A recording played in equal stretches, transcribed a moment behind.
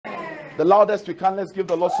The loudest we can, let's give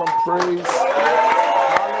the Lord some praise.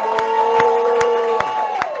 Hallelujah.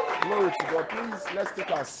 Glory to God. Please, let's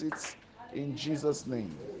take our seats in Jesus'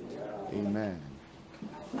 name. Amen.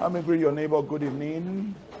 Let me greet your neighbor. Good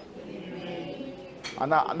evening. And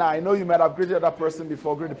now I know you might have greeted that person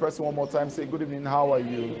before. Greet the person one more time. Say, good evening. How are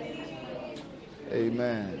you?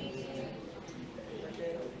 Amen.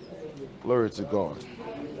 Glory to God.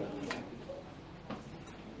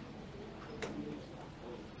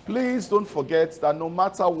 Please don't forget that no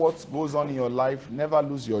matter what goes on in your life, never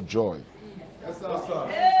lose your joy. Yes,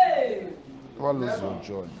 sir. Never lose your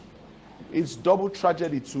joy. It's double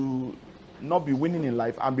tragedy to not be winning in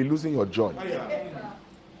life and be losing your joy.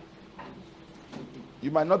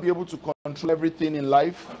 You might not be able to control everything in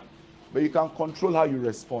life, but you can control how you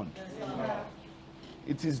respond.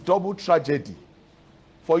 It is double tragedy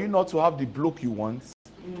for you not to have the bloke you want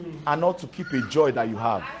and not to keep a joy that you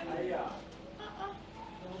have.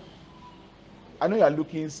 I know you are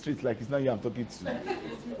looking straight like it's not you I'm talking to.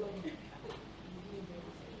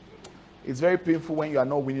 It's very painful when you are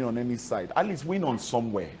not winning on any side. At least win on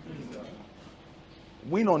somewhere.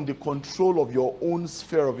 Win on the control of your own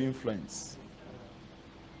sphere of influence.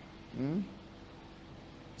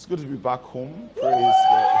 It's good to be back home. Praise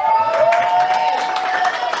God.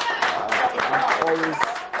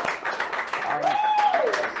 I'm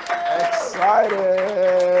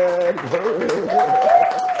excited.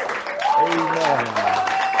 Amen.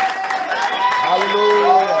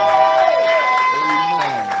 Hallelujah.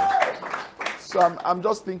 Amen. So I'm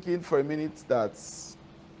just thinking for a minute that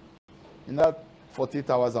in that 48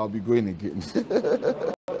 hours I'll be going again.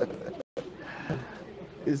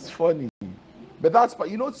 It's funny. But that's,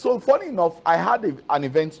 so funny enough, I had an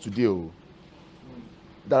event today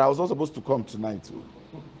that I was not supposed to come tonight.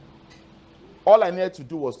 All I needed to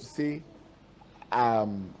do was to say,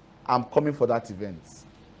 I'm coming for that event.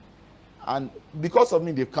 And because of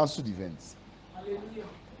me, they've cancelled the events.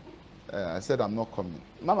 I said, I'm not coming.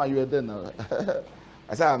 Mama, you were there now.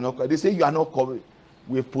 I said, I'm not coming. They say, you are not coming.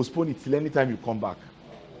 We've postponed it till any time you come back.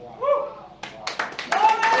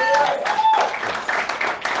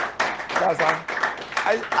 That's how.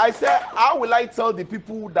 I said, how will I tell the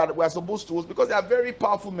people that we're supposed to host? Because they are very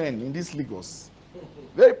powerful men in this Lagos.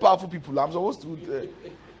 Very powerful people. I'm supposed to...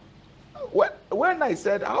 when I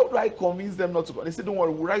said, how do I convince them not to come? They said, don't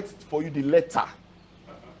worry, we'll write for you the letter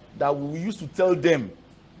that we used to tell them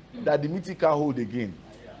that the meeting can't hold again.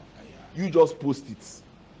 You just post it.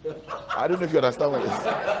 I don't know if you understand what it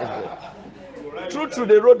is. True,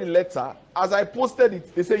 they wrote the letter. As I posted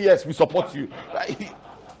it, they say, yes, we support you.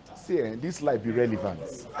 See, this life be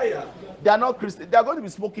relevant. They are not Christian. They are going to be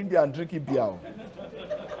smoking beer and drinking beer.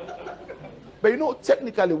 But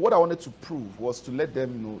technically what I wanted to prove was to let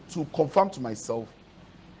them to confirm to myself,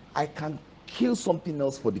 I can kill something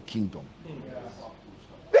else for the kingdom.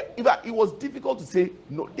 It was difficult to say,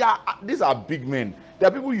 no, these are big men. There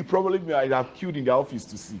are people you probably might have killed in their office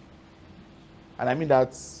to see. And I mean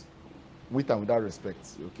that with and without respect,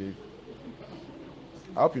 okay?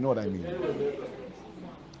 I hope you know what I mean.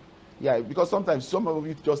 Yeah, because sometimes some of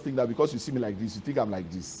you just think that because you see me like this, you think I'm like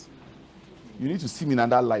this. You need to see me in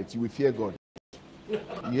that light. You will fear God.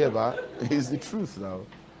 Yeah, but it's the truth now.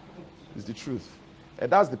 It's the truth.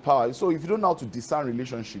 And that's the power. So if you don't know how to discern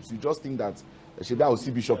relationships, you just think that I will see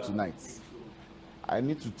Bishop tonight. I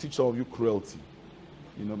need to teach all of you cruelty.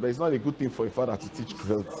 But it's not a good thing for a father to teach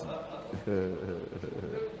cruelty.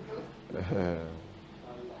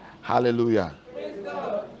 Hallelujah.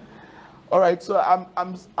 All right, so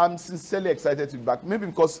I'm sincerely excited to be back. Maybe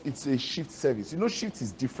because it's a shift service. Shift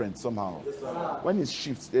is different somehow. Yes, when it's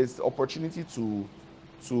shift, there's opportunity to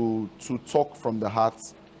talk from the heart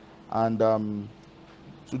and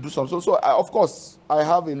to do something. So of course, I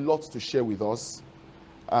have a lot to share with us,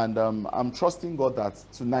 and I'm trusting God that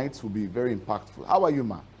tonight will be very impactful. How are you,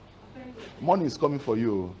 ma? Money is coming for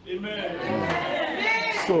you. Amen.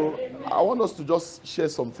 Yeah. So I want us to just share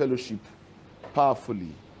some fellowship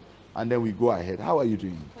powerfully. And then we go ahead. How are you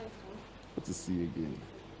doing? Good to see you again.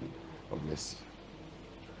 God bless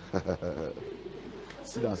you.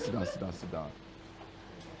 Sit down.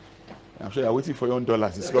 I'm sure you're waiting for your own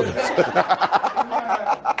dollars. It's coming.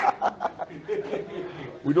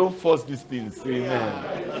 We don't force these things.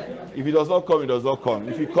 Amen. If it does not come, it does not come.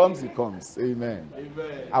 If it comes, it comes. Amen.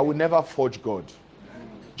 I will never forge God.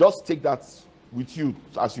 Just take that with you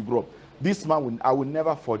as you grow up. This man, I will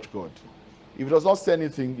never forge God. If it does not say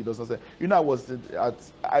anything, it does not say.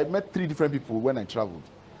 I met 3 different people when I traveled.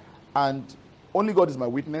 And only God is my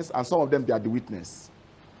witness, and some of them, they are the witness.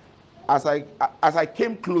 As I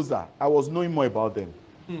came closer, I was knowing more about them.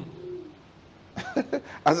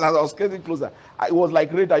 As I was getting closer, it was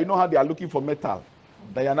like radar. You know how they are looking for metal.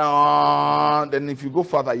 They are now. Then if you go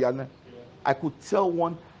further, I could tell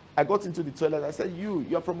one. I got into the toilet. I said,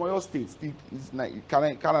 "You're from Oyo State. It's like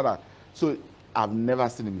Canada." So I've never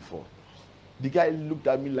seen it before. The guy looked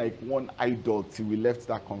at me like one idol till we left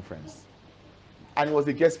that conference, and he was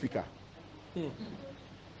a guest speaker.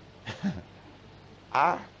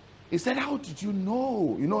 He said, "How did you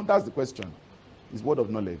know?" You know, that's the question. It's word of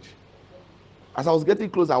knowledge. As I was getting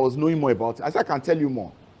close, I was knowing more about it. I said, "I can tell you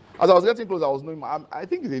more." As I was getting close, I was knowing more. I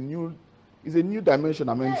think it's a new dimension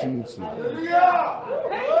I'm entering into.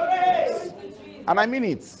 And I mean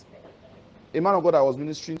it. A man of God I was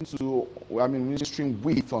ministering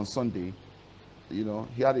with on Sunday, he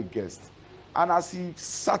had a guest. And as he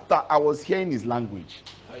sat there, I was hearing his language.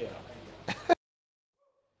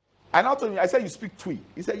 I now told him, I said, "You speak Twi?"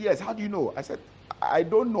 He said, "Yes." "How do you know?" I said, "I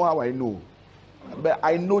don't know how I know, but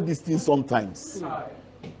I know these things sometimes."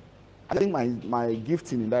 I think my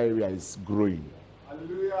gifting in that area is growing.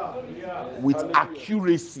 With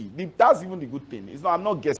accuracy. That's even the good thing. I'm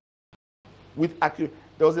not guessing. With accuracy.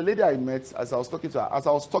 There was a lady I met as I was talking to her. As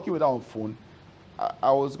I was talking with her on phone,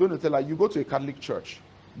 I was going to tell her, "You go to a Catholic church.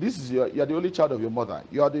 You're the only child of your mother.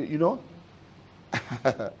 You are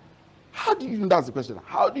How do you know?" That's the question.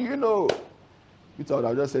 How do you know? You thought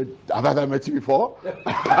I just said, "Have I ever met you before?"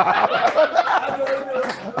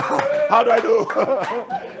 How do I know?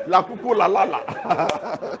 La cuckoo la la la.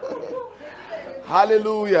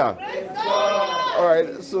 Hallelujah. All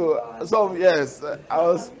right. So yes,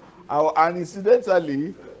 and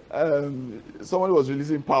incidentally, someone was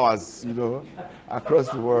releasing powers, across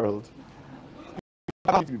the world.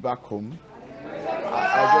 I need to be back home.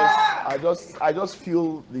 I just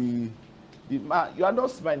feel the man. You are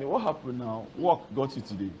not smiling. What happened now? What got you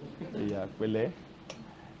today? Yeah, Pele.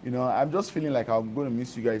 I'm just feeling like I'm going to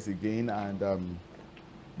miss you guys again, and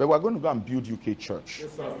but we're going to go and build UK Church.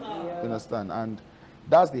 Yes, sir. You understand? And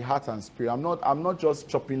that's the heart and spirit. I'm not just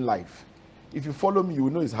chopping life. If you follow me, you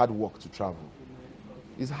will know it's hard work to travel.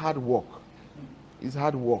 It's hard work. It's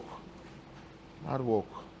hard work. Hard work.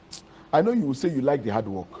 I know you will say you like the hard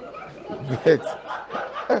work, but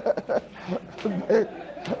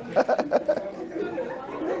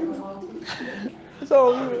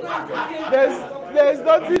so there's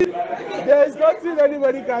nothing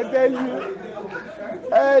anybody can tell you.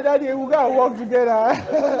 Hey, Daddy, we gotta work together.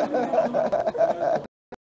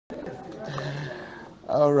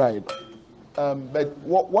 All right. But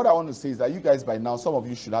what I want to say is that you guys by now, some of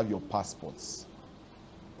you should have your passports.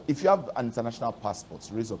 If you have an international passport,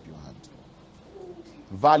 raise up your hand.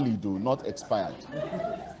 Valid, though, not expired.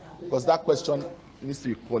 Because that question needs to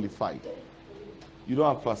be qualified. You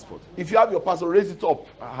don't have passport. If you have your passport, raise it up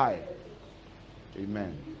high.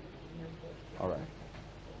 Amen. All right.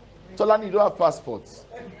 Tolani, you don't have passports.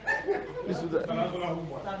 Please,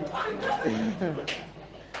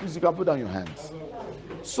 you can put down your hands.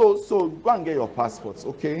 So go and get your passports,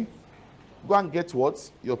 okay? Go and get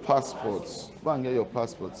what? Your passports. Go and get your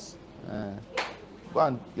passports. Go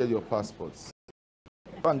and get your passports.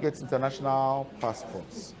 Go and get international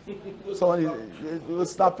passports. Someone will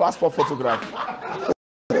snap passport photograph.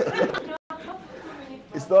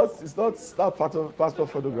 It's not snap passport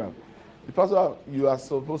photograph. The passport you are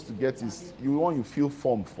supposed to get is the one you fill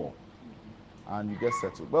form for, and you get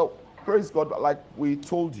settled. Well, praise God. Like we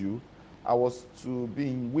told you, I was to be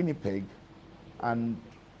in Winnipeg, and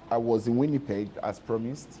I was in Winnipeg as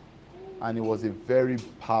promised, and it was a very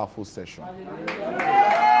powerful session.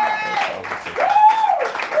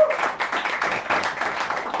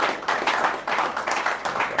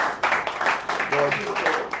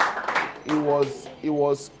 It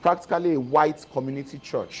was practically a white community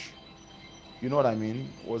church. You know what I mean?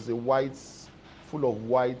 It was full of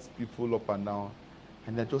white people up and down.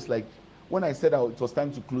 And they're just like, when I said it was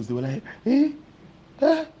time to close, they were like, it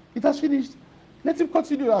has finished. Let him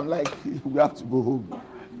continue. I'm like, we have to go home,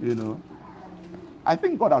 I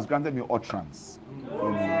think God has granted me utterance.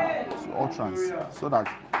 Utterance. So that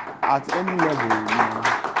at any level,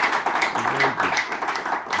 it's very good.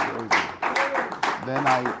 Very good. Then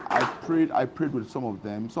I prayed with some of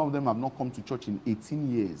them. Some of them have not come to church in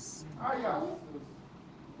 18 years.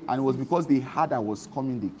 And it was because they heard I was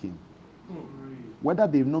coming, they came. Whether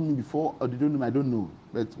they've known me before or they don't know me, I don't know.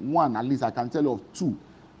 But one, at least I can tell you of two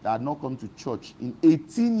that had not come to church in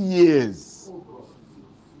 18 years.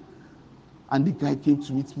 And the guy came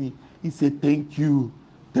to meet me. He said, "Thank you.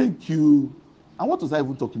 Thank you." And what was I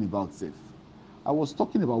even talking about, Seth? I was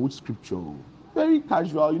talking about which scripture? Very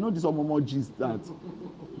casual. This more gist that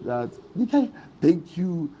the guy, "Thank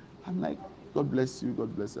you." I'm like, God bless you,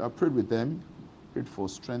 God bless you. I prayed with them, prayed for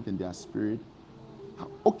strength in their spirit.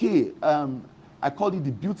 Okay, I called it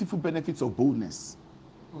The Beautiful Benefits of Boldness.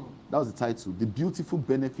 That was the title. The Beautiful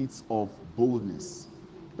Benefits of Boldness.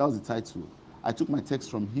 That was the title. I took my text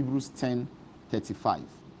from Hebrews 10:35.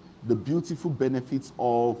 The beautiful benefits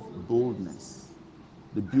of boldness.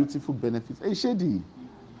 The beautiful benefits. Hey, Shady,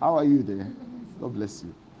 how are you there? God bless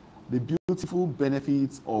you. The beautiful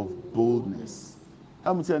benefits of boldness.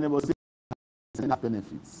 Help me tell your neighbor, say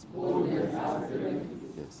benefits. Boldness has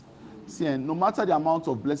benefits. Yes. See, and no matter the amount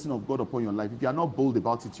of blessing of God upon your life, if you are not bold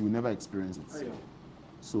about it, you will never experience it.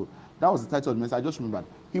 So that was the title of the message. I just remembered.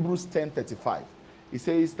 Hebrews 10:35. It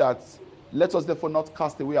says that, let us therefore not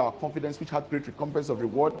cast away our confidence, which hath great recompense of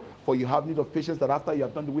reward. For you have need of patience, that after you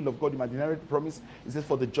have done the will of God, you might inherit the promise. It says,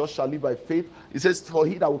 for the just shall live by faith. It says, for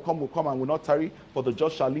he that will come and will not tarry. For the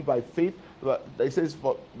just shall live by faith. But it says,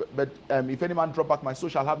 but if any man drop back, my soul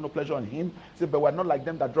shall have no pleasure on him. It says, but we're not like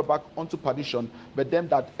them that drop back unto perdition, but them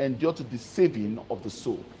that endure to the saving of the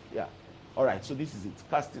soul. Yeah. All right. So this is it.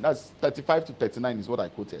 Casting. That's 35 to 39 is what I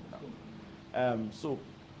quoted now. So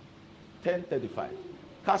 10:35.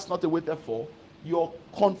 Cast not away, therefore, your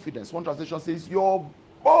confidence. One translation says, your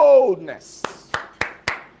boldness.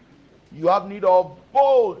 You have need of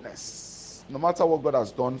boldness, no matter what God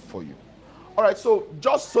has done for you. All right, so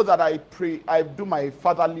just so that I do my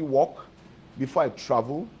fatherly walk before I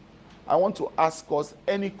travel, I want to ask us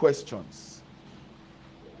any questions.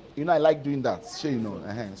 You know, I like doing that. Sure, you know,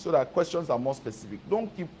 so that questions are more specific.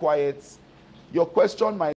 Don't keep quiet. Your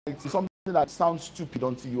question might be something that sounds stupid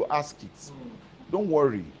until you ask it. Don't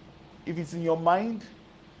worry. If it's in your mind,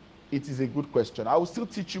 it is a good question. I will still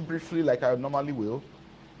teach you briefly like I normally will,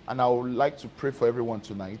 and I would like to pray for everyone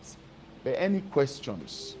tonight. But any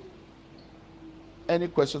questions? Any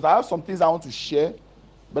questions? I have some things I want to share,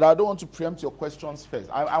 but I don't want to preempt your questions first.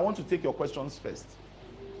 I want to take your questions first.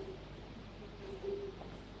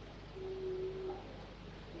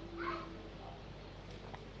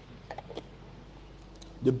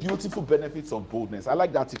 The beautiful benefits of boldness. I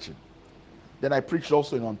like that teaching. Then I preached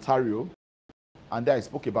also in Ontario, and there I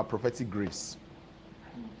spoke about prophetic grace.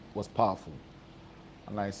 It was powerful.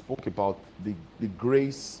 And I spoke about the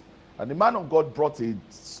grace. And the man of God brought a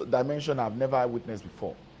dimension I've never witnessed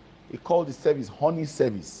before. He called the service honey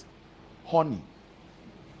service. Honey.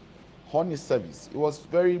 Honey service. It was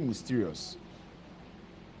very mysterious.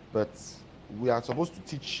 But we are supposed to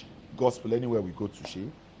teach gospel anywhere we go to,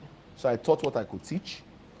 She. So I taught what I could teach.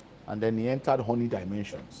 And then he entered honey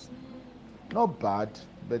dimensions. Not bad,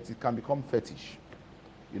 but it can become fetish.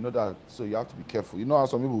 You know that, so you have to be careful. You know how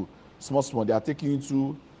some people, small, they are taking you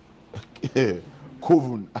to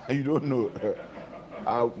coven, you don't know.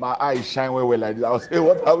 My eyes shine well like this. I'll say,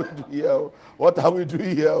 what are we doing here? What are we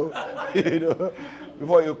doing here? You know,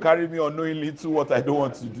 before you carry me unknowingly to what I don't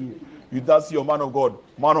want to do. You just see your man of God,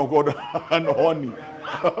 and honey.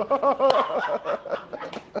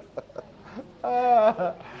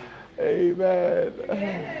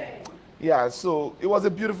 Amen. Yeah, so it was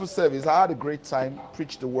a beautiful service. I had a great time,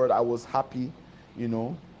 preached the word. I was happy, you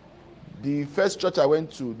know. The first church I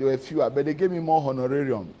went to, there were fewer, but they gave me more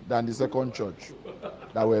honorarium than the second church.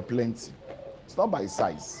 There were plenty. It's not by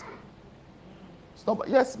size. It's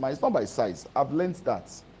not by size. I've learned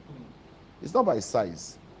that. It's not by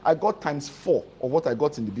size. I got ×4 of what I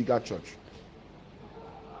got in the bigger church.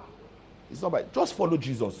 It's not by, just follow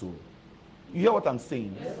Jesus. So. You hear what I'm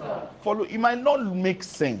saying? Yes, sir. Follow. It might not make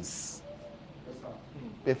sense, yes, sir.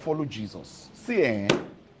 But follow Jesus. See,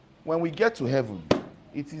 when we get to heaven,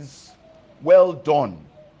 it is well done,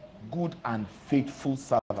 good and faithful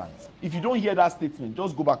servant. If you don't hear that statement,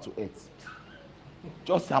 just go back to earth.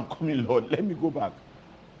 Just say, I'm coming, Lord. Let me go back.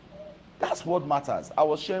 That's what matters. I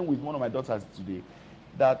was sharing with one of my daughters today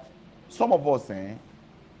that some of us,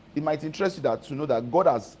 it might interest you that to know that God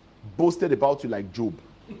has boasted about you like Job.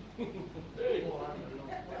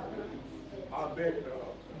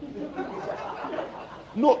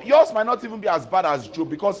 No, yours might not even be as bad as Job,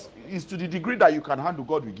 because it's to the degree that you can handle,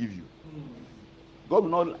 God will give you. God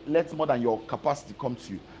will not let more than your capacity come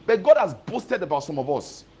to you. But God has boasted about some of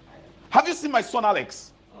us. Have you seen my son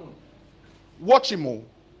Alex? Watch him, oh.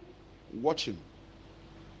 Watch him.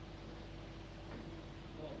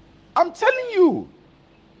 I'm telling you.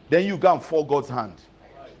 Then you go and fall God's hand.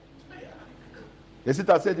 They sit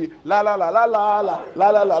and say, la la la la la la la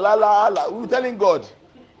la la la la la. We're telling God.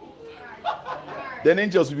 Then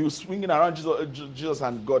angels will be swinging around Jesus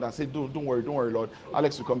and God and say, don't worry, Lord.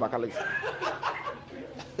 Alex will come back, Alex.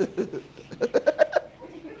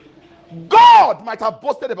 God might have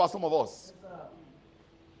boasted about some of us.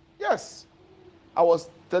 Yes. I was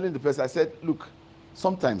telling the person, I said, look,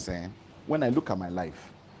 sometimes when I look at my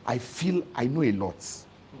life, I feel I know a lot.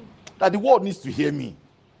 that the world needs to hear me.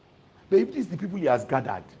 But if this is the people he has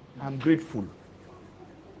gathered, I'm grateful.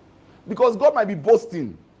 Because God might be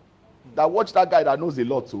boasting that watch that guy that knows a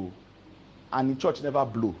lot, oh, and in church never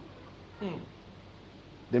blow.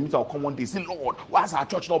 The meeting will come one day, say, Lord, why has our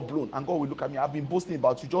church not blown? And God will look at me, I've been boasting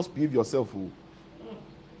about you, just behave yourself. Oh.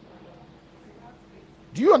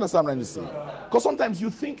 Do you understand what I'm saying? Because sometimes you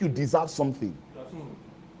think you deserve something,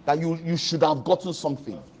 that you should have gotten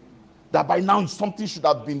something, that by now something should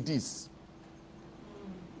have been this.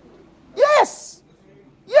 Yes,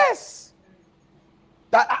 yes.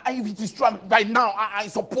 That if it is true, by now I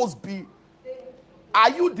suppose be. Are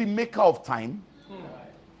you the maker of time?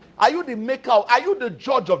 Are you the maker? Are you the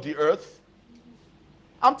judge of the earth?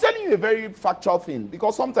 I'm telling you a very factual thing,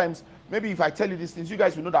 because sometimes maybe if I tell you these things, you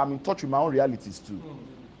guys will know that I'm in touch with my own realities too.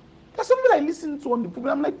 There's something I listen to on the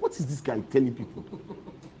program. I'm like, what is this guy telling people?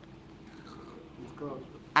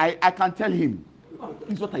 I can tell him.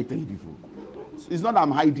 It's what I tell people. It's not that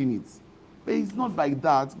I'm hiding it. But it's not like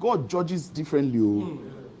that. God judges differently. Oh.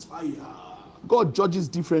 God judges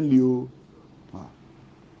differently. Oh.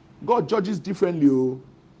 God judges differently. Oh.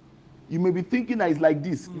 You may be thinking that it's like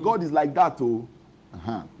this. God is like that. Oh.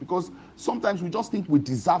 Because sometimes we just think we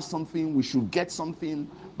deserve something. We should get something.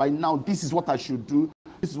 By now, this is what I should do.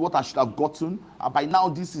 This is what I should have gotten. By now,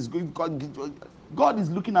 this is going. God is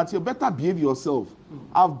looking at you. Better behave yourself.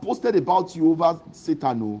 I've boasted about you over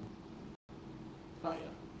Satan. Oh.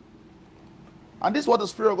 And this is what the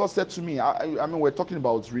Spirit of God said to me. I mean, we're talking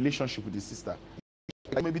about relationship with the sister.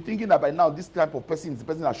 I may be thinking that by now, this type of person is the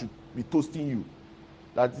person that should be toasting you.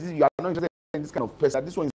 That you are not interested in this kind of person. That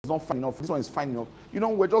this one is not fine enough. This one is fine enough. You know,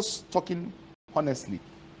 we're just talking honestly.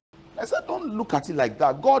 I said, don't look at it like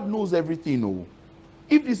that. God knows everything. Oh.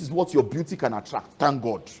 If this is what your beauty can attract, thank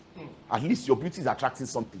God. At least your beauty is attracting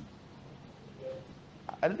something.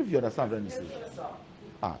 I don't know if you understand what I'm saying.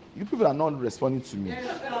 You people are not responding to me.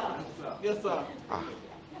 Yes, sir.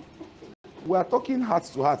 We are talking heart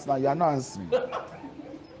to heart now. You are not answering.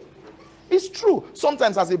 It's true.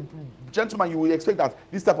 Sometimes as a gentleman, you will expect that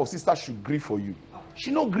this type of sister should grieve for you.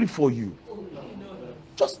 She not grieve for you.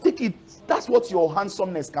 Just take it. That's what your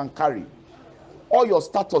handsomeness can carry. Or your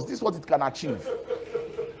status. This is what it can achieve.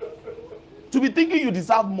 To be thinking you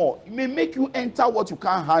deserve more, it may make you enter what you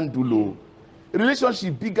can't handle. Oh. A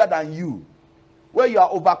relationship bigger than you, where you are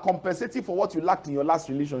overcompensating for what you lacked in your last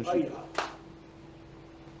relationship.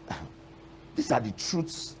 These are the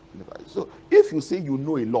truths. So if you say you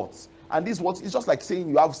know a lot, and this what it's just like saying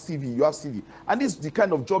you have CV, and this is the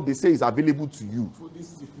kind of job they say is available to you.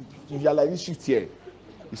 If you are like this shift here,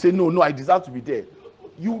 you say no, I deserve to be there.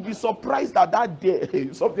 You will be surprised that day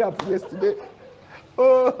something happened yesterday.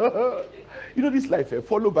 Oh, you know this life,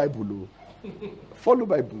 follow Bible, follow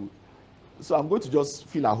Bible. So I'm going to just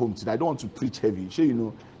feel at home today. I don't want to preach heavy. Sure, you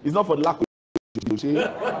know, it's not for the lack of because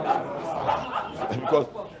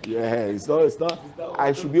it's not.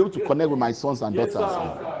 I should be able to connect with my sons and daughters.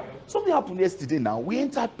 Yes, something happened yesterday. Now we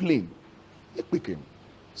entered plane.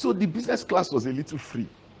 So the business class was a little free.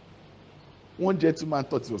 One gentleman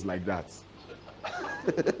thought it was like that.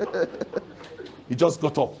 He just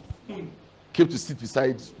got up, came to sit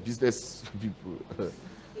beside business people.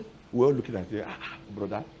 We were looking at it,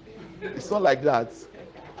 brother. It's not like that.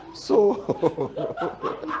 So,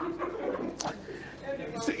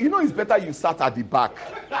 you know, it's better you sat at the back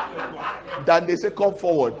than they say come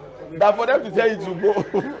forward. Than for them to tell you to go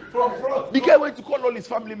from front. The guy went to call all his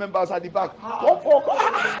family members at the back. Come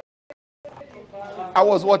forward. I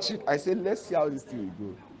was watching. I said, let's see how this thing will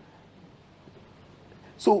go.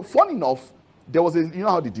 So, fun enough, there was you know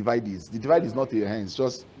how the divide is. The divide is not in your hands,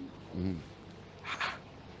 just.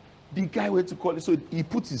 The guy went to call it, so he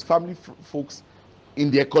put his family folks in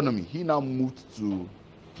the economy. He now moved to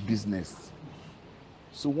business.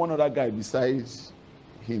 So one other guy besides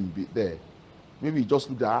him be there. Maybe he just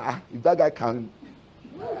looked at, if that guy can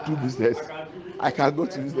do business, I can go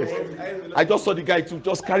to business. I just saw the guy to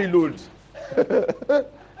just carry load.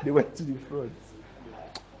 They went to the front.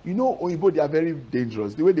 You know, Oyibo, they are very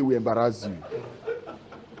dangerous. The way they will embarrass you.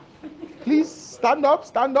 Please stand up,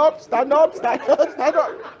 stand up, stand up, stand up, stand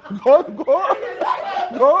up.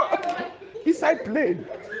 Go. Inside plane.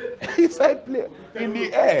 Inside plane. In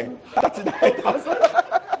the air. That's in the house.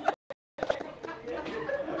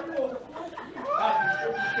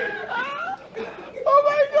 Oh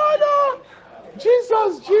my God. Oh.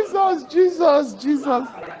 Jesus.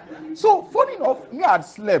 So, funny enough, me had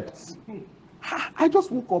slept. I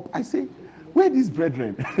just woke up. I say, where are these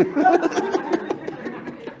brethren?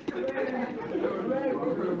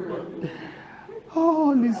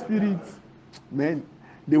 Holy Spirit. Man,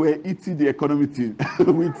 they were eating the economy thing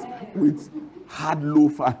with hard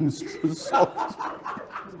loaf and soft.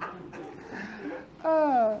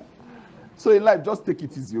 So in life, just take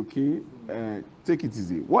it easy, okay? Take it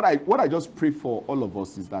easy. What I just pray for all of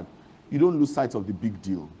us is that you don't lose sight of the big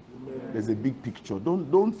deal. There's a big picture.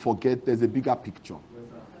 Don't forget there's a bigger picture.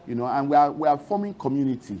 You know, and we are forming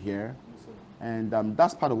community here, and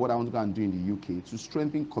that's part of what I want to go and do in the UK, to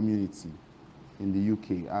strengthen community in the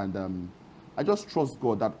UK. And I just trust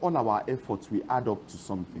God that all our efforts will add up to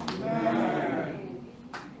something.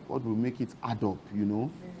 God will make it add up, you know.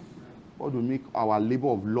 God will make our labor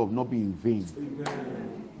of love not be in vain.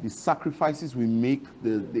 The sacrifices we make,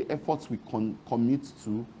 the efforts we commit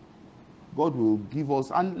to, God will give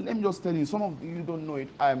us. And let me just tell you, some of you don't know it.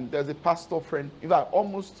 There's a pastor friend, in fact,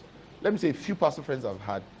 let me say a few pastor friends I've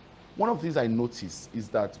had. One of the things I notice is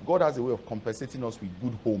that God has a way of compensating us with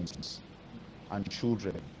good homes and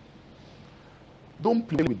children. Don't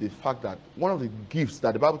play with the fact that one of the gifts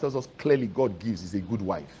that the Bible tells us clearly God gives is a good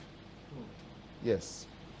wife. Yes.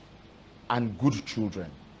 And good children.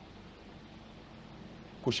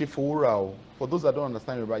 For those that don't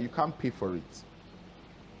understand Yoruba, you can't pay for it.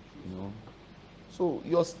 You know. So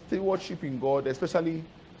you're still worshiping God, especially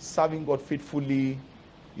serving God faithfully,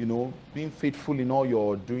 you know, being faithful in all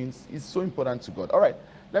your doings is so important to God. All right,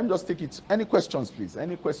 let me just take it. Any questions, please?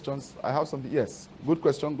 Any questions? I have something. Yes. Good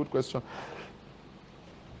question. Good question.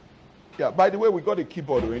 Yeah, by the way, we got a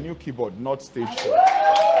keyboard, a new keyboard, not stage show.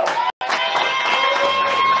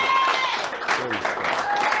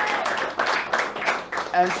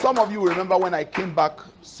 And some of you remember when I came back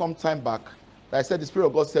some time back, I said the Spirit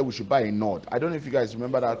of God said we should buy a nod. I don't know if you guys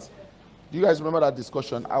remember that. Do you guys remember that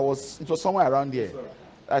discussion? It was somewhere around here.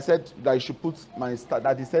 I said that you should put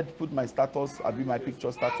that he said put my status, I'll be my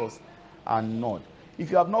picture status, and nod.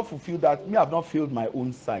 If you have not fulfilled that, me, I have not filled my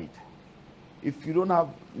own side. If you don't have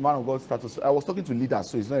man of God status, I was talking to leaders,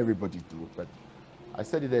 so it's not everybody too, but I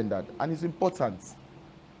said it then that, and it's important.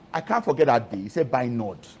 I can't forget that day. He said buy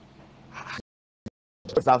nod.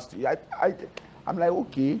 I'm like,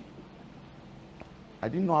 okay. I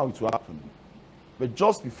didn't know how it would happen. But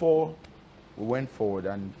just before we went forward,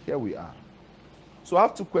 and here we are. So I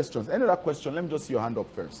have two questions. Any other question? Let me just see your hand up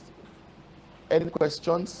first. Any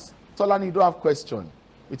questions? Tolani, you don't have question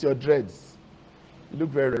with your dreads. You look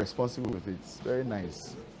very responsible with it. Very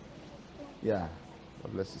nice. Yeah.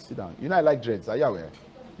 God bless you. Sit down. You know I like dreads. Are you aware?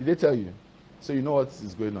 Did they tell you? So you know what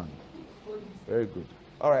is going on. Very good.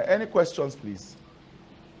 All right. Any questions, please?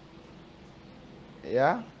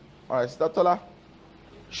 Yeah? All right. Statola.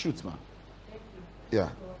 Shoot, man. Yeah.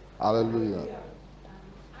 Hallelujah.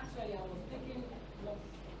 Actually, I was thinking what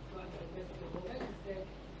God but when you said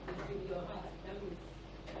it's in your heart, that means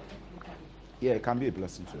Yeah, it can be a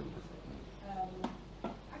blessing to you.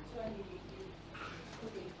 actually,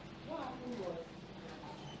 okay, what happened was,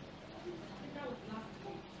 I think that was last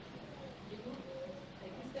week. You know, a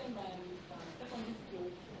Christian man, secondary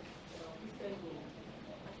school, Christian home,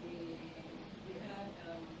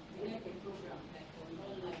 they had a program like on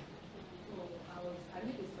online. So I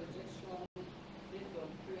made a suggestion based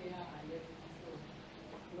on prayer and everything. So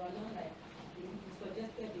you are not like you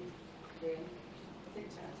suggested it, then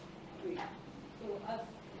take charge, pray. So as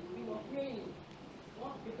we were praying,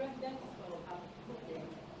 the president put them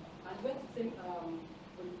and went to same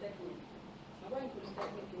polytechnic. And when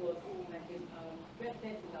polytechnic was like a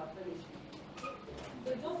president in our fellowship. So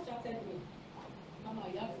he just chatted me, Mama,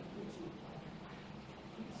 you have to preach you.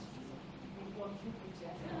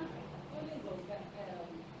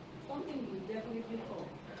 Something will definitely come.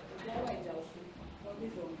 That's why I just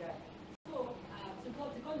always on God. So, to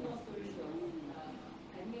cut long story short,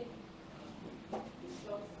 I made the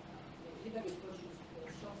short, delivered a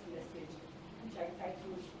short message, which I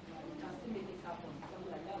titled, "You Can Still Make It Happen." Something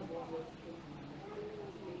like that was came to my mind.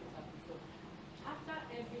 To make it happen. So, after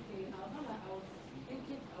everything, I was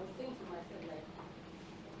thinking, I was saying to myself, like,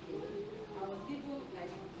 I was given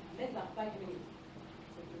like less than 5 minutes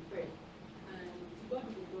to prepare. And to God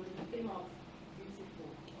be the glory, it came out beautiful.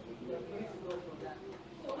 We are going to go for that.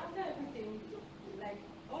 So after everything, like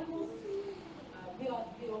almost we are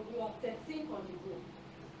 13 on the group.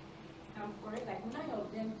 I'm correct, like 9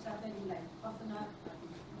 of them chatted in like personal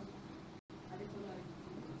additional I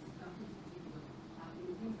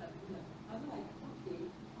was like, okay.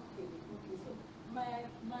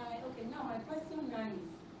 So now my question now is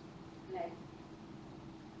like,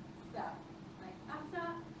 sir, like after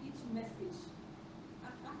each message,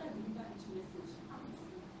 after deliver each message, how do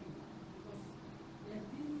you feel? Because there's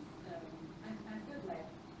this, I felt like,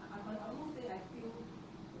 I won't say I feel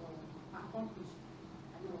accomplished.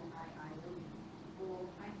 I know I know it. But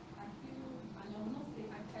I feel, and I will not say,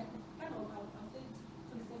 I kind of, I'll say,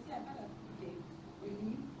 to be sincere, I kind of, okay,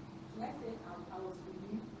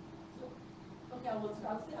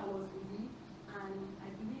 I'll say I was relieved, and I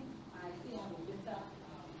believe I still have a better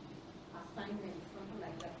assignment, something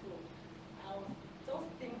like that. So I was just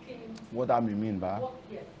thinking. What that may mean, ba?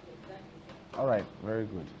 Yes, exactly. All right, very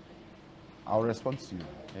good. I'll respond to you.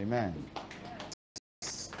 Amen.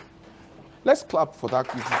 Let's clap for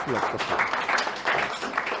that beautiful expression.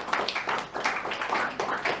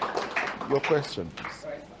 Your question, please.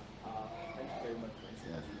 Right, thank you very much.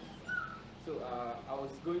 So I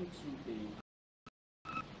was going through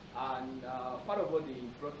and part of what they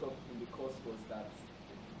brought up in the course was that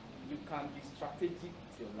you can be strategic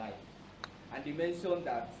with your life, and they mentioned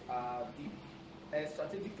that the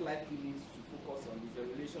strategic life you need to focus on is your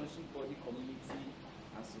relationship, body, community,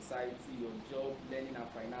 and society, your job, learning, and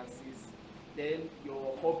finances. Then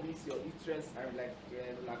your hobbies, your interests, and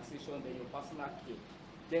relaxation. Then your personal care.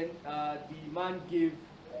 Then the man gave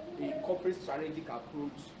a corporate strategic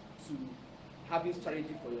approach to having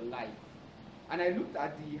strategy for your life. And I looked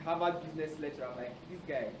at the Harvard business lecturer. I'm like, this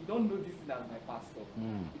guy, you don't know this thing as my pastor.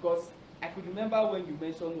 Because I could remember when you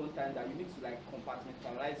mentioned one time that you need to like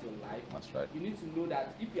compartmentalize your life. That's right. You need to know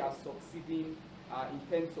that if you are succeeding in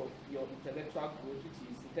terms of your intellectual growth, which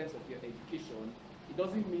is in terms of your education, it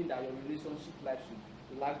doesn't mean that your relationship life should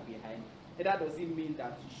lag behind. That doesn't mean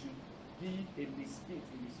that you should be a misfit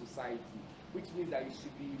in the society, which means that you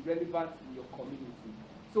should be relevant in your community.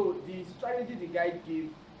 So the strategy the guy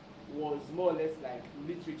gave was more or less like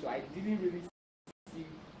literature. I didn't really see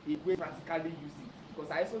a way to practically use it, because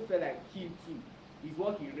I also felt like him too is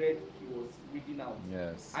what he read, he was reading out.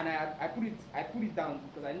 Yes. And I put it down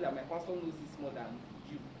because I know that my pastor knows this more than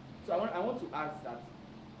you. So I want to ask that,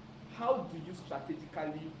 how do you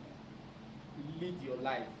strategically lead your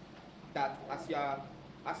life, that as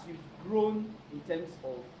you've grown in terms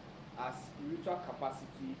of spiritual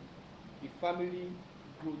capacity, the family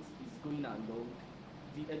growth is going along,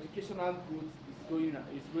 the educational growth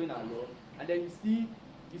is going along, and then you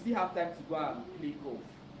still have time to go and play golf,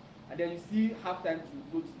 and then you still have time to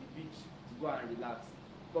go to the beach to go and relax.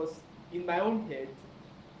 Because in my own head,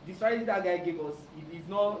 the strategy that guy gave us is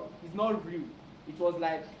not real. It was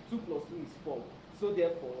like 2 + 2 is 4. So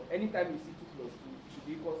therefore, anytime you see 2 + 2, it should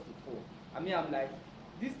be equals to 4. I mean, I'm like,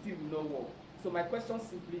 this thing will not work. So my question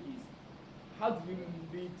simply is, how do you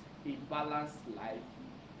lead a balanced life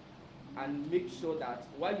and make sure that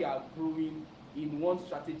while you are growing in one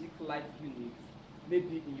strategic life unit,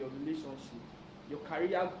 maybe in your relationship, your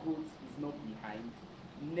career growth is not behind,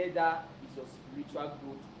 neither is your spiritual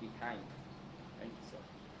growth behind? Thank you, sir.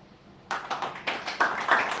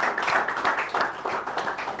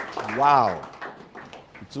 Wow.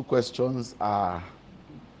 The 2 questions are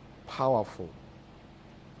powerful.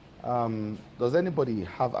 Does anybody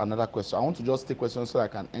have another question? I want to just take questions so I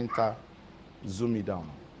can zoom it down.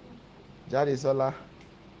 Jade Sola,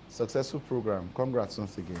 successful program. Congrats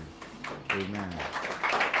once again. Amen.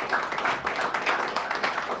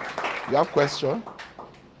 You have question?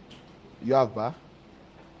 You have, Ba?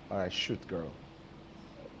 All right, shoot, girl.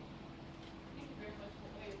 Thank you very much for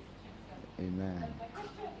your teaching, sir. Amen. My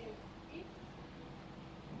question is,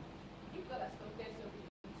 if God has compared something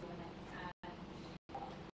to an and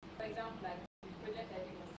for example, like the project that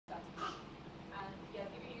you was starting, and He has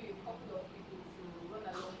given you a couple of people to run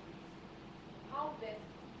along with, how best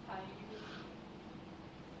can you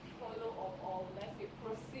follow up, or let's say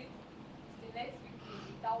proceed to the next week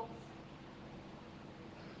without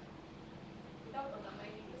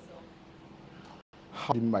undermining yourself?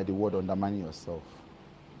 How do you mean by the word undermining yourself?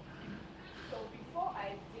 So before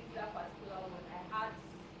I did that particular one, I had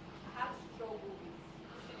struggle with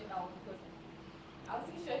pushing it out, because I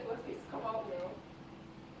wasn't sure it was going to come out well,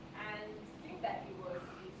 and seeing that it was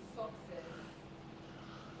a success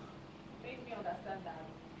made me understand that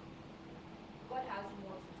God has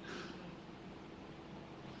more to do with me.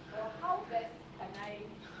 But how best can I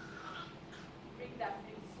bring that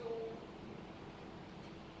into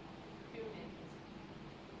fulfillment?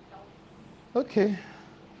 Okay.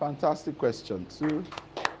 Fantastic question, too.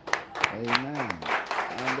 Amen.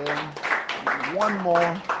 And then one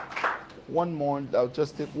more. I'll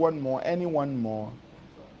just take one more. Anyone more?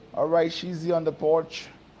 All right, Shizi on the porch.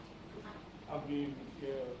 I've been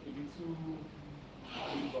maybe too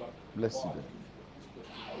back. Bless you.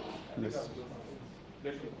 Bless you.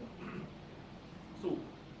 Bless you. So,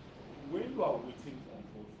 when you are waiting on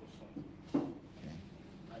God for something,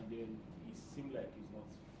 and then it seems like it's not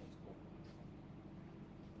forthcoming,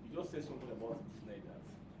 you just said something about it this night that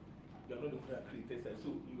you are not the one that created that. So,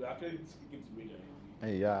 you are actually speaking to me directly.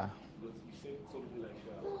 Hey, yeah. But you said something like you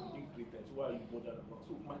didn't create that. So, why are you bothered about?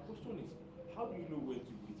 So, my question is, how do you know when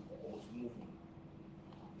to wait or to move on?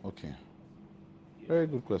 Okay. Yes. Very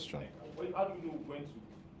good question. how do you know when to?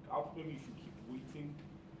 How maybe you should keep waiting,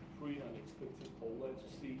 praying and expecting, or when to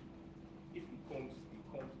say, if it comes, it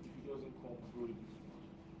comes. If it doesn't come, glory be to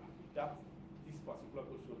God. That this particular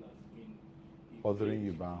question has been Bothering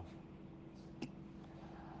you, Bow.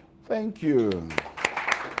 Thank you.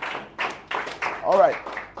 All right.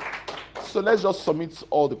 So let's just submit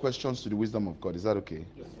all the questions to the wisdom of God. Is that okay?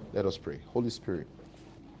 Yes, sir. Let us pray. Holy Spirit,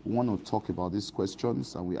 we want to talk about these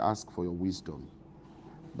questions and we ask for your wisdom.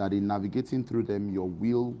 That in navigating through them, your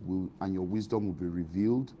will and your wisdom will be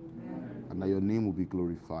revealed. Amen. And that your name will be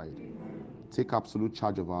glorified. Amen. Take absolute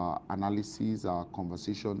charge of our analysis, our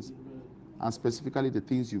conversations, amen, and specifically the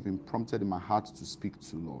things you've been prompted in my heart to speak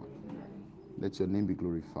to, Lord. Amen. Let your name be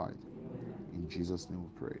glorified. Amen. In Jesus' name we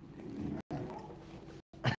pray.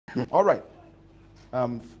 Amen. All right.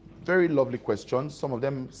 Very lovely questions. Some of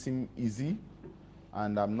them seem easy,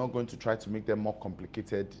 and I'm not going to try to make them more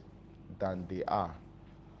complicated than they are.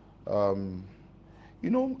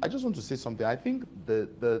 I just want to say something. I think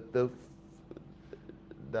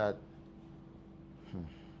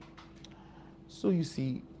so you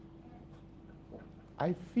see,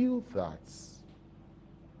 I feel that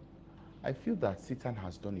Satan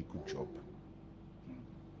has done a good job.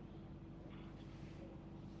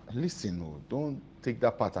 Listen, don't take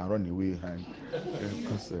that part and run away.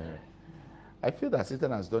 Because I feel that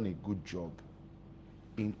Satan has done a good job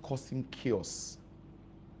in causing chaos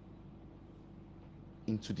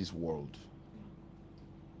into this world,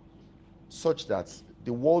 such that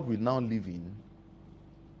the world we now live in,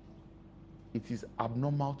 it is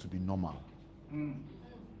abnormal to be normal.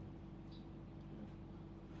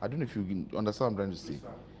 I don't know if you can understand what I'm trying to say.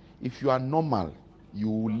 If you are normal, you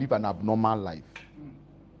will live an abnormal life.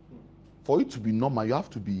 For it to be normal, you have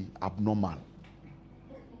to be abnormal.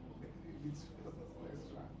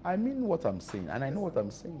 I mean what I'm saying, and I know what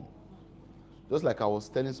I'm saying. Just like I was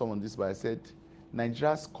telling someone this, but I said,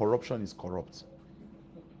 Nigeria's corruption is corrupt.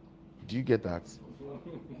 Do you get that?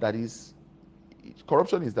 That is,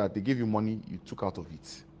 corruption is that they gave you money, you took out of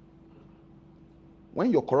it.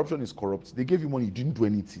 When your corruption is corrupt, they gave you money, you didn't do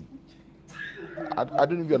anything. I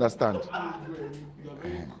don't know if you understand.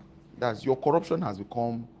 That's your corruption has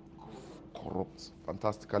become corrupt,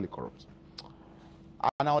 fantastically corrupt.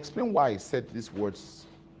 And I'll explain why I said these words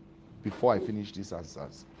before I finish these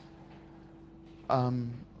answers.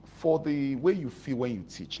 For the way you feel when you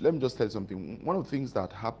teach, let me just tell you something. One of the things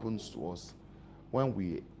that happens to us when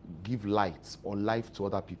we give light or life to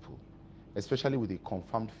other people, especially with a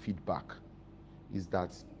confirmed feedback, is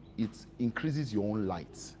that it increases your own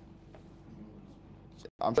light.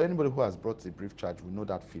 I'm sure anybody who has brought a brief charge will know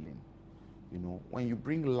that feeling. You know, when you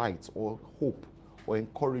bring light or hope or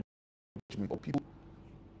encouragement or people,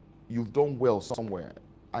 you've done well somewhere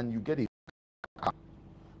and you get a feedback,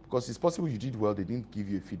 because it's possible you did well, they didn't give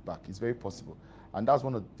you a feedback. It's very possible. And that's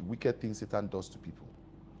one of the wicked things Satan does to people.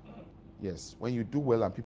 Yes, when you do well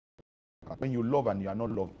and people, when you love and you are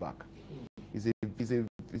not loved back,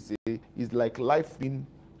 it's like life being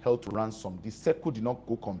held to ransom. The circle did not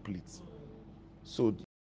go complete. So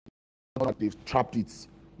they've trapped it.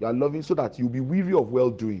 You are loving so that you'll be weary of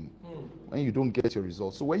well-doing when you don't get your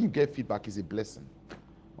results. So when you get feedback, it's a blessing.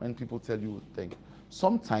 When people tell you thank you.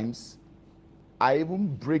 Sometimes I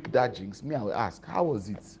even break that jinx. Me, I will ask, how was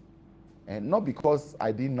it? And not because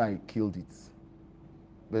I didn't know I killed it,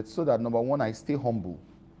 but so that, number one, I stay humble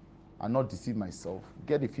and not deceive myself.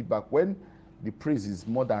 Get the feedback. When the praise is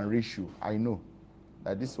more than ratio, I know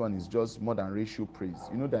that this one is just more than ratio praise.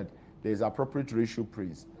 You know that there is appropriate ratio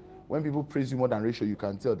praise. When people praise you more than ratio, you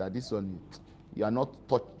can tell that this one, you are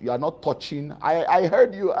not touching. I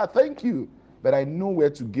heard you. Thank you, but I know where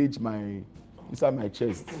to gauge inside my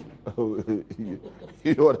chest. You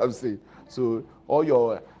know what I'm saying? So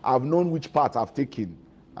I've known which part I've taken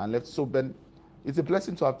and left. So then, it's a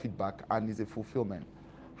blessing to have feedback and it's a fulfillment.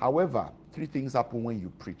 However, three things happen when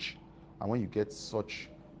you preach and when you get such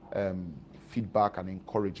feedback and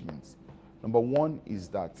encouragement. Number one is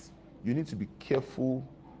that you need to be careful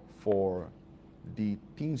for the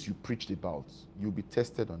things you preached about. You'll be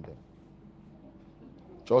tested on them.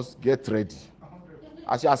 Just get ready.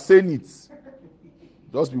 As you are saying it,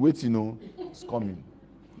 just be waiting, it's coming.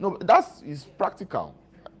 No, is practical.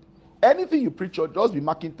 Anything you preach, just be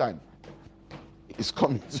marking time. It's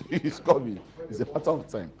coming. It's coming. It's a matter of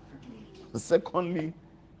time. Secondly,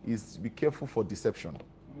 is be careful for deception.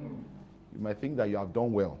 You might think that you have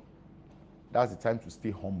done well. That's the time to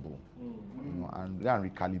stay humble, and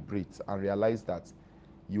recalibrate and realize that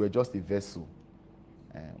you were just a vessel.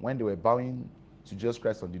 When they were bowing to Jesus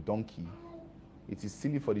Christ on the donkey, it is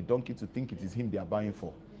silly for the donkey to think it is him they are buying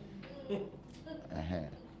for.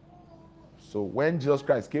 So when Jesus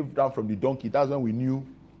Christ came down from the donkey, that's when we knew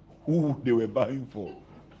who they were bowing for.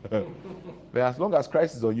 But as long as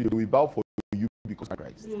Christ is on you, they will bow for you because of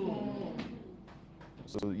Christ.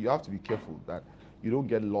 So you have to be careful that you don't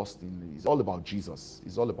get lost in. It's all about Jesus.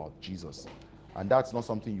 It's all about Jesus. And that's not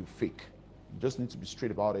something you fake. You just need to be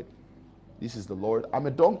straight about it. This is the Lord. I'm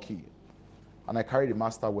a donkey and I carry the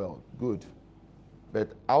master well. Good.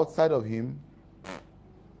 But outside of him,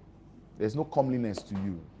 there's no comeliness to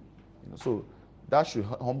you. So that should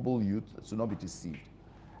humble you to not be deceived.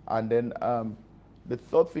 And then the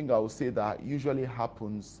third thing I would say that usually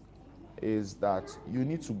happens is that you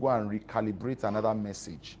need to go and recalibrate another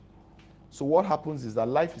message. So what happens is that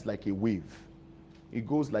life is like a wave. It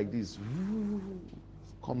goes like this,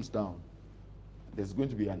 comes down. There's going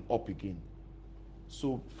to be an up again.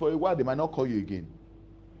 So for a while, they might not call you again.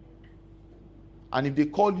 And if they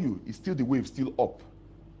call you, it's still the wave, still up.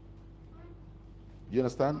 You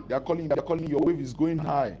understand? They're calling you, your wave is going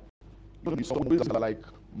high. Some waves are like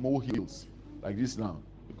molehills, like this now.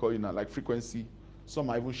 We call it now, like frequency. Some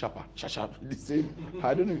are even sharper. Sharp. The same.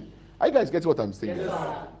 I don't know. Are you guys getting what I'm saying?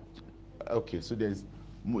 Yes. Okay, so there's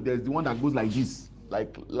the one that goes like this,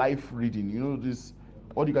 like life reading. You know this,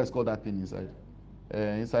 what do you guys call that thing inside?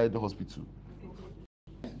 Inside the hospital.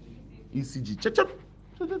 ECG.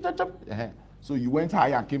 So you went high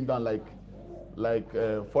and came down like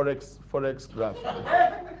forex graph.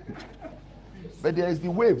 But there is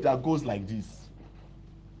the wave that goes like this.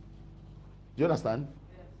 Do you understand?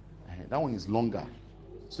 That one is longer.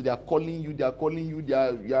 So they are calling you,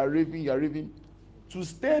 you are raving. To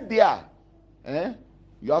stay there,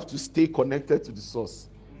 you have to stay connected to the source.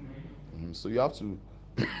 So you have to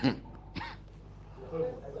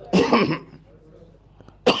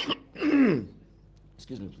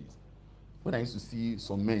excuse me, please. When I used to see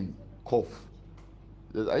some men cough,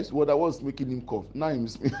 what I was making him cough. Now I'm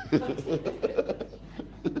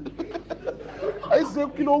I say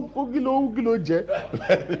kilo je.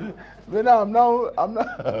 But now I'm not.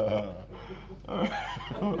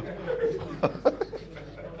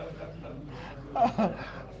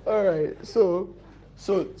 All right. So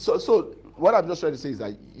what I'm just trying to say is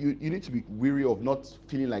that you need to be weary of not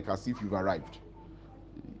feeling like as if you've arrived.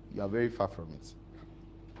 You are very far from it.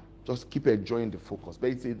 Just keep enjoying the focus. But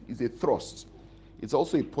it's a thrust. It's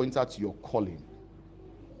also a pointer to your calling.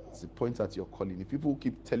 It's a pointer to your calling. If people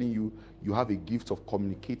keep telling you you have a gift of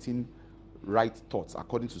communicating right thoughts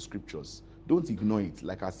according to scriptures, don't ignore it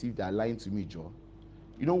like as if they're lying to me, Joe.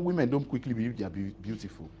 Women don't quickly believe they are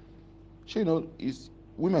beautiful. So,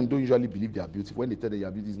 women don't usually believe they are beautiful. When they tell them you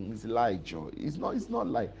are beautiful, it's a lie, Joe. It's not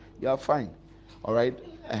lie. You are fine. All right?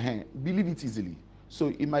 Believe it easily. So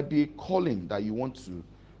it might be a calling that you want to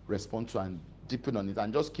respond to and deepen on it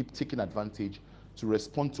and just keep taking advantage to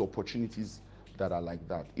respond to opportunities that are like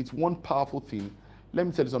that. It's one powerful thing. Let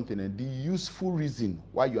me tell you something. The useful reason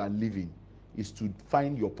why you are living is to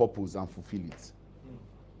find your purpose and fulfill it.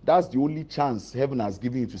 That's the only chance heaven has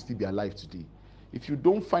given you to still be alive today. If you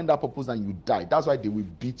don't find that purpose and you die, that's why they will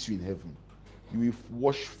beat you in heaven. You will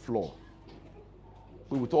wash floor.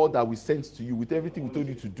 But with all that we sent to you, with everything we told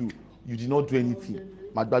you to do, you did not do anything.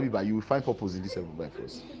 Madbabiba, you will find purpose in this heaven by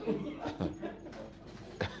force.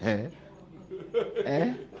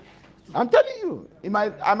 I'm telling you,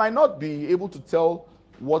 I might not be able to tell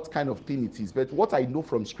what kind of thing it is, but what I know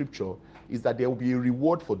from scripture is that there will be a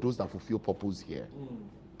reward for those that fulfill purpose here.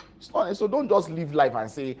 It's not, so don't just live life and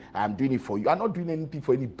say, I'm doing it for you. I'm not doing anything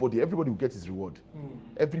for anybody. Everybody will get his reward.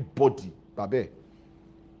 Everybody. Babe.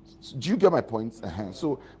 Do you get my point?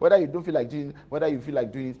 So whether you don't feel like doing it, whether you feel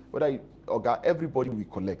like doing it, everybody will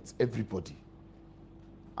collect. Everybody.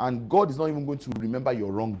 And God is not even going to remember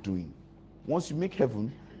your wrongdoing. Once you make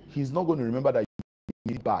heaven, he's not going to remember that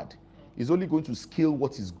you did bad. He's only going to scale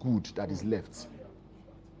what is good that is left.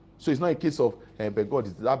 So it's not a case of, but God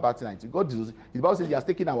is that bad thing. God is, the Bible says he has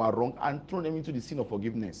taken our wrong and thrown them into the sin of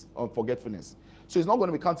forgiveness or forgetfulness. So it's not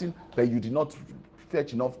going to be counting that you did not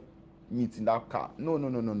fetch enough meat in that car. No.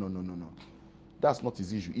 That's not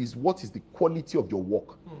his issue. It's what is the quality of your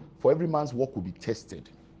work. For every man's work will be tested.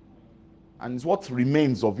 And it's what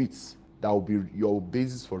remains of it that will be your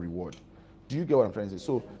basis for reward. Do you get what I'm trying to say?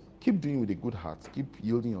 So keep doing it with a good heart. Keep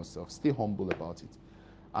yielding yourself. Stay humble about it.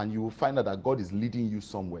 And you will find out that God is leading you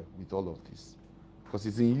somewhere with all of this. Because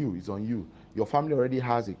it's in you. It's on you. Your family already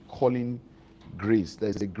has a calling grace.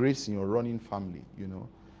 There's a grace in your running family,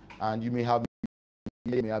 And you may have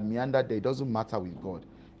meandered there. It doesn't matter with God.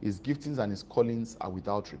 His giftings and his callings are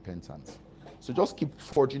without repentance. So just keep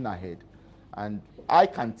forging ahead. And I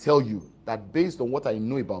can tell you that based on what I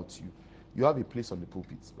know about you, you have a place on the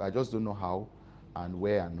pulpit. I just don't know how and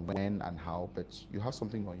where and when and how, but you have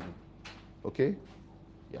something on you. Okay?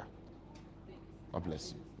 Yeah. God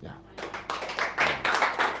bless you. Yeah.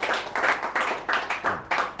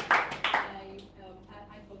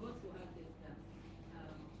 I forgot to add this that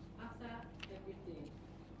after everything,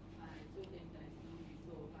 I told them that it's movie,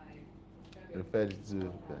 so I Referred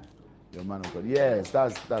to your man of God. Yes,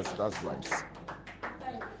 that's right.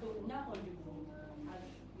 so now on the book, as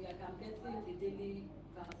we are getting the daily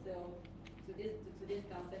counsel, today's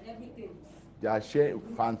counsel, everything. They are sharing.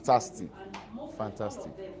 Fantastic. And most Fantastic.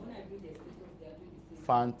 all of them, when I read their status, they are doing the same.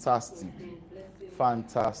 Fantastic.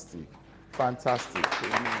 Fantastic. Fantastic.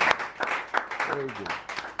 Amen. Very good.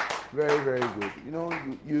 Very, very good. You know,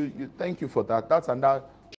 you thank you for that. That's and that.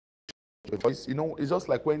 You know, it's just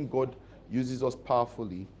like when God uses us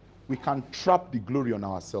powerfully, we can trap the glory on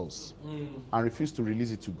ourselves and refuse to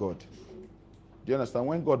release it to God. Do you understand?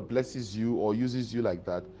 When God blesses you or uses you like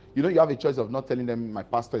that, you know, you have a choice of not telling them my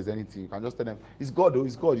pastor is anything. You can just tell them it's God. Oh,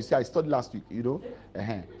 it's God. You see, I studied last week. You know,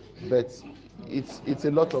 but it's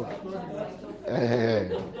a lot of.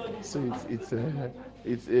 So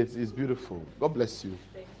it's beautiful. God bless you.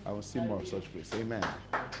 I will see more of such grace. Amen.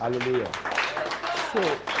 Hallelujah.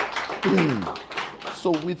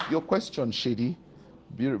 So with your question, Shady,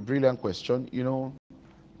 brilliant question. You know,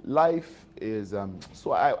 life is.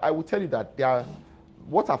 So I will tell you that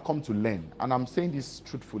what I've come to learn, and I'm saying this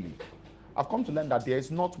truthfully, I've come to learn that there is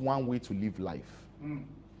not one way to live life.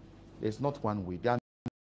 There's not one way. There are no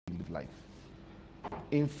ways to live life.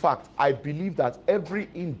 In fact, I believe that every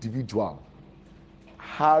individual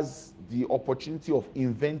has the opportunity of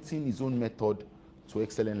inventing his own method to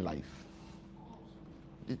excellent life.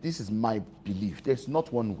 This is my belief. There's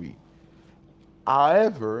not one way.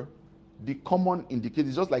 However, the common indicator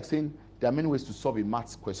is just like saying there are many ways to solve a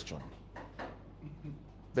maths question.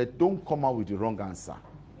 But don't come out with the wrong answer.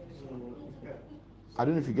 I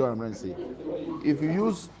don't know if you get what I'm trying to say. If you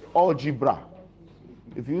use algebra,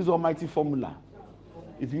 if you use almighty formula,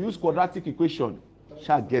 if you use quadratic equation,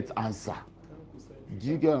 shall get answer. Do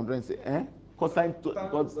you get what I'm trying to say? Cosine,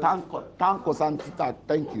 tan cosine theta,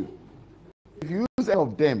 thank you. If you use any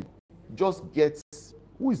of them, just get,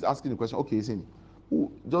 who is asking the question? Okay, it's him.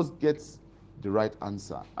 Who just gets the right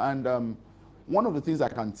answer. And one of the things I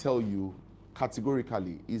can tell you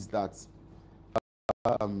categorically is that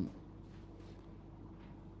at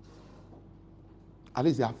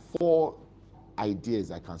least there are 4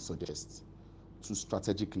 ideas I can suggest to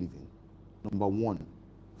strategic living. Number 1,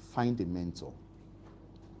 find a mentor.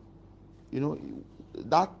 You know,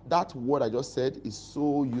 that word I just said is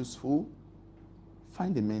so useful.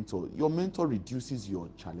 Find a mentor. Your mentor reduces your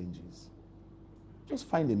challenges. Just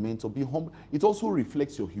find a mentor. Be humble. It also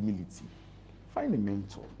reflects your humility. Find a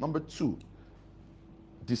mentor. Number 2,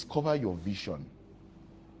 discover your vision.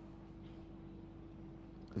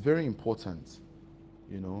 Very important,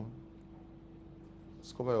 you know.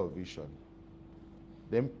 Discover your vision.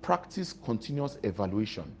 Then practice continuous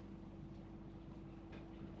evaluation.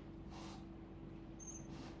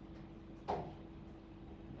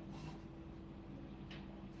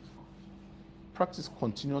 Practice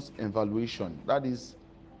continuous evaluation. That is,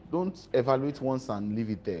 don't evaluate once and leave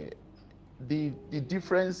it there. The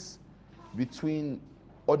difference between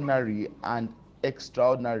ordinary and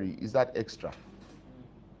extraordinary is that extra.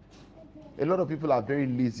 A lot of people are very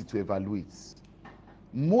lazy to evaluate.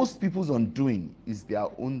 Most people's undoing is their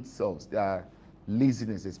own selves, their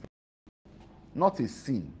laziness. Not a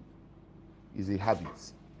sin, is a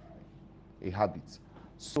habit. A habit.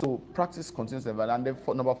 So practice continuous evaluation. And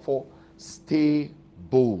then number 4, stay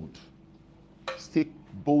bold. Stay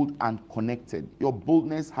bold and connected. Your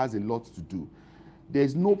boldness has a lot to do.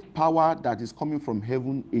 There's no power that is coming from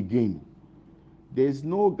heaven again. There's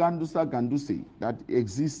no Ganduse that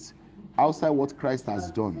exists outside what Christ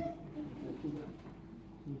has done.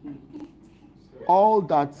 All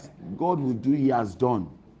that God will do, he has done.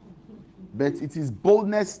 But it is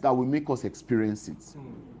boldness that will make us experience it.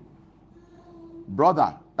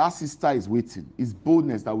 Brother, that sister is waiting. It's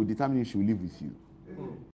boldness that will determine if she will live with you.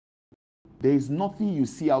 There is nothing you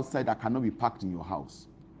see outside that cannot be packed in your house.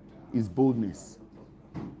 It's boldness.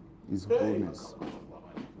 It's boldness.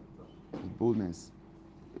 It's boldness.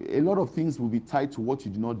 A lot of things will be tied to what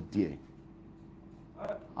you do not dare.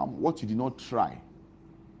 And what you did not try.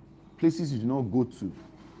 Places you do not go to.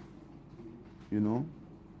 You know?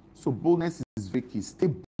 So boldness is very key. Stay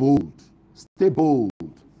bold. Stay bold.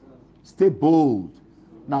 Stay bold.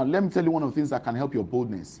 Now, let me tell you one of the things that can help your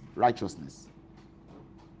boldness. Righteousness.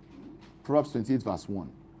 Proverbs 28 verse 1.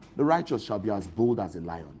 The righteous shall be as bold as a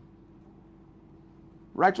lion.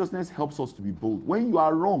 Righteousness helps us to be bold. When you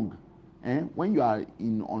are wrong, when you are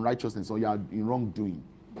in unrighteousness or you are in wrongdoing,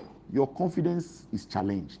 your confidence is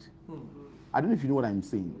challenged. I don't know if you know what I'm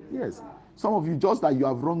saying. Yes. Some of you, just that you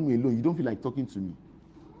have wronged me alone, you don't feel like talking to me.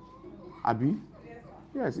 Abi?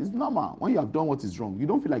 Yes, it's normal. When you have done what is wrong, you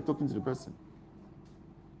don't feel like talking to the person.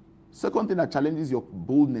 Second thing that challenges your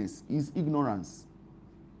boldness is ignorance.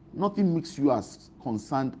 Nothing makes you as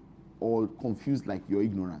concerned or confused like your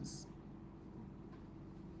ignorance.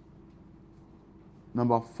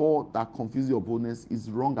 Number 4 that confuses your boldness is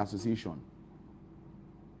wrong association.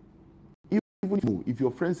 Even if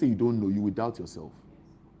your friends say you don't know, you will doubt yourself.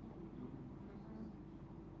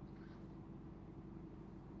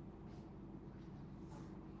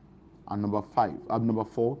 And number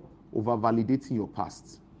 4, over-validating your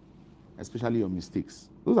past, especially your mistakes.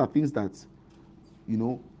 Those are things that,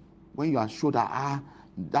 when you are sure that,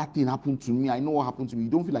 that thing happened to me, I know what happened to me, you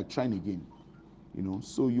don't feel like trying again.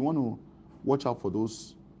 So you want to watch out for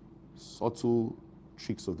those subtle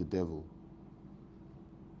tricks of the devil.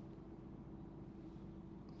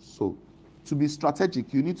 So, to be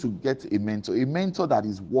strategic, you need to get a mentor that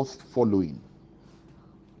is worth following.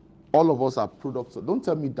 All of us are products. Don't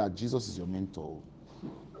tell me that Jesus is your mentor.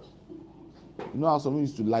 You know how some people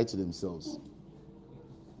used to lie to themselves?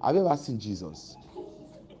 Have you ever seen Jesus?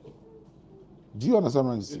 Do you understand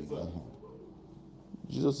what I'm saying?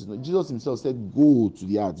 Jesus himself said, go to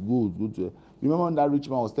the earth, go to it. Remember when that rich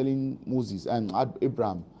man was telling Moses and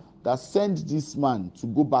Abraham that send this man to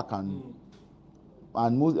go back and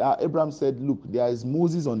Abraham said, look, there is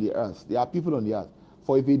Moses on the earth. There are people on the earth.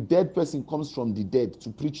 For if a dead person comes from the dead to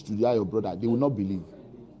preach to your brother, they will not believe.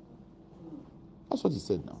 That's what he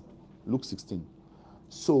said now. Luke 16.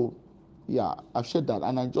 So, yeah, I've shared that.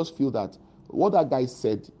 And I just feel that what that guy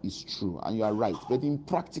said is true. And you are right. But in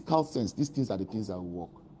practical sense, these things are the things that will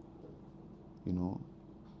work.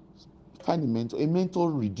 Find a mentor. A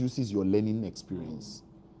mentor reduces your learning experience.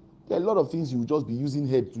 There are a lot of things you will just be using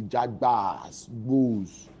head to judge bars,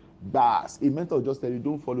 goals, bars. A mentor will just tell you,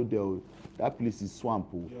 don't follow there. That place is swamp.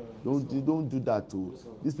 Don't do that.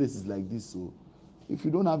 This place is like this. So if you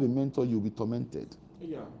don't have a mentor, you'll be tormented.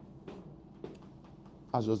 Yeah.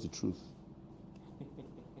 That's just the truth.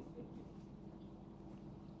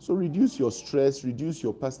 So reduce your stress, reduce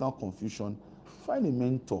your personal confusion. Find a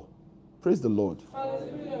mentor. Praise the Lord.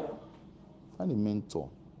 Hallelujah. Find a mentor.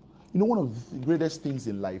 One of the greatest things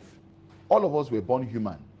in life, all of us were born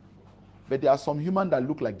human. But there are some human that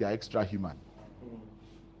look like they are extra human.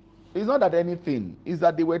 It's not that anything, it's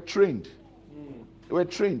that they were trained. They were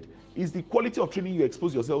trained. It's the quality of training you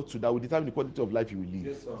expose yourself to that will determine the quality of life you will live.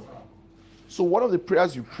 Yes, sir. So one of the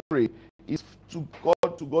prayers you pray is to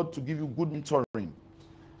God to give you good mentoring.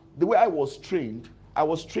 The way I was trained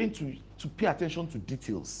to pay attention to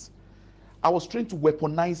details. I was trained to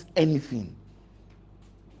weaponize anything.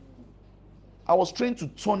 I was trained to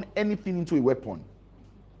turn anything into a weapon.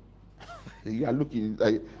 You are looking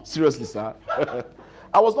like, seriously, sir.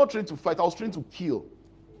 I was not trained to fight. I was trained to kill.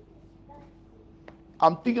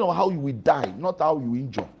 I'm thinking of how you will die, not how you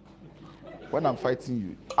injure. When I'm fighting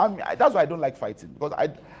you, that's why I don't like fighting, because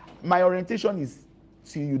my orientation is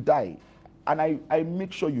till you die, and I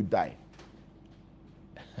make sure you die.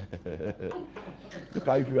 Look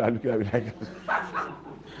how you are looking at me like.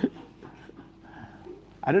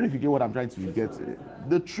 I don't know if you get what I'm trying to get.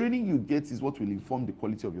 The training you get is what will inform the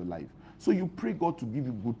quality of your life. So you pray God to give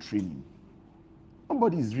you good training.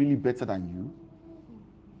 Nobody is really better than you.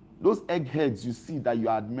 Those eggheads you see that you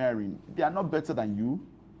are admiring, they are not better than you.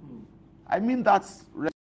 I mean, that's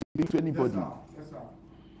respect to anybody. Yes,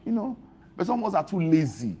 sir. But some of us are too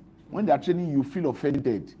lazy. When they are training, you feel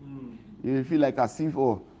offended. You feel like as if,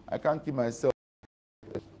 I can't keep myself.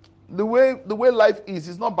 The way life is,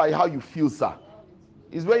 it's not by how you feel, sir.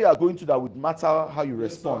 It's where you are going to that would matter how you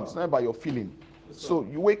respond. It's not by your feeling. So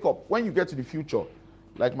you wake up. When you get to the future,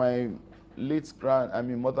 like my late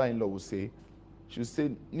mother-in-law will say, she will say,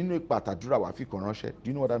 do you know what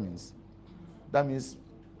that means? That means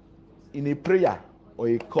in a prayer or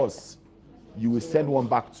a curse, you will send one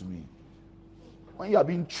back to me. When you are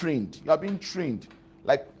being trained,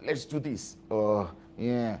 like, let's do this. I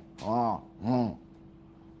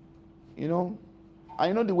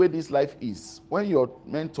know the way this life is. When your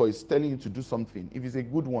mentor is telling you to do something, if it's a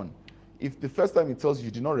good one, if the first time he tells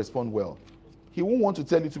you did not respond well, he won't want to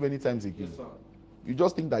tell you too many times again. Yes, sir. You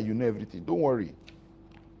just think that you know everything. Don't worry.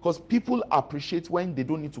 Because people appreciate when they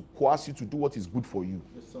don't need to coerce you to do what is good for you.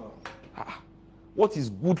 Yes, sir. What is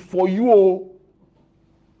good for you?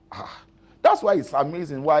 That's why it's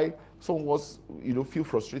amazing why some of us, feel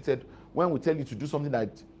frustrated when we tell you to do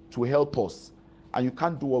something to help us, and you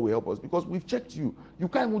can't do what will help us, because we've checked you. You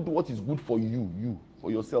can't even do what is good for you,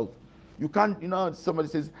 for yourself. You can't, somebody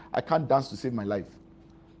says, I can't dance to save my life.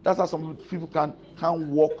 That's how some people can't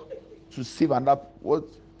walk to save and that what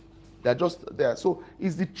they're just there. So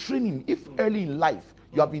it's the training. If early in life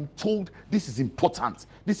you have been told this is important,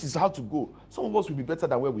 this is how to go, some of us will be better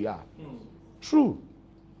than where we are. True.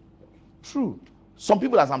 Some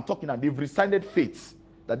people, as I'm talking now, they've resigned faith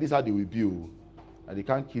that this is how they will be, and they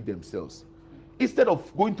can't kill themselves. Instead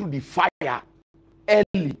of going through the fire early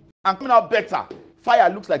and coming out better, fire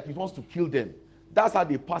looks like it wants to kill them. That's how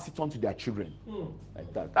they pass it on to their children.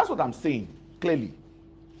 Like that. That's what I'm saying. Clearly.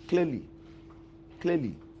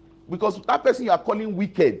 Because that person you are calling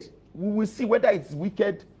wicked, we will see whether it's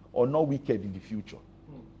wicked or not wicked in the future.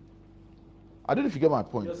 I don't know if you get my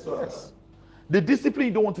point. Yes. The discipline,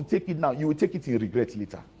 you don't want to take it now, you will take it in regret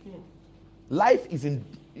later. Life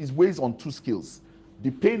is based on two skills: the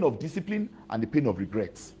pain of discipline and the pain of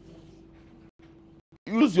regrets.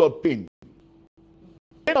 You lose your pain.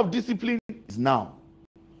 Pain of discipline is now.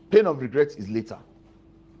 Pain of regret is later.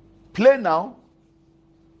 Play now,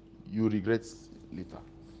 you regret later.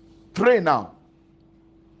 Pray now,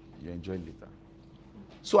 you enjoy later.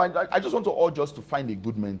 So I just want to urge us to find a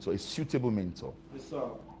good mentor, a suitable mentor. Yes, sir.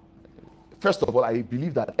 First of all, I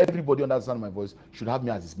believe that everybody under the sound of my voice should have me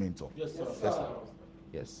as his mentor. Yes, sir.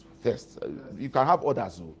 Yes, first. You can have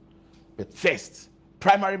others, though, but first,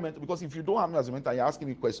 primary mentor. Because if you don't have me as a mentor, you're asking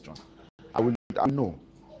me questions. I will know,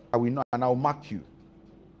 and I'll mark you.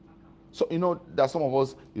 So there are some of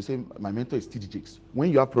us. You say my mentor is TD Jakes.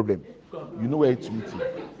 When you have problem, you know where to meet him.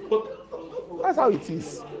 That's how it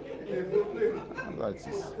is. That's how it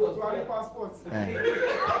is.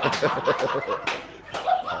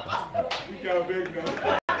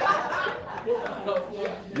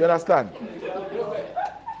 You understand?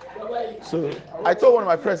 So I told one of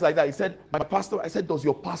my friends like that. He said, "My pastor." I said, "Does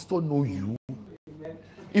your pastor know you?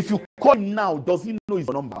 If you call him now, does he know his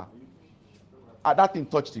number?" That thing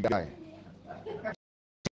touched the guy.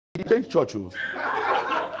 He changed church.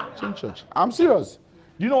 Changed church. I'm serious.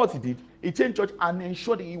 Do you know what he did? He changed church and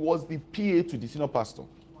ensured he was the PA to the senior pastor.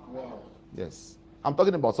 Wow. Yes. I'm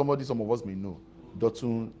talking about somebody some of us may know.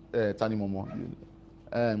 Dotun Tanimomo.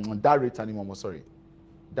 Dare Tanimomo, sorry.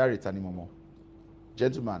 Dare Tanimomo.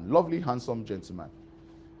 Gentleman. Lovely, handsome gentleman.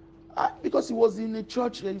 Because he was in a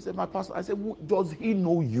church, he said, "My pastor." I said, "Does he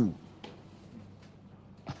know you?"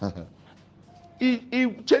 He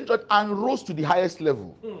changed church and rose to the highest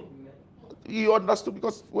level. He understood,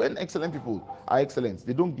 because when excellent people are excellent,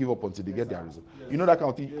 they don't give up until they get their result. You know that kind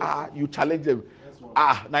of thing. You challenge them.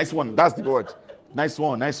 Nice one. That's the word. Nice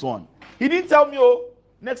one. He didn't tell me.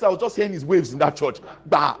 Next, I was just hearing his waves in that church.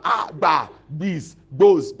 Bees,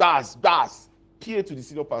 bows, bars. PA to the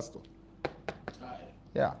senior pastor.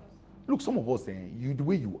 Yeah. Look, some of us, the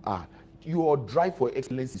way you are, your drive for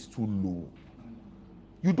excellence is too low.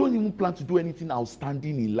 You don't even plan to do anything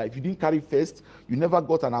outstanding in life. You didn't carry first. You never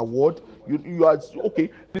got an award. You are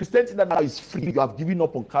okay. The extent that now is free. You have given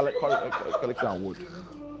up on collecting award.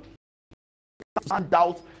 Stand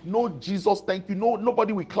out. No Jesus, thank you. No,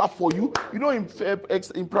 nobody will clap for you. In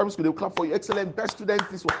primary school they will clap for you. Excellent, best students.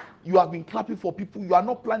 This one. You have been clapping for people. You are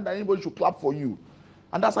not planning that anybody should clap for you,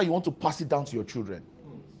 and that's how you want to pass it down to your children.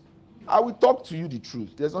 I will talk to you the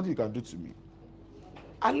truth. There's nothing you can do to me.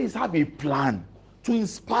 At least have a plan to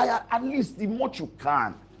inspire at least the much you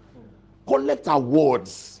can. Collect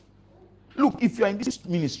awards. Look, if you're in this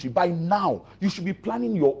ministry, by now, you should be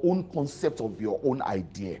planning your own concept of your own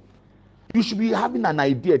idea. You should be having an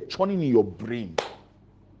idea churning in your brain.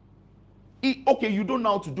 Okay, you don't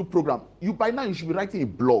know how to do program. By now, you should be writing a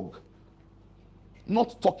blog.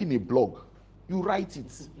 Not talking a blog. You write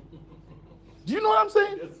it. Do you know what I'm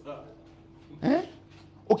saying? Yes, sir.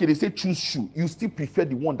 Okay, they say choose shoe. You still prefer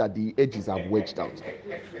the one that the edges have wedged out.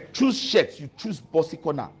 Choose shirt. You choose bossy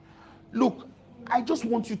corner. Look, I just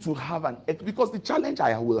want you to have because the challenge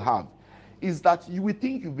I will have is that you will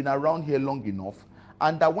think you've been around here long enough,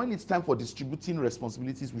 and that when it's time for distributing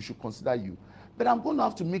responsibilities, we should consider you. But I'm going to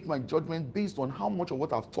have to make my judgment based on how much of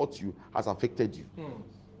what I've taught you has affected you.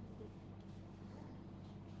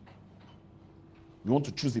 You want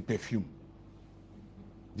to choose a perfume.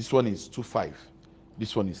 This one is 2,500.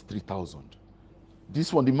 This one is 3,000.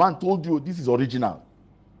 This one, the man told you this is original.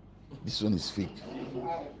 This one is fake.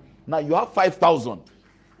 Now you have 5,000.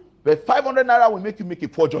 But 500 naira will make you make a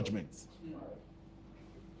poor judgment.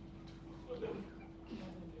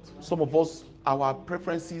 Some of us, our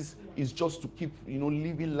preferences is just to keep,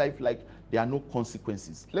 living life like there are no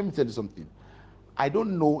consequences. Let me tell you something. I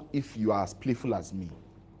don't know if you are as playful as me,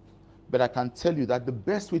 but I can tell you that the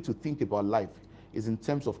best way to think about life is in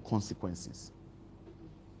terms of consequences.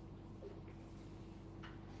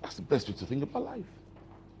 That's the best way to think about life.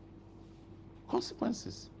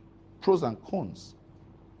 Consequences. Pros and cons.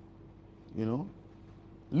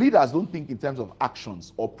 Leaders don't think in terms of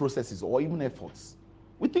actions or processes or even efforts.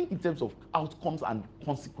 We think in terms of outcomes and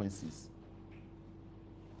consequences.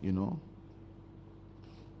 You know?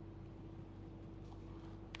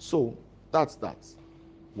 So, that's that.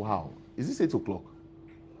 Wow. Is this 8 o'clock?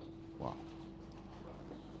 Wow.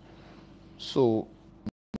 So,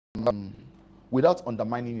 without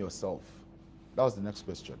undermining yourself, that was the next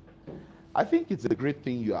question. I think it's a great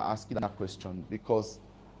thing you are asking that question, because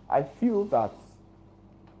I feel that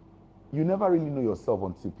you never really know yourself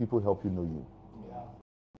until people help you know you.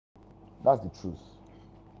 That's the truth.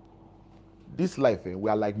 This life, we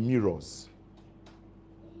are like mirrors.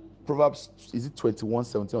 Proverbs, is it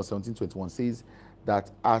 21:17 or 17:21, says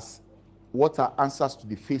that as water answers to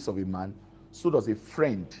the face of a man, so does a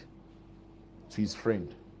friend to his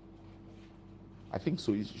friend. I think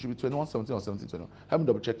so. It should be 21:17 or 17:21. Help me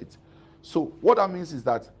double check it. So what that means is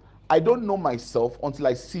that I don't know myself until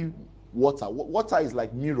I see water. Water is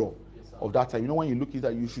like mirror of that time. You know, when you look at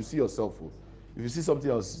that, you should see yourself. If you see something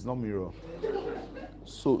else, it's not mirror.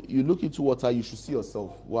 So you look into water, you should see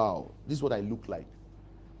yourself. Wow, this is what I look like.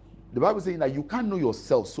 The Bible is saying that you can't know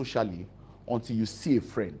yourself socially until you see a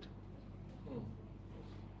friend.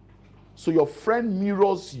 So your friend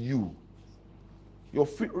mirrors you. Your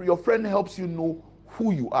friend helps you know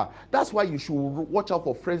who you are. That's why you should watch out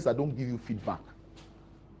for friends that don't give you feedback.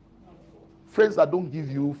 Friends that don't give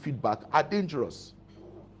you feedback are dangerous,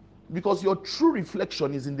 because your true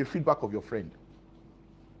reflection is in the feedback of your friend.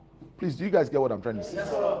 Please, do you guys get what I'm trying to say? Yes,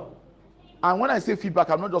 sir. And when I say feedback,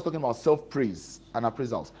 I'm not just talking about self-praise and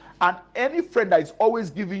appraisals. And any friend that is always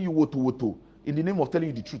giving you woto in the name of telling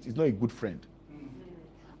you the truth is not a good friend.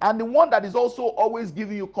 And the one that is also always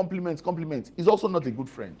giving you compliments is also not a good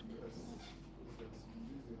friend.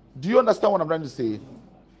 Do you understand what I'm trying to say?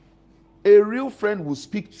 A real friend will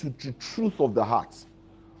speak to the truth of the heart.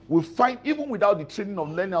 Will find, even without the training of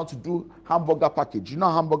learning how to do hamburger package. You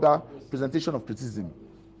know, hamburger presentation of criticism.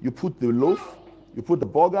 You put the loaf, you put the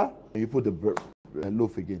burger, and you put the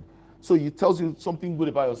loaf again. So it tells you something good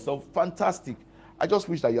about yourself. Fantastic. I just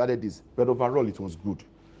wish that you added this, but overall it was good.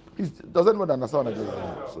 Please, does anyone understand what I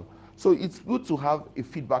just said? So it's good to have a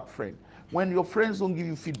feedback friend. When your friends don't give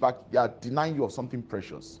you feedback, they are denying you of something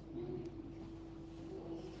precious.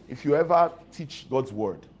 If you ever teach God's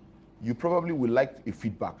word, you probably will like a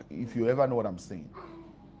feedback, if you ever know what I'm saying.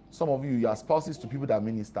 Some of you are spouses to people that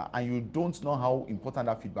minister, and you don't know how important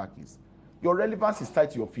that feedback is. Your relevance is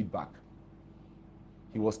tied to your feedback.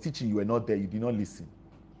 He was teaching, you were not there, you did not listen.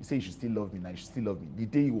 You say you should still love me, now you should still love me. The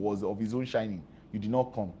day he was of his own shining, you did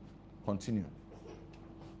not come. Continue.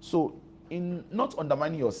 So, in not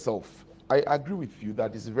undermining yourself, I agree with you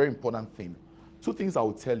that it's a very important thing. 2 things I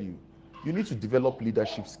will tell you. You need to develop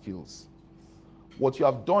leadership skills. What you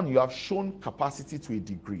have done, you have shown capacity to a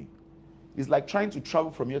degree. It's like trying to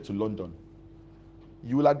travel from here to London.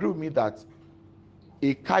 You will agree with me that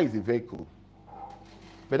a car is a vehicle,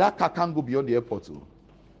 but that car can't go beyond the airport.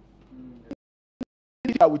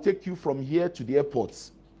 I will take you from here to the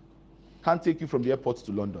airport. Can't take you from the airport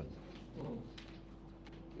to London.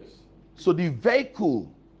 So the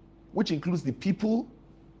vehicle, which includes the people,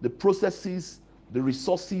 the processes, the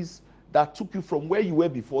resources that took you from where you were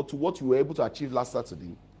before to what you were able to achieve last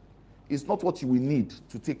Saturday, is not what you will need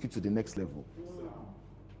to take you to the next level.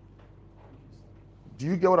 Do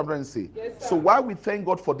you get what I'm trying to say? Yes, sir. So why we thank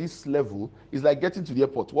God for this level is like getting to the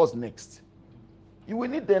airport. What's next? You will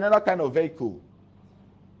need another kind of vehicle.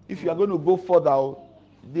 If you are going to go further,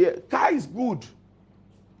 the car is good.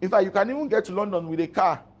 In fact, you can even get to London with a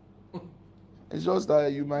car. It's just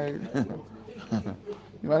that you might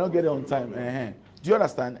you might not get it on time. Do you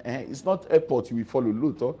understand? It's not airport you will follow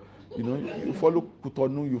Luto. You know, you follow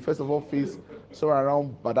Cotonou, you first of all face somewhere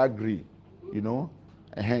around Badagry. You know?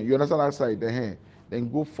 You understand that side? Then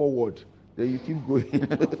go forward. Then you keep going.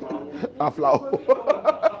 Aflao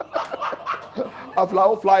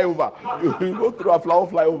flyover. You go through Aflao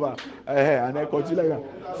flyover. And then continue like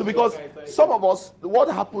that. So because some of us, what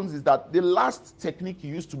happens is that the last technique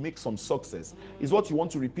you used to make some success is what you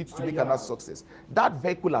want to repeat to make another success. That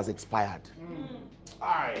vehicle has expired.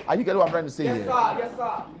 Are you getting what I'm trying to say here? Yes,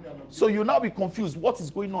 sir. So you now be confused. What is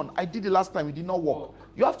going on? I did it last time. It did not work.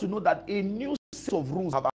 You have to know that a new set of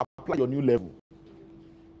rules have applied your new level.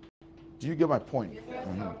 Do you get my point?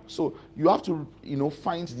 So you have to,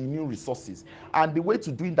 find the new resources. And the way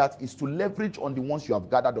to doing that is to leverage on the ones you have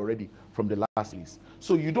gathered already from the last list.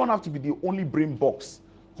 So you don't have to be the only brain box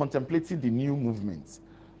contemplating the new movements.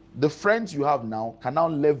 The friends you have now can now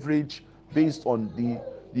leverage based on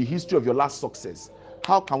the history of your last success.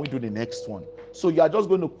 How can we do the next one? So you are just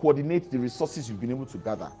going to coordinate the resources you've been able to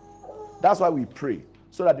gather. That's why we pray,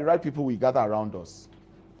 so that the right people will gather around us.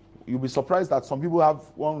 You'll be surprised that some people have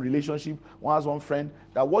one relationship, one has one friend,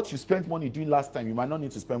 that what you spent money doing last time, you might not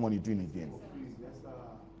need to spend money doing again.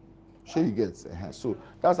 Sure you get. So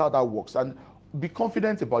that's how that works. And be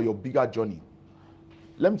confident about your bigger journey.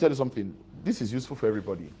 Let me tell you something. This is useful for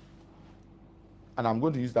everybody. And I'm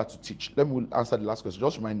going to use that to teach. Let me answer the last question.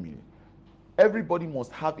 Just remind me. Everybody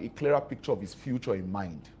must have a clearer picture of his future in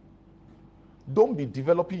mind. Don't be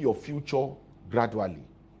developing your future gradually.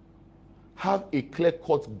 Have a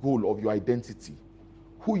clear-cut goal of your identity,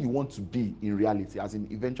 who you want to be in reality, as in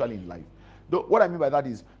eventually in life. What I mean by that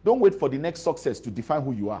is, don't wait for the next success to define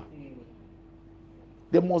who you are.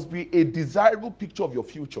 There must be a desirable picture of your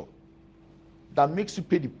future that makes you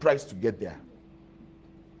pay the price to get there.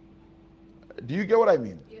 Do you get what I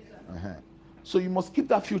mean? Yes, sir. So you must keep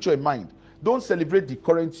that future in mind. Don't celebrate the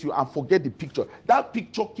current you and forget the picture. That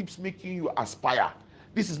picture keeps making you aspire.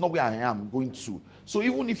 This is not where I am going to. So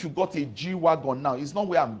even if you got a G-Wagon now, it's not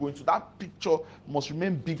where I'm going to. That picture must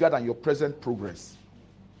remain bigger than your present progress.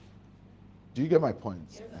 Do you get my point?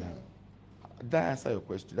 Yes, Did I answer your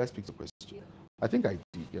question? Did I speak to the question? I think I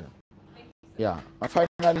did, yeah. Yeah. And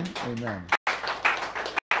finally, amen.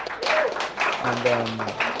 And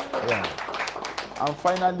and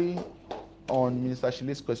finally, on Minister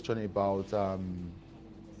Shile's question about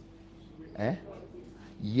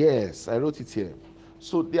yes, I wrote it here.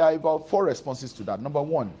 So there are about 4 responses to that. Number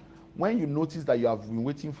 1, when you notice that you have been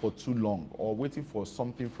waiting for too long or waiting for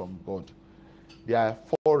something from God, there are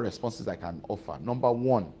 4 responses I can offer. Number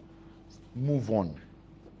 1, move on.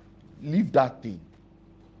 Leave that thing.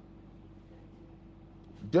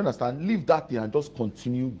 Do you understand? Leave that thing and just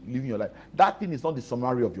continue living your life. That thing is not the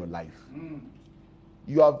summary of your life.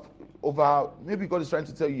 You have maybe God is trying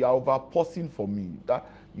to tell you, you are over pausing for me. That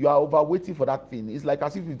you are over waiting for that thing. It's like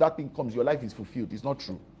as if that thing comes, your life is fulfilled. It's not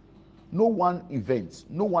true. No one event,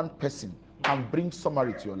 no one person can bring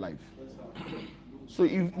summary to your life. So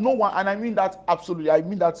if no one, and I mean that absolutely, I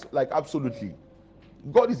mean that like absolutely.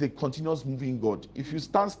 God is a continuous moving God. If you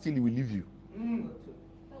stand still, He will leave you.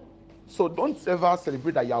 So don't ever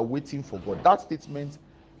celebrate that you are waiting for God. That statement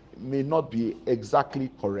may not be exactly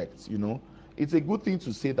correct, you know. It's a good thing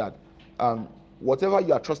to say that whatever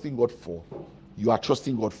you are trusting God for, you are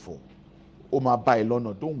trusting God for. Oma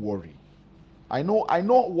Bailono, don't worry. I know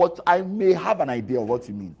what I may have an idea of what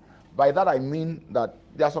you mean. By that I mean that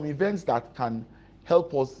there are some events that can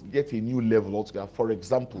help us get a new level altogether. For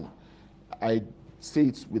example, I say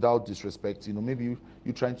it without disrespect, you know, maybe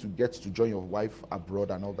you're trying to get to join your wife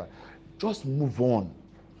abroad and all that. Just move on.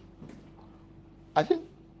 I think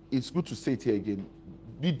it's good to say it here again.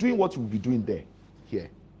 Be doing what you will be doing there,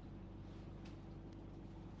 here.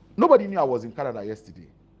 Nobody knew I was in Canada yesterday.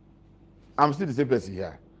 I'm still the same person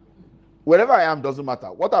here. Wherever I am doesn't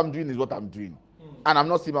matter. What I'm doing is what I'm doing. And I'm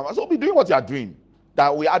not seeing my. So be doing what you are doing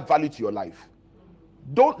that will add value to your life.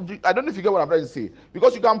 I don't know if you get what I'm trying to say.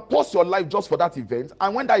 Because you can pause your life just for that event,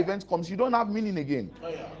 and when that event comes, you don't have meaning again. Oh,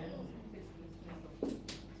 yeah.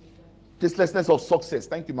 Tastelessness of success.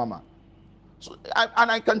 Thank you, Mama. So,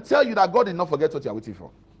 and I can tell you that God did not forget what you are waiting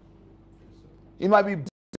for. It might be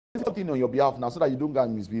something on your behalf now so that you don't go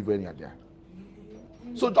and misbehave when you are there.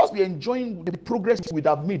 So just be enjoying the progress you would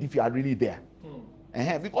have made if you are really there.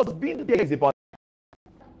 Because being there is about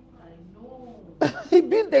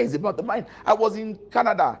being there is about the mind. I was in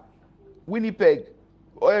Canada, Winnipeg,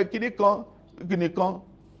 Kinikon.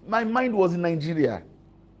 My mind was in Nigeria.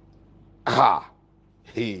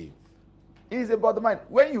 Hey. It's about the mind.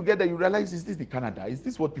 When you get there, you realize, is this the Canada? Is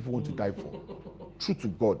this what people want to die for? True to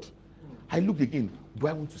God. I look again. Do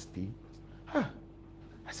I want to stay? I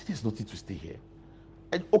said, there's nothing to stay here.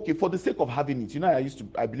 And okay, for the sake of having it, you know,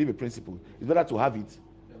 I believe a principle. It's better to have it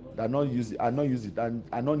than not use it, and not use it, and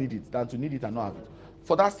not need it, than to need it and not have it.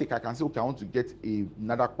 For that sake, I can say, okay, I want to get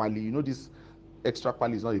another quali. You know, this extra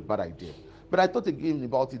quali is not a bad idea. But I thought again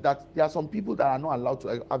about it that there are some people that are not allowed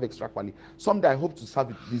to have extra quali. Someday I hope to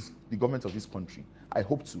serve the government of this country. I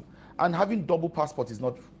hope to. And having double passport is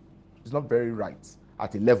not very right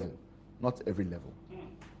at a level, not every level.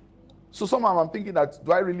 So somehow I'm thinking that,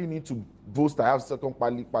 do I really need to boast I have second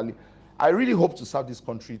quali? I really hope to serve this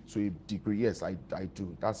country to a degree. Yes, I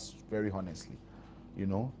do. That's very honestly, you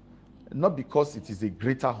know. Not because it is a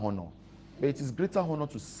greater honor, but it is greater honor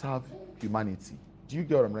to serve humanity. Do you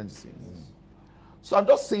get what I'm trying to say? So I'm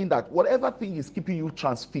just saying that whatever thing is keeping you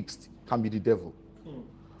transfixed can be the devil.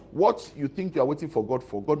 What you think you are waiting for,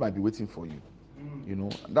 God might be waiting for you. You know,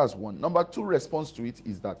 that's one. Number 2 response to it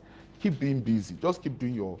is that keep being busy. Just keep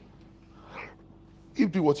doing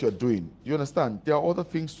what you're doing. You understand? There are other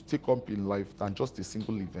things to take up in life than just a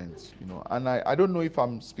single event, you know. And I don't know if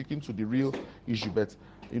I'm speaking to the real issue, but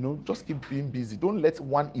Just keep being busy. Don't let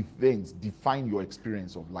one event define your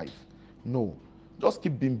experience of life. No, just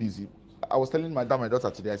keep being busy. I was telling my daughter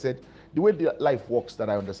today, I said, the way the life works that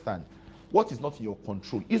I understand, what is not in your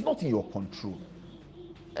control is not in your control.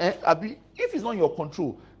 Abi, if it's not in your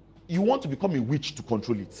control, you want to become a witch to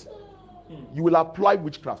control it. You will apply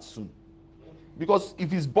witchcraft soon. Because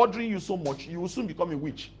if it's bothering you so much, you will soon become a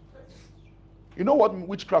witch. You know what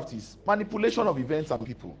witchcraft is? Manipulation of events and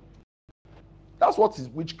people. That's what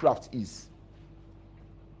witchcraft is.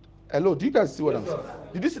 Hello, do you guys see what I'm saying?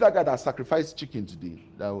 Did you see that guy that sacrificed chicken today?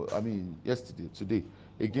 Today,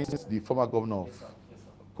 against the former governor of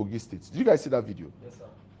Kogi State? Did you guys see that video? Yes, sir.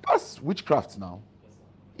 That's witchcraft now. Yes, sir.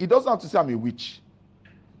 He doesn't have to say I'm a witch.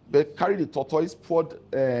 But carried the tortoise, poured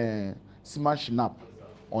semen shinap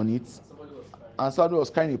on it, and somebody was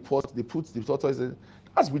carrying a pot. They put the tortoise in.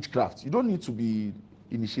 That's witchcraft. You don't need to be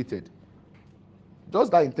initiated.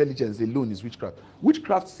 Just that intelligence alone is witchcraft.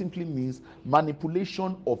 Witchcraft simply means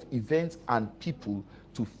manipulation of events and people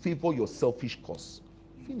to favor your selfish cause.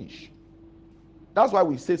 Finish. That's why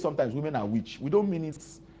we say sometimes women are witch. We don't mean it.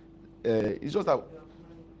 It's just that,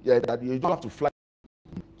 that you don't have to fly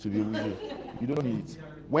to be witch. You don't need it.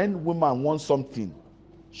 When woman wants something,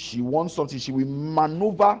 she will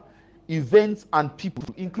maneuver events and people,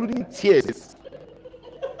 including tears,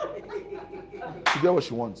 to get what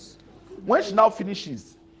she wants. When she now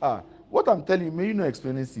finishes, what I'm telling you, may you not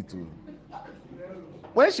experience it too.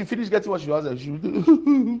 When she finishes getting what she wants, she will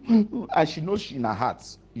do, and she knows she in her heart,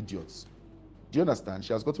 idiots. Do you understand?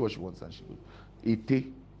 She has got what she wants, and she goes,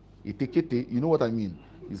 ete, you know what I mean?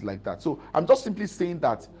 It's like that. So I'm just simply saying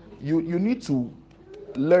that you need to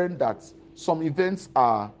learn that some events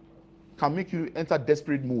can make you enter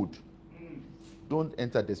desperate mode. Don't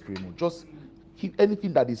enter desperate mode. Just keep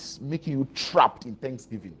anything that is making you trapped in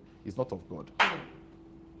thanksgiving is not of God.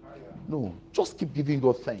 No, just keep giving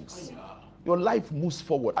God thanks. Your life moves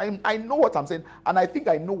forward. I know what I'm saying, and I think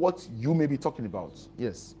I know what you may be talking about.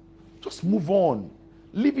 Yes. Just move on.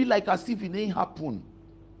 Live it like as if it ain't happened.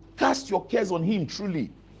 Cast your cares on him,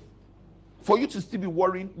 truly. For you to still be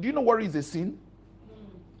worrying. Do you know worry is a sin?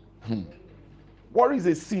 Worry is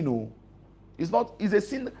a sin. Oh. It's a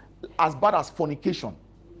sin as bad as fornication.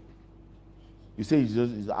 You say,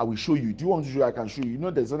 I will show you. Do you want to show you? I can show you. You know,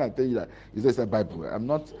 there's something I tell you that is just a Bible. I'm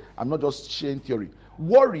not just sharing theory.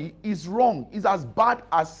 Worry is wrong. It's as bad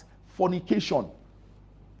as fornication.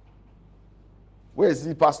 Where is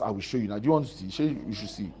it, Pastor? I will show you. Now, do you want to see? You should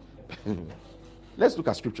see. Let's look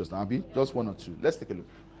at scriptures now, Abi. Just one or two. Let's take a look.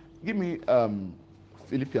 Give me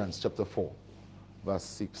Philippians chapter 4, verse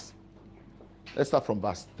 6. Let's start from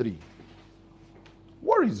verse 3.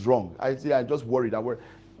 Worry is wrong. I just worried.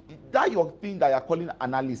 That your thing that you're calling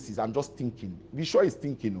analysis, I'm just thinking. Be sure it's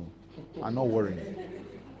thinking, no. I'm not worrying.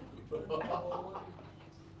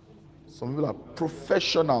 Some people are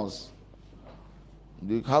professionals.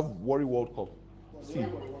 They have Worry World Cup. See.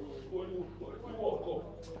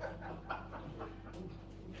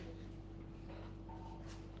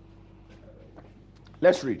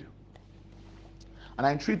 Let's read. And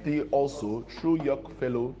I entreat thee also, through your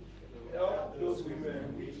fellow, help those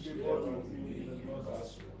women which labor with me in your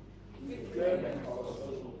gospel, with Clement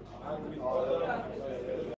also, and with other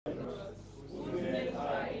whose names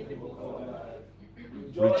are in the book of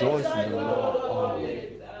life. rejoice in the Lord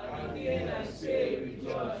always, and again I say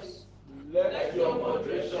rejoice. Let your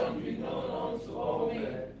moderation be known unto all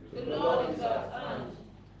men. The Lord is at hand.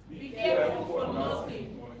 Be careful for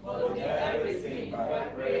nothing, but in everything by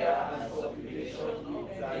prayer and supplication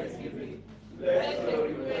with thanksgiving. Let your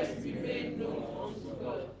requests be made known unto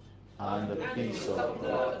God. and the peace of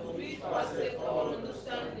God, which passeth all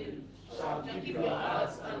understanding, shall keep your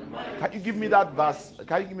hearts and minds. Can you give me that verse?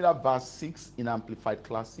 Can you give me that verse 6 in Amplified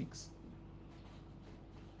Classics?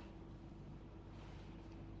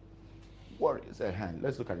 Worry is a hand.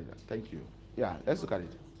 Let's look at it. Thank you. Yeah, let's look at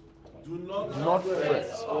it. Do not, Do not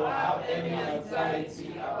fret. or have any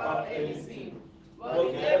anxiety about anything, but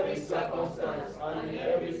in every circumstance and in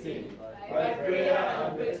everything, by prayer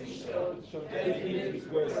and petition, definite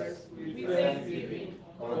requests, with thanksgiving,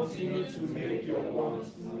 continue to make your wants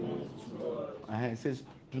known to God. It says,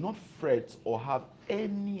 do not fret or have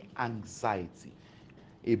any anxiety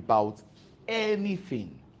about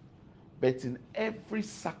anything, but in every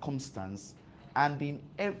circumstance and in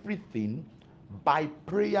everything, by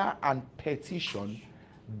prayer and petition,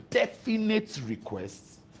 definite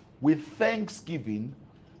requests, with thanksgiving,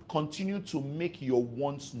 continue to make your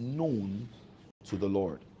wants known to the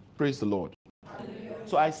Lord. Praise the Lord.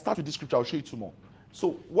 So I start with this scripture. I'll show you two more.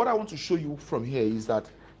 So what I want to show you from here is that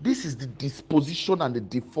this is the disposition and the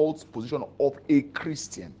default position of a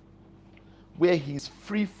Christian. where he's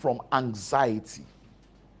free from anxiety.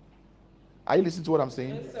 Are you listening to what I'm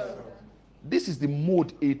saying? Yes, sir. This is the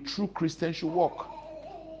mode a true Christian should walk.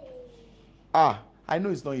 I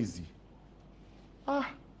know it's not easy.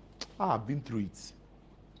 I've been through it.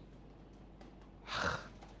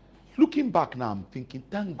 Looking back now, I'm thinking,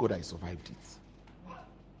 thank God I survived it.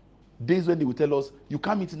 Days when they will tell us, you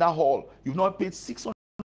come into that hall, you've not paid 600.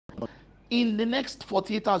 In the next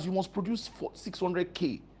 48 hours, you must produce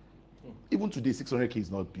 600K. Even today, 600K is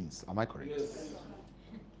not beans. Am I correct? Yes.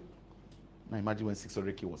 Now imagine when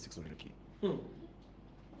 600K was 600K.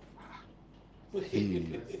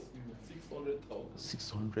 Hey. 600,000.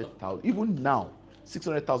 600,000. Even now,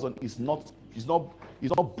 600,000 is not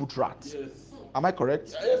boot rat. Yes. Am I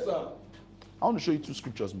correct? Yes, sir. I want to show you two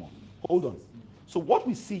scriptures more. Hold on. So what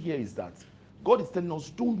we see here is that God is telling us,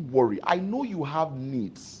 don't worry. I know you have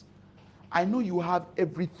needs. I know you have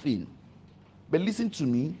everything. But listen to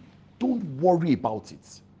me. Don't worry about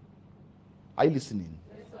it. Are you listening?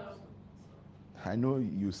 Yes, sir. I know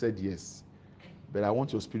you said yes. But I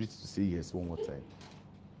want your spirit to say yes one more time.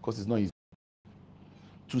 Because it's not easy.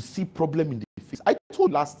 To see problem in the face. I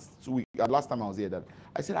told last time I was here that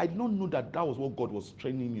I said I did not know that was what God was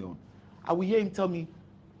training me on. I will hear him tell me,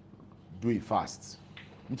 do it fast.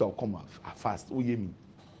 I'll come fast. Oh, hear me.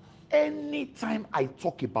 Anytime I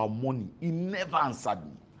talk about money, he never answered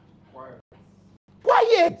me.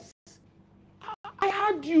 Quiet. I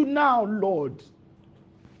heard you now, Lord.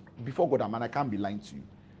 Before God, man, I can't be lying to you.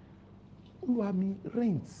 Who are me?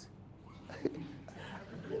 Rent.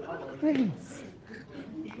 Rent.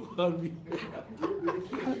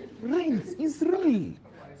 Rent is real.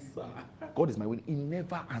 God is my way. He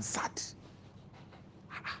never answered.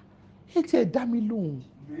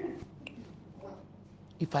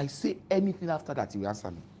 If I say anything after that, he will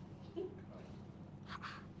answer me.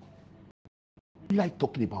 You like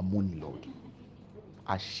talking about money, Lord.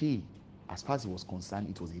 As far as he was concerned,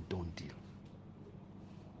 it was a done deal.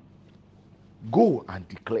 Go and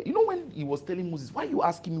declare. You know when he was telling Moses, why are you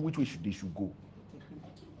asking me which way they should go?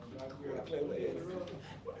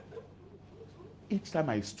 Each time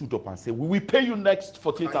I stood up and said, we will pay you next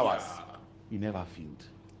 48 hours. He never failed.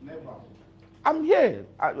 Never. I'm here.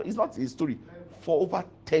 It's not a story. For over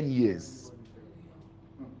 10 years.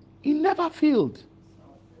 He never failed.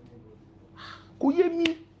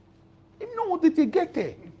 Koyemi. You know what did they get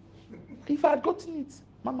there? If I had gotten it,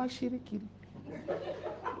 Mama Shirikiri.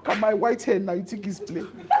 Look at my white hair now, you think it's play.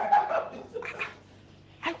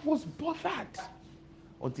 I was bothered.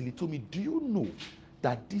 Until he told me, do you know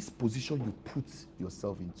that this position you put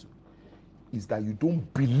yourself into is that you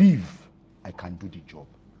don't believe I can do the job?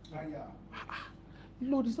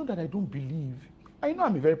 Lord, it's not that I don't believe. I know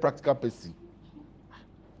I'm a very practical person.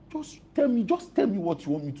 Just tell me what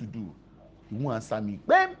you want me to do. He won't answer me.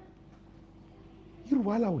 Bam! If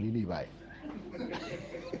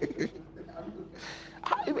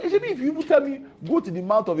you even tell me, go to the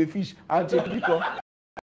mouth of a fish and take liquor,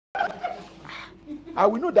 I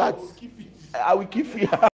will know that. I will keep fish.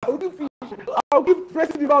 I will keep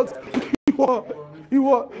pressing him out. He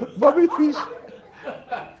was Bobby fish.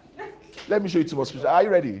 Let me show you two more scriptures. Are you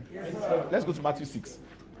ready? Yes, let's go to Matthew 6.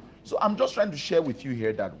 So I'm just trying to share with you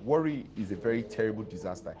here that worry is a very terrible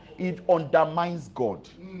disaster. It undermines God.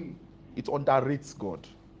 It underrates God.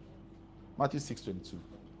 Matthew 6:22.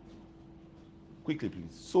 Quickly,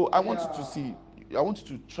 please. So I want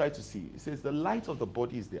you to try to see. It says, the light of the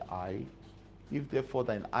body is the eye. If therefore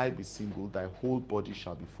thine eye be single, thy whole body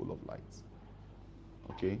shall be full of light.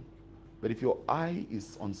 Okay? But if your eye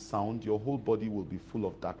is unsound, your whole body will be full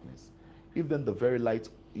of darkness. If then the very light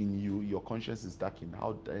in you, your conscience is darkened,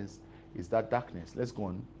 how dense is that darkness? Let's go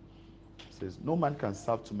on. It says, no man can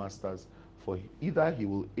serve two masters, for either he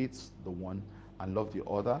will hate the one and love the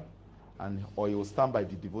other, or he will stand by,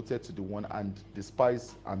 be devoted to the one and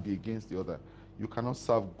despise and be against the other. You cannot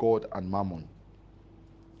serve God and mammon.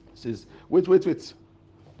 It says, wait.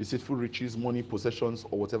 Deceitful riches, money, possessions,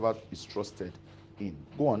 or whatever is trusted in.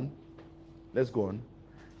 Go on. Let's go on.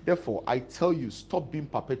 Therefore, I tell you, stop being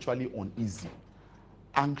perpetually uneasy,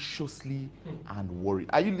 anxiously and worried.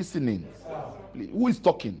 Are you listening? Who is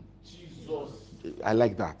talking? Jesus. I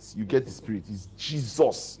like that. You get the spirit. It's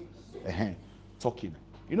Jesus talking.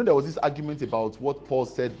 You know, there was this argument about what Paul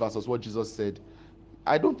said versus what Jesus said.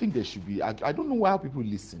 I don't think there should be. I don't know why people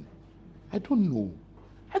listen. I don't know.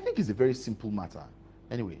 I think it's a very simple matter.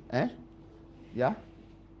 Anyway, yeah?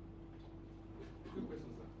 Quick question,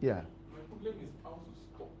 sir. Yeah. My problem is how to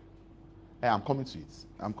stop. I'm coming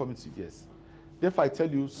to it, yes. Therefore, I tell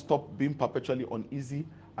you, stop being perpetually uneasy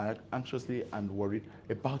and anxiously and worried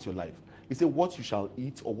about your life. He said, what you shall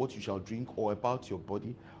eat or what you shall drink or about your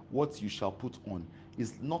body, what you shall put on.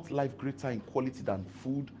 Is not life greater in quality than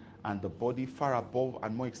food, and the body far above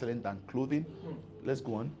and more excellent than clothing? Let's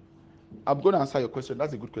go on. I'm going to answer your question.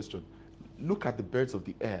 That's a good question. Look at the birds of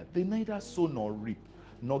the air. They neither sow nor reap,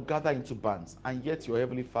 nor gather into barns, and yet your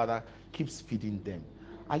heavenly Father keeps feeding them.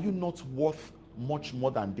 Are you not worth much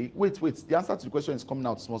more than they? Wait. The answer to the question is coming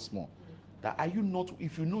out small. That are you not,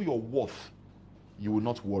 if you know your worth, you will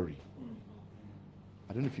not worry.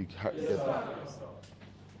 I don't know if you get that.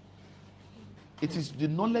 It is the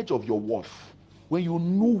knowledge of your worth. When you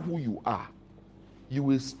know who you are, you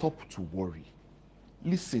will stop to worry.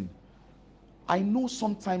 Listen, I know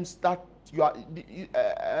sometimes that you are,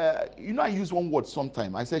 I use one word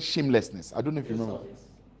sometimes. I said shamelessness. I don't know if you remember.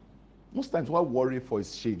 Most times what I worry for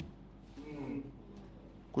is shame.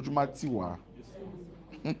 Kojumatiwa.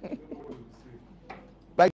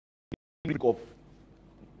 Like of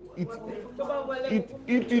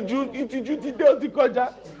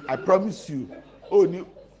I promise you. Oh, you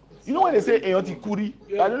know when they say eyotikuri?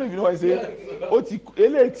 I don't know if you know what I say.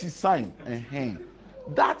 Oti sign.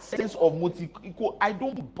 That sense of I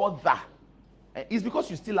don't bother. It's because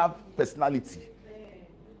you still have personality.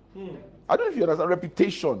 I don't know if you understand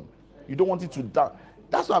reputation. You don't want it to down.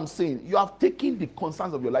 That's what I'm saying. You have taken the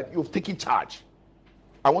concerns of your life. You've taken charge.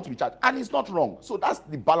 I want to be charged. And it's not wrong. So that's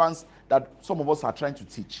the balance that some of us are trying to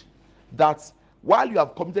teach. That while you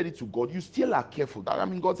have committed it to God, you still are careful. That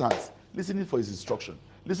I'm in God's hands. Listening for his instruction.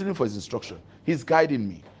 He's guiding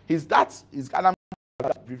me. And I'm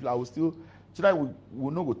briefly, I will still, tonight we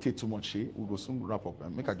will not go take too much. We'll go soon wrap up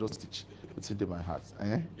and make I just teach. It's in my heart.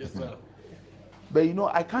 Yes, sir. But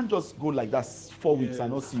I can't just go like that 4 weeks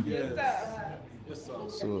and not see you. Yes, sir.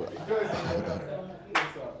 So,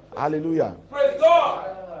 hallelujah. Praise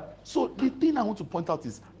God. So the thing I want to point out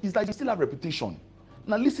is that you still have reputation.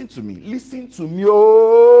 Now listen to me,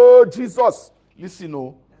 oh Jesus. Listen,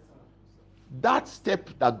 oh. That step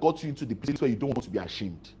that got you into the place where you don't want to be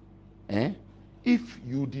ashamed. If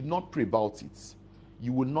you did not pray about it,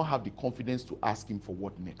 you will not have the confidence to ask him for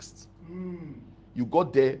what next. You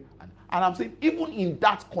got there, and I'm saying, even in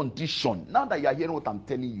that condition, now that you are hearing what I'm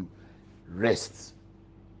telling you, rest.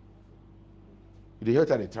 You hear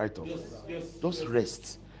that they try to? Yes. Just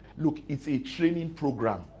rest. Look, it's a training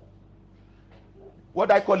program. What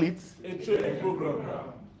do I call it? A training program.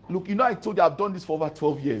 Look, I told you I've done this for over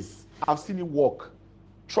 12 years. I've seen it work.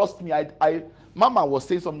 Trust me, Mama was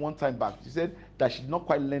saying something one time back. She said that she did not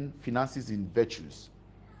quite learn finances in virtues.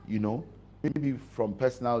 Maybe from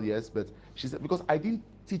personal years, but she said, because I didn't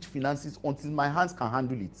teach finances until my hands can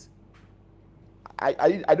handle it.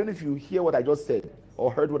 I don't know if you hear what I just said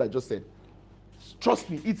or heard what I just said. Trust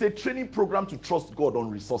me, it's a training program to trust God on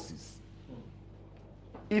resources.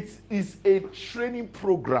 It is a training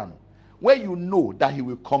program where you know that he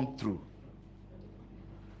will come through.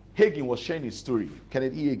 Hagin was sharing his story,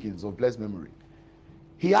 Kenneth E. Hagin of blessed memory.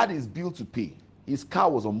 He had his bill to pay. His car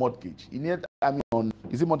was on mortgage. He needed,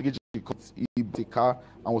 is it mortgage? He bought a car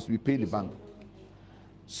and was to be paid in the bank.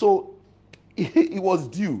 So he was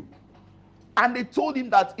due. And they told him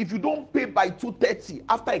that if you don't pay by 2:30,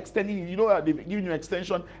 after extending, they've given you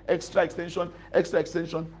extension, extra extension.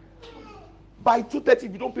 By 2:30,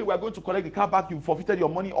 if you don't pay, we are going to collect the car back. You forfeited your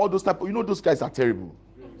money. All those those guys are terrible.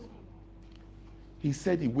 He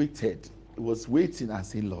said he waited. He was waiting and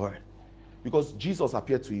saying, Lord, because Jesus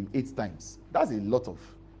appeared to him 8 times. That's a lot of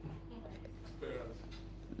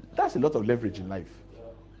leverage in life.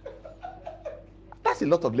 That's a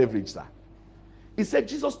lot of leverage, sir. He said,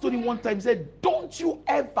 Jesus told him one time, he said, don't you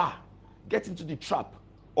ever get into the trap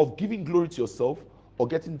of giving glory to yourself or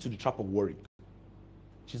getting into the trap of worry.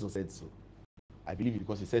 Jesus said so. I believe it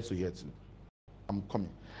because he said so here too. I'm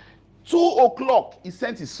coming. 2:00, he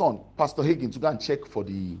sent his son, Pastor Hagin, to go and check for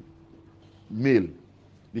the mail.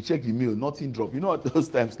 They checked the mail, nothing dropped. At those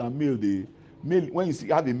times, now mail, when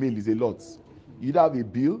you have a mail, is a lot. You either have a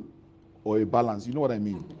bill or a balance. You know what I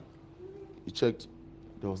mean? He checked,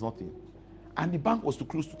 there was nothing. And the bank was to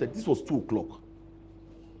close to 10. This was 2:00.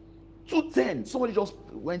 2:10, somebody just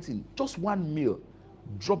went in, just one mail,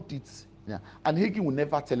 dropped it. Yeah. And Hagin will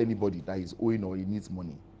never tell anybody that he's owing or he needs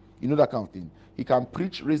money. That kind of thing. He can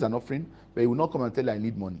preach, raise an offering, but he will not come and tell you I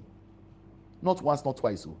need money. Not once, not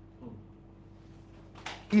twice. So.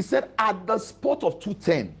 He said at the spot of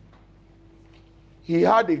 2:10, he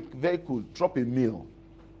had a vehicle drop a mail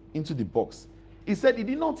into the box. He said he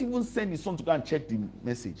did not even send his son to go and check the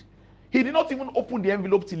message. He did not even open the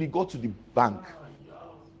envelope till he got to the bank.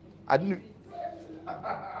 I didn't.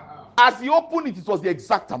 As he opened it, it was the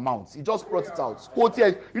exact amount. He just brought it out. Quote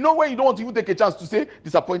here. When you don't want to even take a chance to say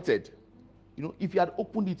disappointed. If he had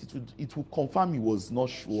opened it, it would confirm he was not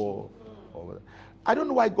sure. I don't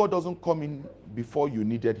know why God doesn't come in before you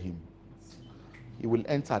needed him. He will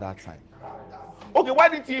enter that time. Okay, why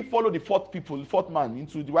didn't he follow the fourth man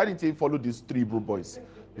into why didn't he follow these three Hebrew boys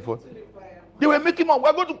before? They were making him,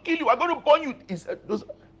 we're going to kill you, we're going to burn you.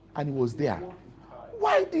 And he was there.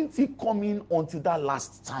 Why didn't he come in until that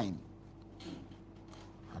last time?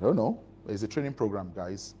 I don't know. It's a training program,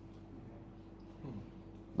 guys.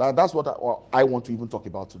 That's what I want to even talk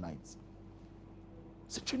about tonight.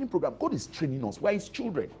 It's a training program. God is training us. We're his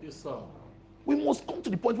children. Yes, sir. We must come to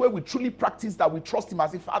the point where we truly practice that we trust him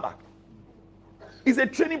as a father. It's a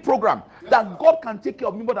training program that God can take care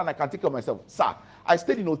of me more than I can take care of myself. Sir, I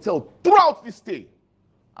stayed in hotel throughout this stay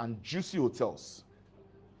and juicy hotels.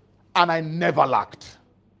 And I never lacked.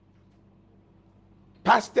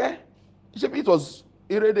 Pastor, it was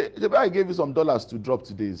I gave you some dollars to drop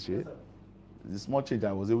today. The small change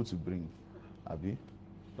I was able to bring. Abi,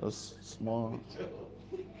 just small.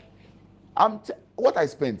 What I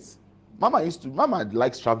spent. Mama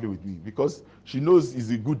likes traveling with me because she knows it's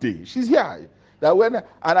a good day. She's here. And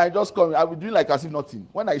I just come, I will do like as if nothing.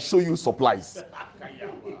 When I show you supplies,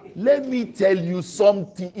 let me tell you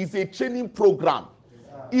something. It's a training program.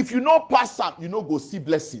 If you know pass am, you know go see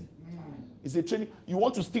blessing. It's a training. You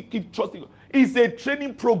want to still keep trusting. It's a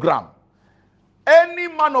training program. Any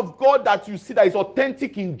man of God that you see that is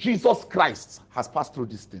authentic in Jesus Christ has passed through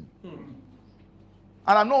this thing.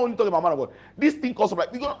 And I'm not only talking about man of God. This thing costs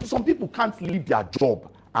like because some people can't leave their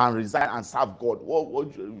job and resign and serve God.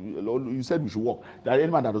 What you said we should work. That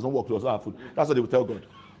any man that doesn't work doesn't have food. That's what they will tell God.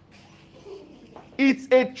 It's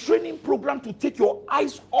a training program to take your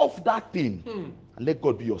eyes off that thing and let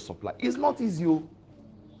God be your supply. It's not easy.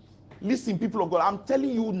 Listen, people of God, I'm telling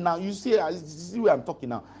you now. You see where I'm talking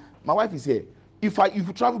now. My wife is here. If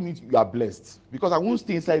you travel with me, you are blessed because I won't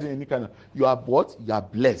stay inside any kind of. You are what? You are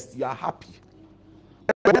blessed. You are happy.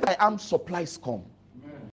 When I am, supplies come.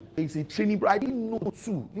 Amen. It's a training, but I didn't know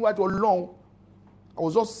too. You were long. I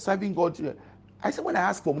was just serving God. I said, when I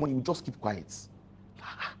ask for money, you just keep quiet.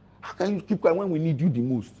 How can you keep quiet when we need you the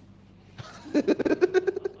most? But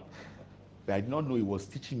I did not know he was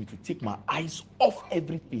teaching me to take my eyes off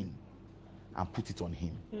everything and put it on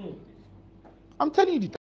him. I'm telling you the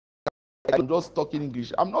truth. I'm just talking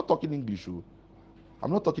English. I'm not talking English.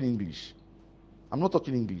 I'm not talking English. I'm not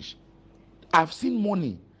talking English. I've seen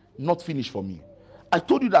money not finish for me. I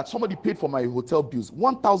told you that somebody paid for my hotel bills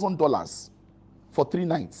 $1,000 for 3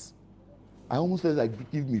 nights. I almost felt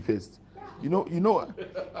like give me first. You know.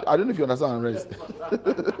 I don't know if you understand the rest.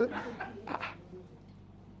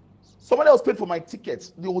 Somebody else paid for my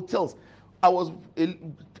tickets, the hotels. I was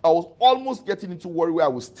almost getting into worry where I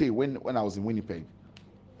would stay when I was in Winnipeg.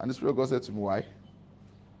 And the Spirit of God said to me, why?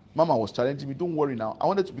 Mama was challenging me, don't worry now. I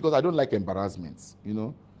wanted to, because I don't like embarrassments,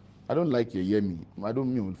 I don't like me. I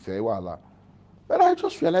don't mean fair. But I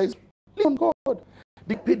just realized, on God,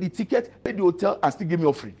 they paid the ticket, paid the hotel, and still gave me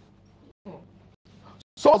offering.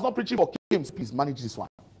 So I was not preaching for games. Please manage this one.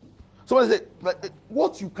 Somebody said,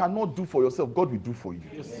 what you cannot do for yourself, God will do for you.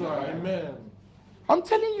 Yes, sir. Amen. I'm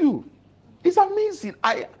telling you, it's amazing.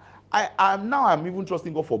 I'm even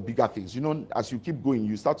trusting God for bigger things. As you keep going,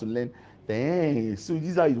 you start to learn. So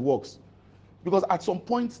this is how it works. Because at some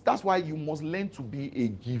point, that's why you must learn to be a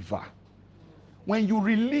giver. When you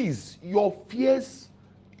release your fears,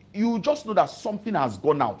 you just know that something has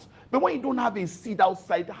gone out. But when you don't have a seed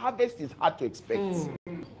outside, harvest is hard to expect.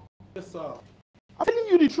 Yes, sir. I'm telling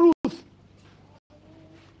you the truth.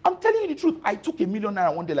 I'm telling you the truth. I took $1 million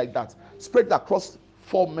one day like that, spread it across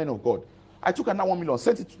 4 men of God. I took another $1 million,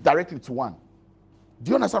 sent it directly to one. Do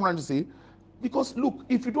you understand what I'm trying to say? Because look,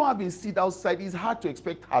 if you don't have a seed outside, it's hard to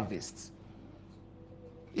expect harvest.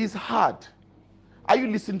 It's hard. Are you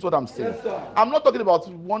listening to what I'm saying? Yes, I'm not talking about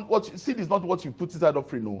seed is not what you put inside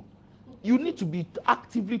offering. No, you need to be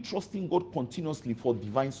actively trusting God continuously for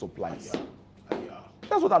divine supplies.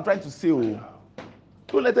 That's what I'm trying to say.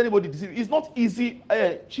 Don't let anybody deceive. It's not easy,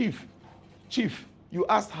 Chief. You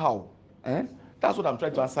asked how. That's what I'm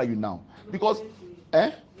trying to answer you now. Because,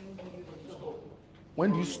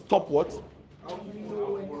 when do you stop what?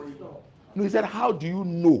 No, he said, how do you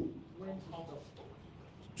know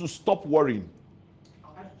to stop worrying?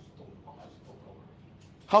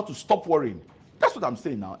 How to stop worrying? That's what I'm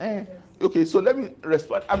saying now. Okay, so let me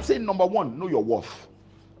respond. I'm saying number 1, know your worth.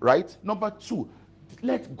 Right? Number 2,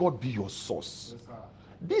 let God be your source.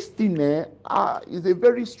 This thing is a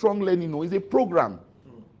very strong learning. It's a program.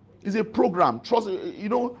 It's a program. Trust.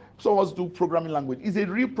 Some of us do programming language. It's a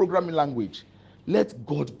real programming language. Let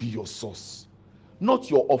God be your source,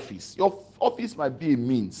 not your office. Your office might be a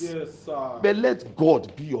means. Yes, sir. But let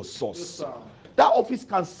God be your source. Yes, sir. That office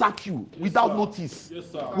can sack you without sir. notice.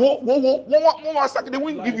 Yes, sir. One sack, they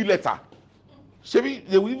won't give you letter. Maybe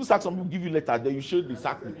they will even sack some people, give you letter, then you should be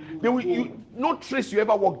sacked. They will, you no trace you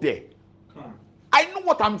ever work there. I know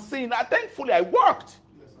what I'm saying. Thankfully, I worked.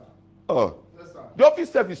 Yes, sir. The office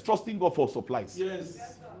staff is trusting God for supplies.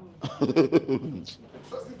 Yes.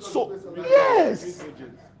 So, yes.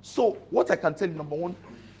 So, what I can tell you, number one,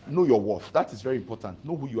 know your worth. That is very important.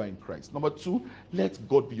 Know who you are in Christ. Number two, let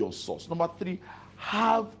God be your source. Number three,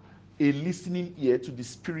 have a listening ear to the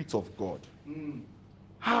Spirit of God.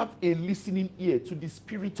 Have a listening ear to the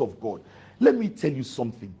Spirit of God. Let me tell you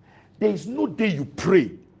something. There is no day you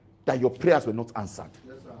pray that your prayers were not answered.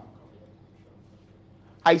 Yes, sir.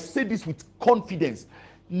 I say this with confidence.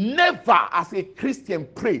 Never as a Christian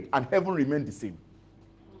prayed and heaven remained the same.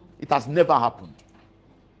 It has never happened.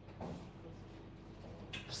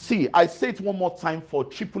 See, I say it one more time for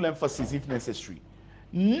triple emphasis if necessary.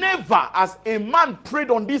 Never as a man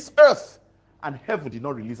prayed on this earth and heaven did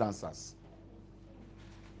not release answers.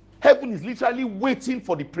 Heaven is literally waiting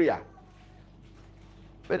for the prayer.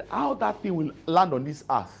 But how that thing will land on this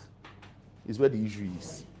earth is where the issue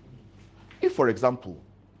is. If, for example,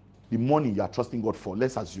 the money you are trusting God for,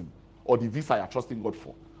 let's assume, or the visa you are trusting God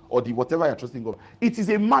for, or the whatever you are trusting God for, it is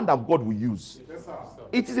a man that God will use. Yes, sir.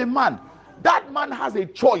 It is a man. That man has a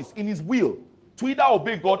choice in his will to either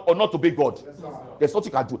obey God or not obey God. Yes, sir. There's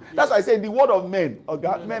nothing you can do. That's why I say in the word of men,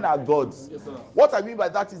 okay, men are gods. Yes, sir. What I mean by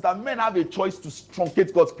that is that men have a choice to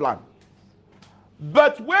truncate God's plan.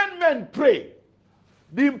 But when men pray,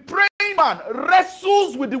 the praying man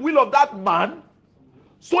wrestles with the will of that man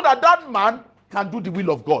so that that man can do the will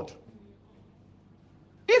of God.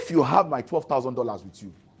 If you have my $12,000 with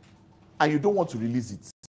you and you don't want to release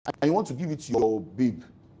it and you want to give it to your babe,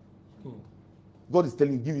 God is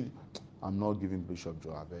telling you, give it. I'm not giving Bishop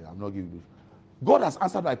Joe. I'm not giving Bishop. God has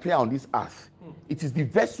answered my prayer on this earth. It is the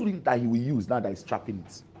vessel that he will use now that is trapping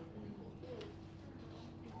it.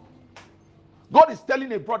 God is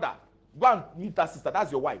telling a brother, go and meet that sister.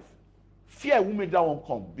 That's your wife. Fear will make that one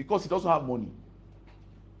come because he doesn't have money.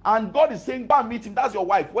 And God is saying, go and meet him. That's your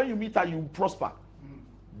wife. When you meet her, you will prosper.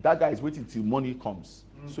 That guy is waiting till money comes.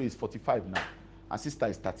 So he's 45 now. And sister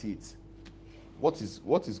is 38. What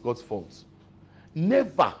is God's fault?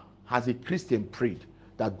 Never has a Christian prayed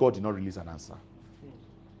that God did not release an answer.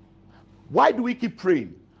 Why do we keep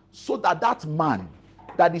praying? So that that man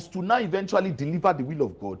that is to now eventually deliver the will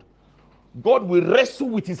of God, God will wrestle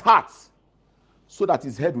with his heart so that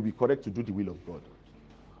his head will be correct to do the will of God.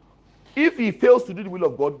 If he fails to do the will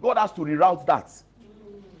of God, God has to reroute that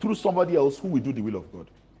through somebody else who will do the will of God.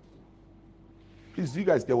 Please, do you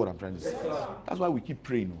guys get what I'm trying to say? That's why we keep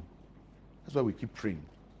praying. That's why we keep praying.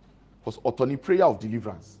 Because autonomy prayer of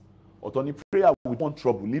deliverance, autonomy prayer we want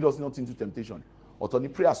trouble, lead us not into temptation. Autonomy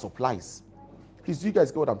prayer supplies. Please, do you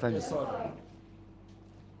guys get what I'm trying to say?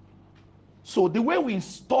 So the way we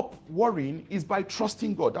stop worrying is by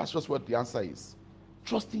trusting God. That's just what the answer is.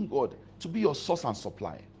 Trusting God to be your source and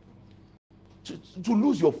supply. To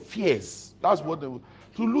lose your fears. That's what to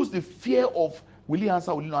lose the fear of will he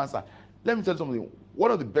answer, will he not answer. Let me tell you something.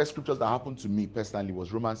 One of the best scriptures that happened to me personally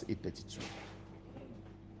was Romans 8:32.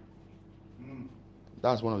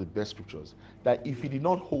 That's one of the best scriptures. That if he did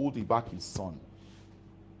not hold back his son,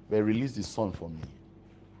 but released his son for me,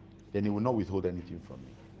 then he will not withhold anything from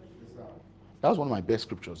me. That's one of my best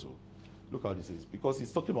scriptures. Though. Look how this is. Because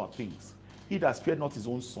he's talking about things. He that spared not his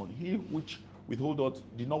own son, he which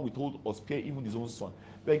did not withhold or spare even his own son,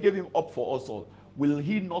 but gave him up for us all, will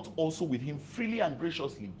he not also with him freely and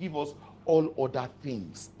graciously give us all other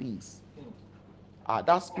things?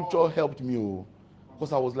 That scripture helped me.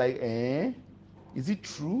 Because I was like, is it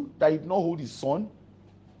true that he did not hold his son?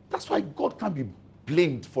 That's why God can't be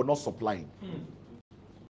blamed for not supplying.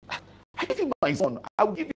 I give him my son. I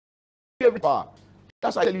will give him every power.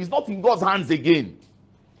 That's why I tell you, it's not in God's hands again.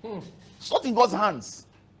 It's not in God's hands.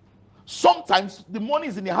 Sometimes the money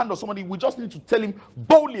is in the hand of somebody. We just need to tell him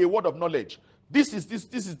boldly a word of knowledge. This is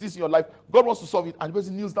this in your life. God wants to solve it. And the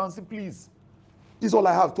person kneels down and says, please, this is all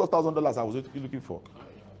I have, $12,000 I was looking for.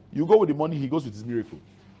 You go with the money, he goes with his miracle.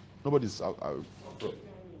 Nobody's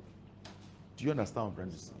do you understand what I'm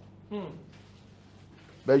trying to say?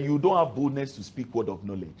 But you don't have boldness to speak word of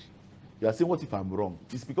knowledge. You are saying, what if I'm wrong?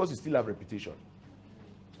 It's because you still have reputation.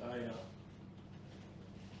 I'm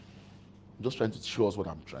just trying to show us what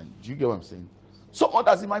I'm trying. Do you get what I'm saying? Some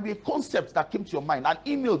others, it might be a concept that came to your mind, an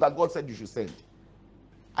email that God said you should send.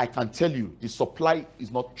 I can tell you, the supply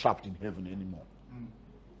is not trapped in heaven anymore.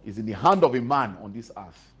 It's in the hand of a man on this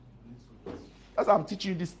earth. That's why I'm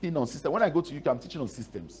teaching you this thing on systems. When I go to UK, I'm teaching on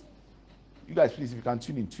systems. You guys, please, if you can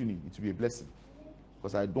tune in, it will be a blessing.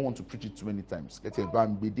 because I don't want to preach it too many times. Get a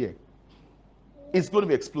bam be there. It's going to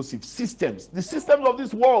be explosive. Systems. The systems of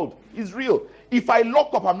this world is real. If I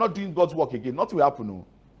lock up, I'm not doing God's work again. Nothing will happen. No.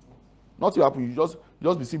 Nothing will happen. You just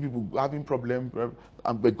be seeing people having problems,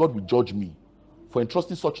 but God will judge me for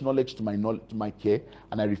entrusting such knowledge to my care,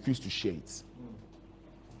 and I refuse to share it.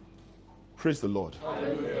 Praise the Lord.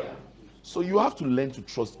 Hallelujah. So you have to learn to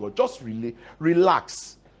trust God. Just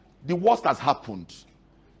relax. The worst has happened.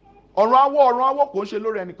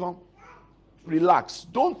 Relax.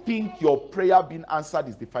 Don't think your prayer being answered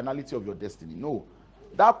is the finality of your destiny. No.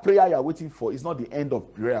 That prayer you're waiting for is not the end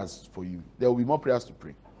of prayers for you. There will be more prayers to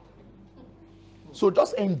pray. So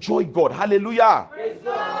just enjoy God. Hallelujah. Praise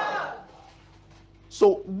God.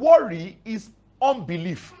 So worry is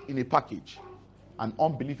unbelief in a package. And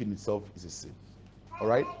unbelief in itself is a sin. All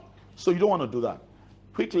right? So you don't want to do that.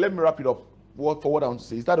 Quickly, let me wrap it up for what I want to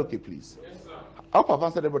say. Is that okay, please? Yes, sir. I hope I've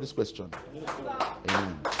answered everybody's question. Yes, sir.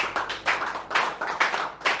 Amen.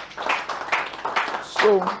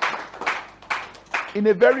 So, in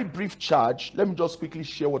a very brief charge, let me just quickly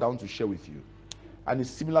share what I want to share with you. And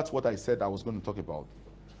it's similar to what I said I was going to talk about.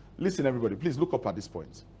 Listen, everybody, please look up at this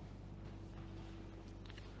point.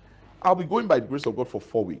 I'll be going by the grace of God for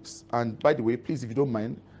 4 weeks. And by the way, please, if you don't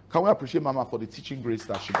mind, can we appreciate Mama for the teaching grace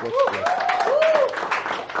that she brought to us?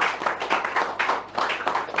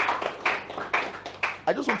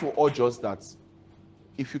 I just want to urge us that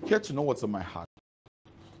if you care to know what's on my heart,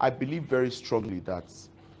 I believe very strongly that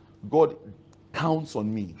God counts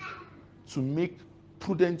on me to make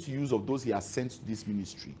prudent use of those he has sent to this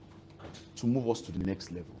ministry to move us to the next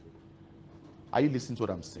level. Are you listening to what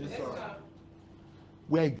I'm saying? Yes, sir.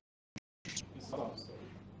 We're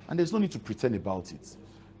and there's no need to pretend about it.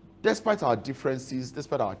 Despite our differences,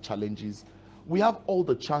 despite our challenges, we have all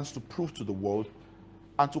the chance to prove to the world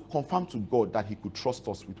and to confirm to God that he could trust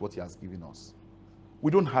us with what he has given us.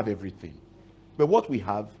 We don't have everything. But what we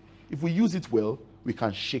have, if we use it well, we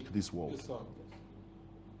can shake this world. Yes, sir.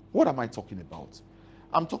 What am I talking about?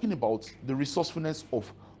 I'm talking about the resourcefulness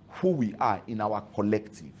of who we are in our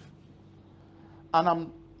collective. And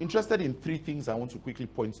I'm interested in 3 things I want to quickly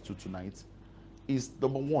point to tonight. Is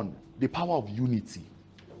number 1, the power of unity.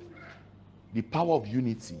 The power of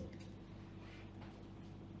unity.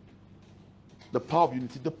 The power of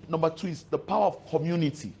unity. Number 2 is the power of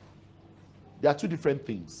community. There are 2 different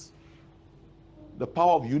things. The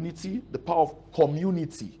power of unity, the power of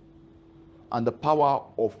community, and the power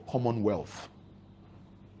of commonwealth.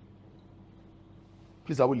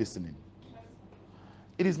 Please, are we listening?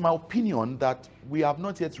 It is my opinion that we have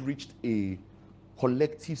not yet reached a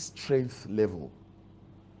collective strength level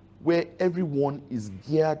where everyone is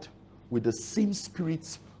geared with the same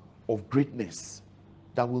spirit of greatness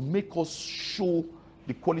that will make us show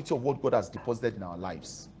the quality of what God has deposited in our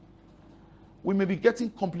lives. We may be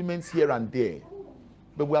getting compliments here and there,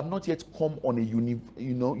 but we have not yet come on a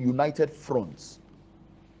united front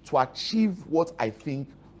to achieve what I think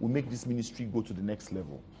will make this ministry go to the next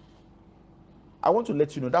level. I want to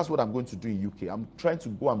let you know that's what I'm going to do in UK. I'm trying to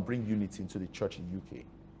go and bring unity into the church in UK.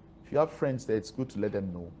 If you have friends there, it's good to let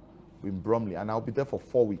them know. We're in Bromley, and I'll be there for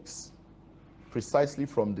 4 weeks, precisely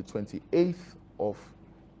from the 28th of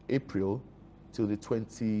April till the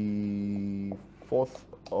 24th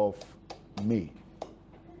of May.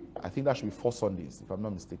 I think that should be 4 Sundays, if I'm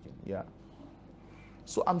not mistaken. Yeah.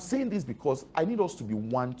 So I'm saying this because I need us to be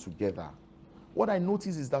one together. What I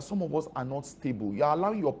notice is that some of us are not stable. You're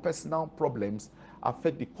allowing your personal problems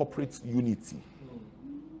affect the corporate unity.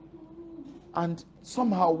 And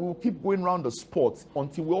somehow we'll keep going around the sport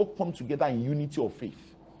until we all come together in unity of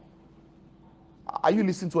faith. Are you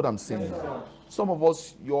listening to what I'm saying? Yes, some of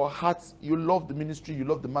us, your heart, you love the ministry, you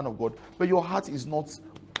love the man of God, but your heart is not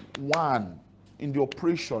one in the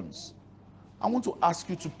operations. I want to ask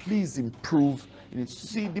you to please improve in it.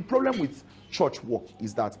 See, the problem with church work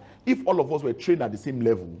is that if all of us were trained at the same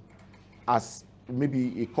level as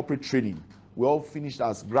maybe a corporate training, we all finished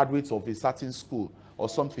as graduates of a certain school or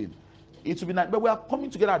something, it would be nice. But we are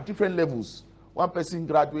coming together at different levels. One person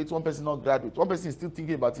graduates, one person not graduates. One person is still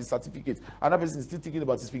thinking about his certificate. Another person is still thinking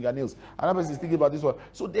about his fingernails. Another person is thinking about this one.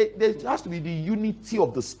 So there has to be the unity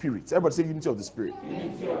of the Spirit. Everybody say unity of the Spirit.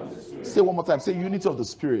 Unity of the Spirit. Say one more time. Say unity of the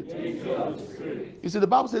Spirit. Unity of the Spirit. You see, the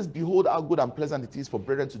Bible says, behold how good and pleasant it is for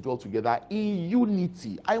brethren to dwell together in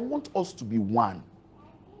unity. I want us to be one.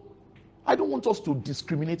 I don't want us to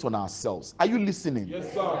discriminate on ourselves. Are you listening?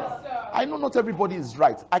 Yes, sir. Yes, sir. I know not everybody is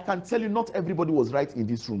right. I can tell you not everybody was right in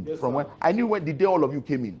this room. Yes, from when I knew when the day all of you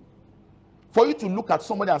came in. For you to look at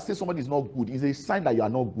somebody and say somebody is not good is a sign that you are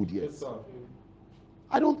not good yet. Yes, sir.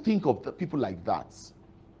 I don't think of the people like that.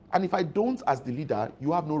 And if I don't as the leader,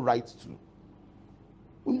 you have no right to.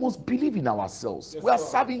 We must believe in ourselves. Yes, We are sir.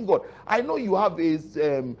 serving God. I know you have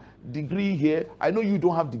a degree here. I know you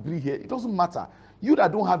don't have degree here. It doesn't matter. You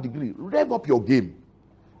that don't have degree, rev up your game.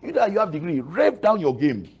 You that you have degree, rev down your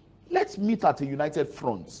game. Let's meet at a united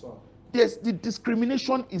front. Yes, sir. Yes, the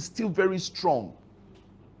discrimination is still very strong.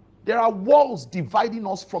 There are walls dividing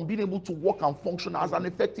us from being able to work and function as an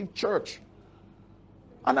effective church.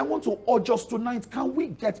 And I want to urge us tonight, can we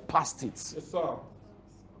get past it? Yes, sir.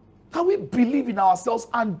 Can we believe in ourselves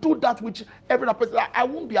and do that which every other person? I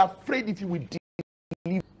won't be afraid if you will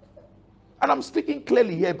believe. And I'm speaking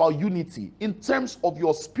clearly here about unity in terms of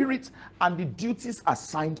your spirit and the duties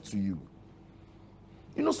assigned to you.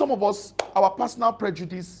 You know, some of us, our personal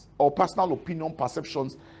prejudice or personal opinion,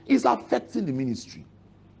 perceptions is affecting the ministry.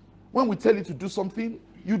 When we tell you to do something,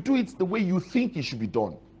 you do it the way you think it should be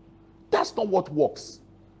done. That's not what works.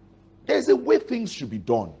 There's a way things should be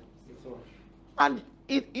done. Yes, sir. And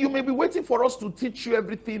you may be waiting for us to teach you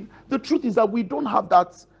everything. The truth is that we don't have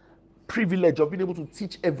that privilege of being able to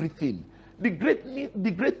teach everything. The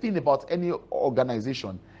great thing about any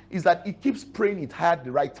organization is that it keeps praying it hired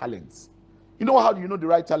the right talents. You know how do you know the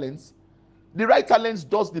right talents? The right talents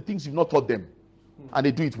does the things you've not taught them, and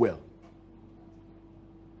they do it well.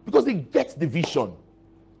 Because they get the vision.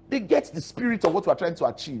 They get the spirit of what we're trying to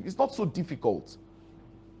achieve. It's not so difficult.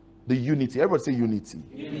 The unity. Everybody say unity.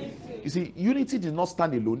 Unity. You see, unity did not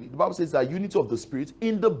stand alone. The Bible says that unity of the spirit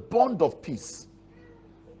in the bond of peace.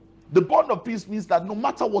 The bond of peace means that no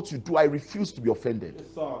matter what you do, I refuse to be offended.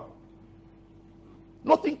 Yes, sir.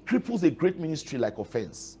 Nothing cripples a great ministry like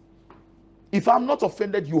offense. If I'm not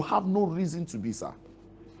offended, you have no reason to be, sir.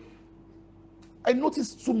 I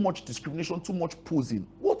noticed too much discrimination, too much posing.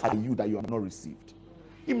 What are you that you have not received?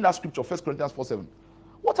 Even that scripture, 1 Corinthians 4:7.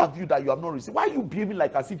 What have you that you have not received? Why are you behaving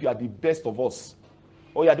like as if you are the best of us?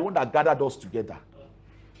 Or you are the one that gathered us together?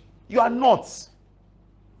 You are not.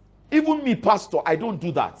 Even me, pastor, I don't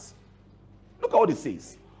do that. Look at what it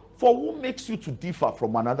says. For who makes you to differ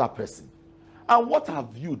from another person? And what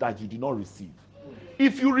have you that you did not receive?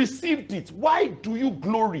 If you received it, why do you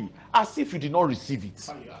glory as if you did not receive it?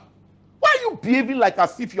 Why are you behaving like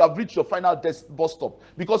as if you have reached your final bus stop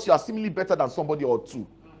because you are seemingly better than somebody or two?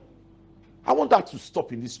 I want that to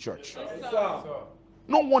stop in this church. Yes, sir.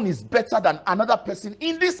 No one is better than another person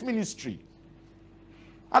in this ministry.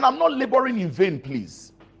 And I'm not laboring in vain,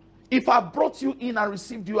 please. If I brought you in and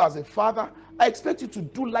received you as a father, I expect you to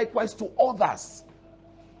do likewise to others.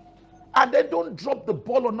 And then don't drop the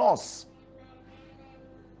ball on us.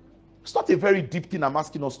 It's not a very deep thing I'm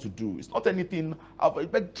asking us to do. It's not anything,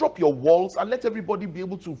 but drop your walls and let everybody be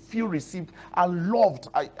able to feel received and loved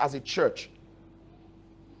as a church.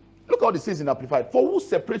 Look what it says in Amplified. For who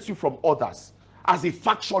separates you from others as a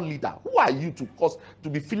faction leader? Who are you to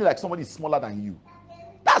be feeling like somebody is smaller than you?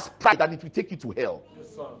 That's pride and it will take you to hell.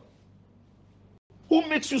 Yes, sir. Who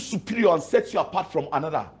makes you superior and sets you apart from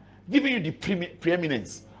another, giving you the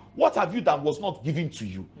preeminence? What have you that was not given to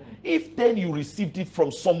you? If then you received it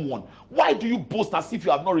from someone, why do you boast as if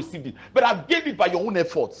you have not received it? But I gave it by your own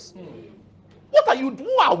efforts. What are you?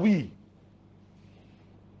 Who are we?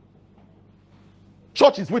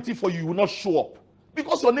 Church is waiting for you. You will not show up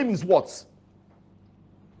because your name is what?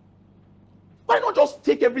 Why not just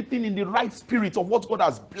take everything in the right spirit of what God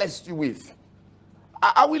has blessed you with?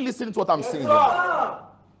 Are we listening to what I'm saying?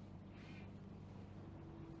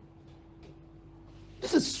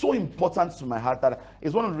 This is so important to my heart that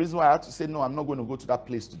it's one of the reasons why I had to say, no, I'm not going to go to that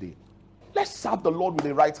place today. Let's serve the Lord with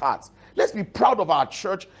a right heart. Let's be proud of our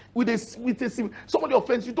church. Somebody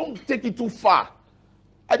offends you, don't take it too far.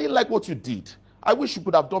 I didn't like what you did. I wish you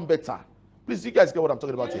could have done better. Please, you guys get what I'm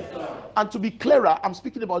talking about here. And to be clearer, I'm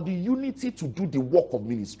speaking about the unity to do the work of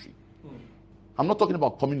ministry. I'm not talking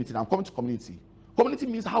about community. I'm coming to community. Community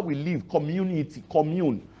means how we live, community,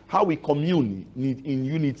 commune, how we commune in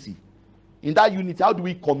unity. In that unity, how do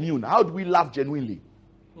we commune? How do we laugh genuinely?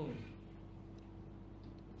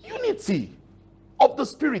 Unity of the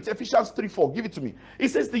Spirit, Ephesians 3:4. Give it to me. It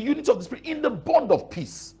says the unity of the Spirit in the bond of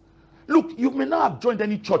peace. Look, you may not have joined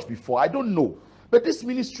any church before. I don't know. But this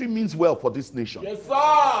ministry means well for this nation. Yes,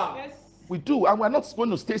 sir. Yes. We do, and we're not going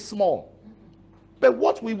to stay small. But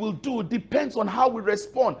what we will do depends on how we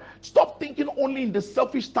respond. Stop thinking only in the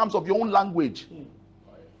selfish terms of your own language.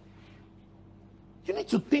 You need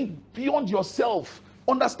to think beyond yourself.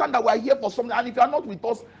 Understand that we're here for something. And if you're not with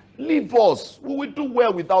us, leave us. We will do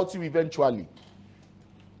well without you eventually.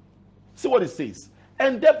 See what it says.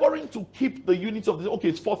 Endeavoring to keep the unity of the... Okay,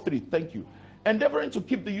 it's 4:3. Thank you. Endeavoring to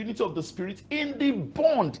keep the unity of the Spirit in the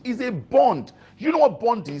bond is a bond. You know what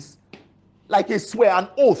bond is? Like a swear, an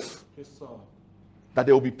oath. Yes, sir. That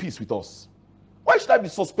there will be peace with us. Why should I be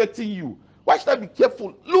suspecting you Why should I be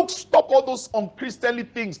careful? Look, stop all those unchristianly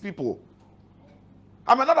things, people.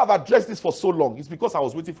 I may not have addressed this for so long. It's because I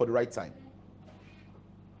was waiting for the right time.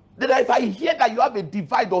 That if I hear that you have a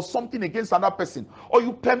divide or something against another person, or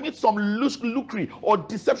you permit some lucre or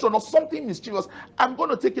deception or something mischievous, I'm going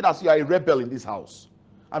to take it as you are a rebel in this house.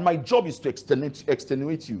 And my job is to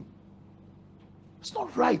extenuate you. It's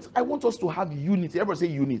not right. I want us to have unity. Everybody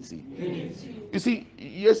say unity. Unity. You see,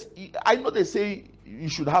 yes, I know they say you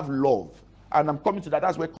should have love. And I'm coming to that.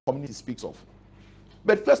 That's where community speaks of.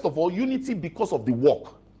 But first of all, unity because of the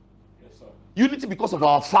work. Yes, sir. Unity because of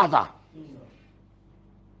our Father. Yes,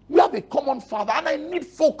 we have a common Father, and I need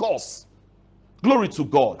focus. Glory to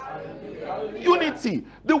God. Hallelujah. Unity.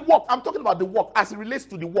 The work. I'm talking about the work as it relates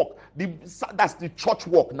to the work. That's the church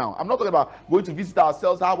work now. I'm not talking about going to visit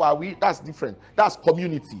ourselves. How are we? That's different. That's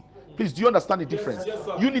community. Please, do you understand the difference? Yes,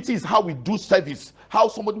 unity is how we do service. How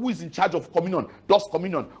somebody who is in charge of communion does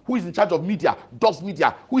communion. Who is in charge of media does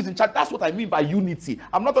media. Who is in charge? That's what I mean by unity.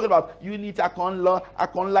 I'm not talking about unity. I can't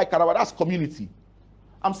like Karawa. That's community.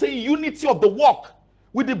 I'm saying unity of the work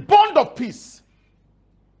with the bond of peace.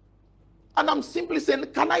 And I'm simply saying,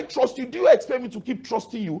 can I trust you? Do you expect me to keep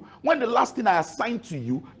trusting you when the last thing I assigned to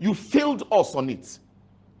you, you failed us on it?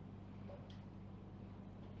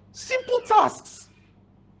 Simple tasks.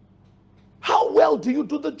 How well do you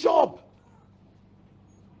do the job?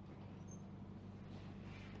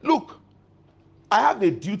 Look, I have a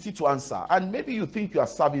duty to answer, and maybe you think you are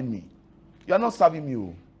serving me. You are not serving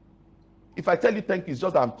me. If I tell you thank you, it's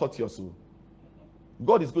just that I'm courteous.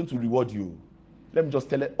 God is going to reward you. Let me just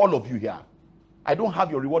tell all of you here. I don't have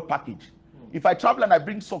your reward package. If I travel and I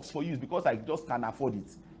bring socks for you, it's because I just can't afford it.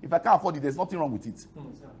 If I can't afford it, there's nothing wrong with it.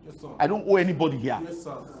 Yes, sir. I don't owe anybody here. Yes,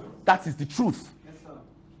 sir. That is the truth. Yes, sir.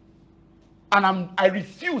 And I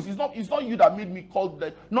refuse. It's not you that made me call.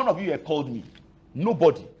 None of you have called me.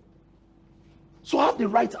 Nobody. So have the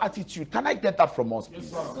right attitude. Can I get that from us,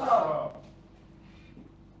 please? Yes, sir.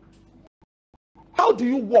 How do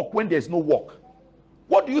you walk when there's no walk?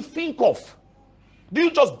 What do you think of? Do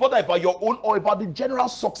you just bother about your own or about the general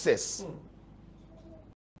success?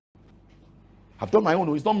 I've done my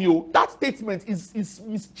own. It's not me. That statement is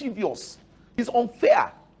mischievous. It's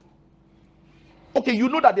unfair. Okay, you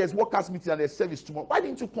know that there's workers' meeting and there's service tomorrow. Why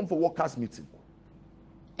didn't you come for workers' meeting?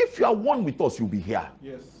 If you are one with us, you'll be here.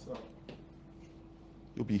 Yes, sir.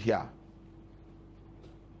 You'll be here.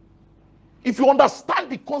 If you understand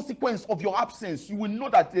the consequence of your absence, you will know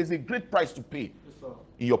that there's a great price to pay. Yes,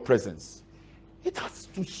 in your presence. It has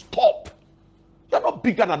to stop. You're not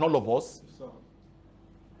bigger than all of us. Yes,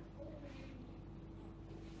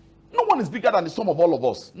 no one is bigger than the sum of all of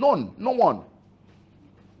us. None. No one.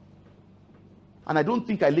 And I don't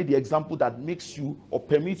think I laid the example that makes you or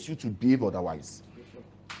permits you to behave otherwise.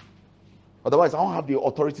 Otherwise, I don't have the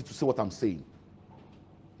authority to say what I'm saying.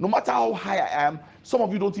 No matter how high I am, some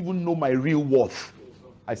of you don't even know my real worth.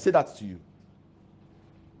 I say that to you.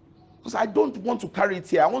 Because I don't want to carry it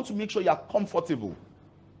here. I want to make sure you are comfortable.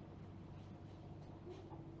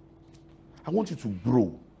 I want you to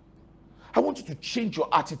grow. I want you to change your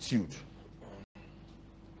attitude.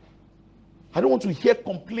 I don't want to hear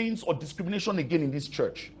complaints or discrimination again in this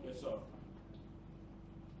church. Yes, sir.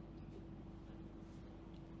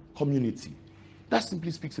 Community. That simply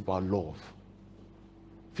speaks about love.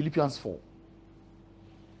 Philippians 4.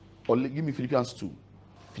 Or give me Philippians 2.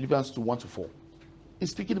 Philippians 2, 1-4.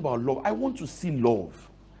 It's speaking about love. I want to see love.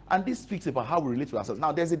 And this speaks about how we relate to ourselves.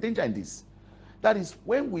 Now, there's a danger in this. That is,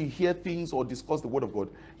 when we hear things or discuss the word of God,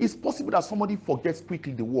 it's possible that somebody forgets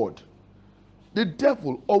quickly the word. The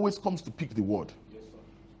devil always comes to pick the word. Yes, sir.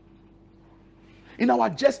 In our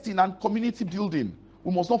jesting and community building,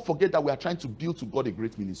 we must not forget that we are trying to build to God a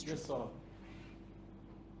great ministry. Yes, sir.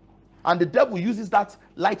 And the devil uses that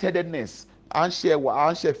lightheadedness, and share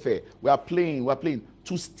fair. We are playing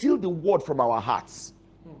to steal the word from our hearts.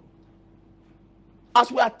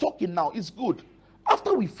 As we are talking now, it's good.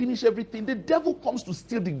 After we finish everything, the devil comes to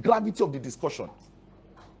steal the gravity of the discussion.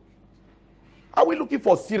 Are we looking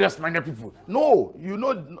for serious-minded people? No,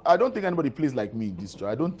 I don't think anybody plays like me in this show.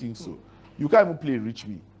 I don't think so. You can't even play Reach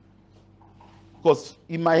Me. Because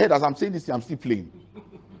in my head, as I'm saying this, I'm still playing.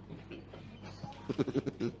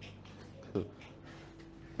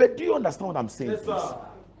 But do you understand what I'm saying? Yes, sir.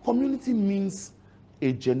 Community means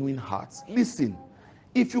a genuine heart. Listen,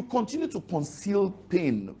 if you continue to conceal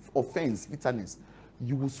pain, offense, bitterness,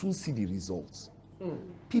 you will soon see the results.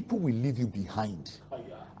 People will leave you behind.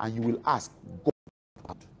 And you will ask,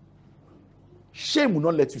 God, shame will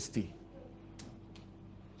not let you stay.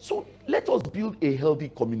 So let us build a healthy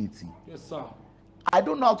community. Yes, sir. I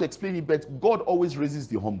don't know how to explain it, but God always raises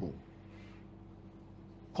the humble.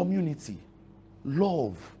 Community.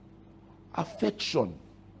 love, affection.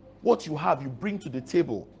 What you have, you bring to the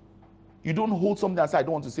table. You don't hold something aside. I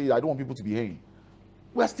don't want to say it. I don't want people to be hearing.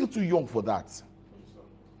 We're still too young for that.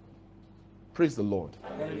 Praise the Lord.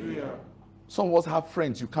 Hallelujah. Some of us have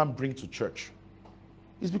friends you can't bring to church.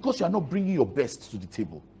 It's because you are not bringing your best to the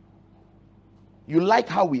table. You like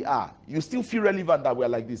how we are. You still feel relevant that we are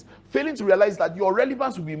like this. Failing to realize that your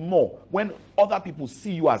relevance will be more when other people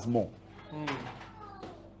see you as more.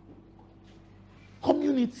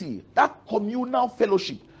 Community, that communal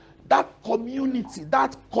fellowship, that community,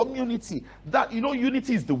 that, you know,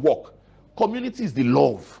 unity is the work. Community is the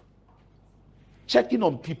love. Checking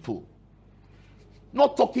on people.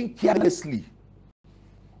 Not talking carelessly.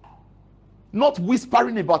 Not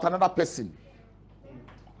whispering about another person.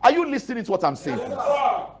 Are you listening to what I'm saying?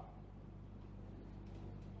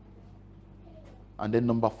 And then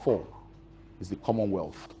number 4 is the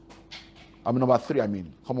commonwealth. Number 3,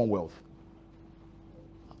 commonwealth.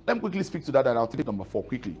 Let me quickly speak to that and I'll take number 4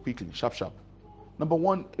 quickly, sharp. Number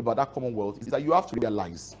 1 about that commonwealth is that you have to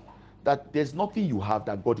realize that there's nothing you have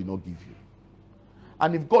that God did not give you.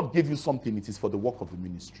 And if God gave you something, it is for the work of the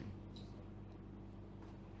ministry.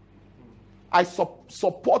 I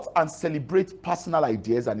support and celebrate personal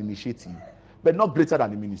ideas and initiatives, but not greater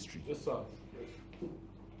than the ministry. Yes, sir.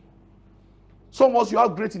 Some of us, you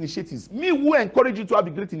have great initiatives. Me who encourage you to have a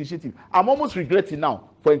great initiative, I'm almost regretting now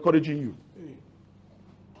for encouraging you.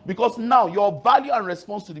 Because now your value and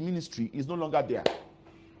response to the ministry is no longer there.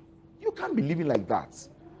 You can't be living like that.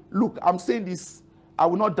 Look, I'm saying this, I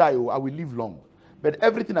will not die, I will live long. But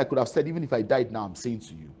everything I could have said, even if I died now, I'm saying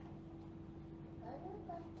to you.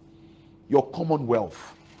 Your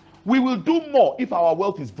commonwealth. We will do more if our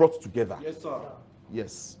wealth is brought together. Yes, sir.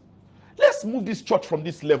 Yes. Let's move this church from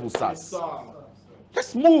this level, sirs. Yes, sir.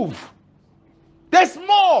 Let's move. There's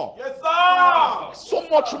more. Yes, sir. So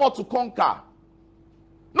much more to conquer.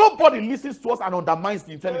 Nobody listens to us and undermines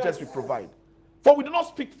the intelligence we provide. For we do not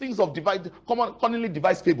speak things of commonly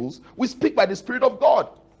devised fables. We speak by the Spirit of God.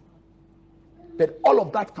 But all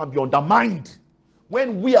of that can be undermined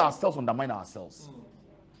when we ourselves undermine ourselves.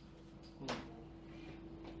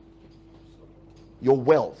 Your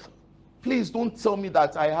wealth. Please don't tell me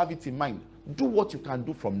that I have it in mind. Do what you can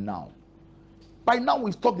do from now. By now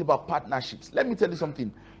we've talked about partnerships. Let me tell you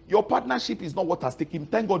something. Your partnership is not what has taken.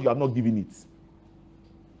 Thank God you have not given it.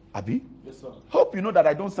 Abi? Yes, sir. Hope you know that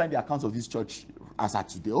I don't sign the accounts of this church as at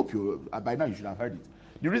today. Hope you, by now you should have heard it.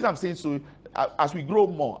 The reason I'm saying so, as we grow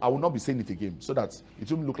more, I will not be saying it again so that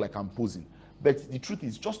it won't look like I'm posing. But the truth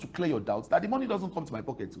is, just to clear your doubts, that the money doesn't come to my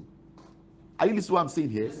pocket too. Are you listening to what I'm saying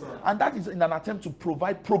here? Yes, and that is in an attempt to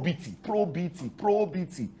provide probity and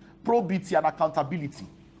accountability.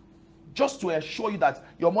 Just to assure you that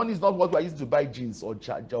your money is not what we are using to buy jeans or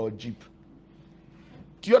Jeep.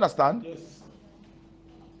 Do you understand? Yes.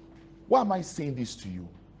 Why am I saying this to you?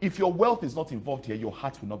 If your wealth is not involved here, your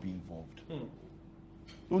heart will not be involved.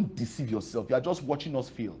 Don't deceive yourself. You are just watching us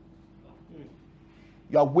fail.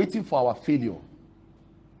 You are waiting for our failure.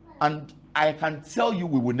 And I can tell you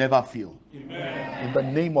we will never fail. Amen. In the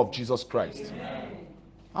name of Jesus Christ. Amen.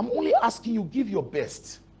 I'm only asking you, give your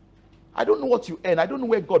best. I don't know what you earn. I don't know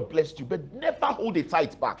where God blessed you, but never hold a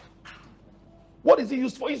tithe back. What is it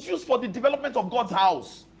used for? It's used for the development of God's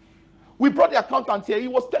house. We brought the accountant here. He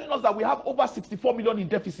was telling us that we have over 64 million in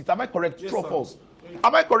deficit. Am I correct? Yes, True or false?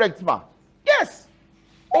 Am I correct, ma? Yes.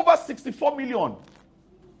 Over 64 million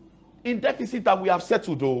in deficit that we have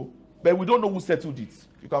settled, though, but we don't know who settled it.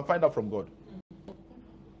 You can find out from God.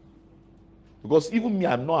 Because even me,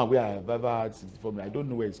 I'm not aware I've ever had 64 million. I don't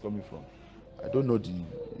know where it's coming from. I don't know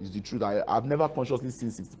it's the truth. I've never consciously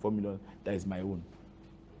seen 64 million that is my own.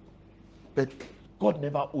 But God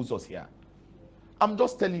never owes us here. I'm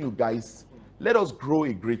just telling you guys, let us grow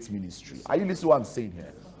a great ministry. Are you listening to what I'm saying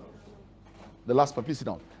here? The last part, please sit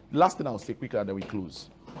down. The last thing I'll say quickly and then we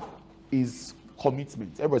close is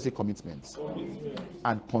commitment. Everybody say commitment.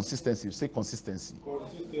 And consistency. Say consistency.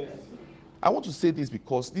 I want to say this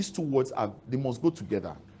because these two words they must go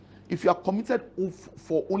together. If you are committed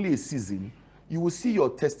for only a season, you will see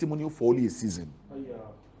your testimonial for only a season.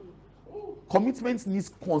 Commitment needs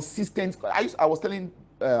consistent. I was telling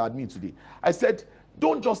admin today. I said,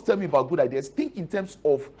 don't just tell me about good ideas. Think in terms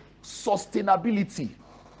of sustainability.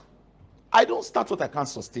 I don't start what I can't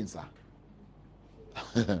sustain, sir.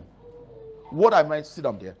 What am I sit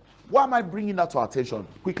down there? Why am I bringing that to our attention?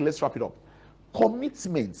 Quickly, let's wrap it up.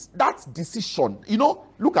 Commitment, that decision. You know,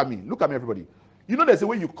 look at me, everybody. You know, there's a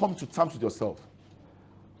way you come to terms with yourself.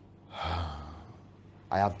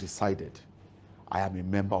 I have decided I am a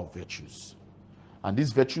member of virtues. And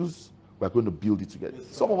these virtues, we're going to build it together.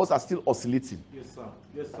 Yes, some of us are still oscillating. Yes, sir.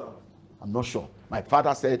 Yes, sir. I'm not sure. My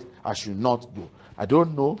father said I should not go. I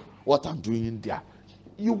don't know what I'm doing there.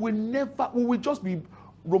 You will never, we will just be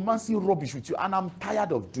romancing rubbish with you, and I'm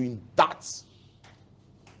tired of doing that.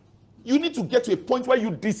 You need to get to a point where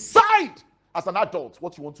you decide as an adult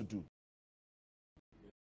what you want to do.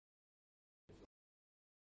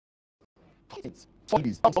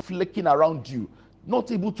 Somebody's flicking around you,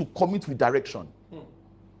 not able to commit with direction.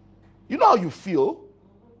 You know how you feel?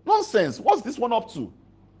 Nonsense. What's this one up to?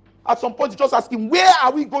 At some point, you just ask him, where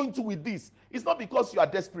are we going to with this? It's not because you are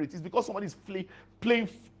desperate. It's because somebody is playing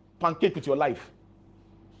pancake with your life.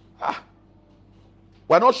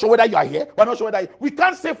 We're not sure whether you are here. We're not sure whether we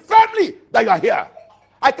can't say firmly that you are here.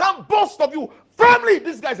 I can't boast of you firmly.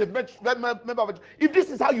 This guy is a member. If this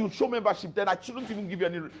is how you show membership, then I shouldn't even give you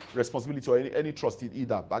any responsibility or any trust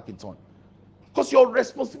either back in turn. Because your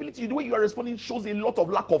responsibility, the way you are responding, shows a lot of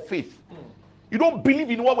lack of faith. You don't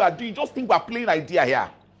believe in what we are doing. You just think we are playing idea here.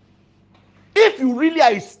 If you really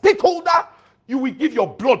are a stakeholder, you will give your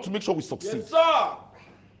blood to make sure we succeed. Yes, sir.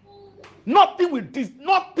 Nothing with this,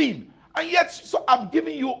 nothing. And yet, so I'm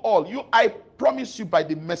giving you all. I promise you by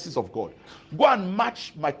the mercies of God. Go and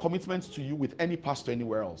match my commitments to you with any pastor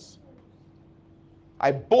anywhere else.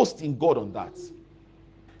 I boast in God on that.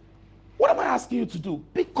 What am I asking you to do?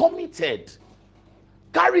 Be committed.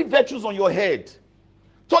 Carry virtues on your head.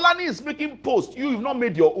 Tolani is making posts. You've not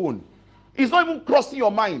made your own. It's not even crossing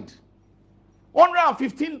your mind.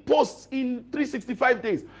 115 posts in 365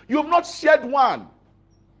 days. You have not shared one.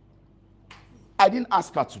 I didn't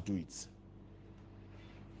ask her to do it.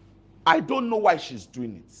 I don't know why she's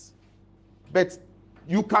doing it. But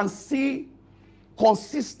you can see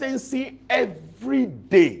consistency every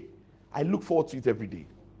day. I look forward to it every day.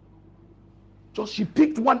 Just she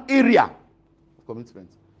picked one area of commitment.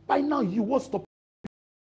 By now, you will stop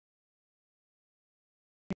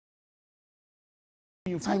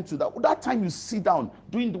time to that. That time you sit down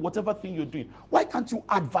doing whatever thing you're doing. Why can't you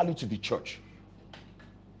add value to the church?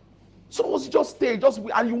 So just stay,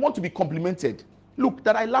 and you want to be complimented. Look,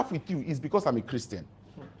 that I laugh with you is because I'm a Christian.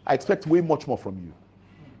 I expect way much more from you.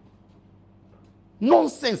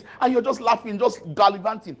 Nonsense. And you're just laughing, just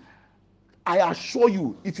gallivanting. I assure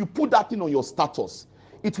you, if you put that thing on your status,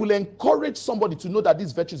 it will encourage somebody to know that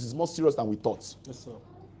this virtues is more serious than we thought. Yes, sir.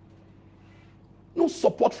 No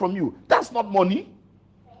support from you. That's not money.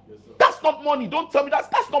 Yes, sir. That's not money. Don't tell me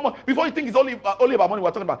that's not money. Before you think it's only about money we're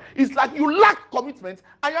talking about. It's like you lack commitment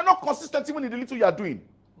and you're not consistent even in the little you're doing.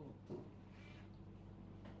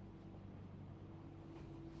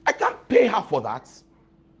 I can't pay her for that.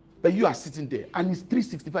 But you are sitting there and it's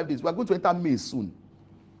 365 days. We're going to enter May soon.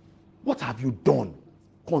 What have you done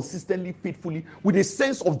consistently, faithfully, with a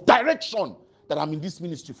sense of direction that I'm in this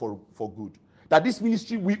ministry for good? That this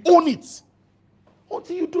ministry, we own it.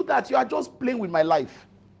 Until you do that, you are just playing with my life.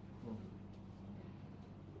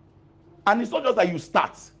 And it's not just that you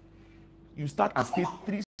start. You start and stay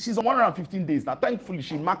 3. She's on 115 days now. Thankfully,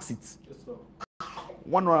 she marks it. Yes, sir.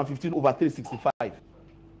 115 over 365.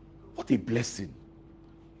 What a blessing.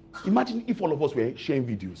 Imagine if all of us were sharing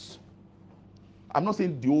videos. I'm not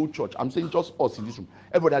saying the whole church. I'm saying just us in this room.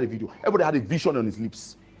 Everybody had a video. Everybody had a vision on his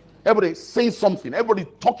lips. Everybody saying something. Everybody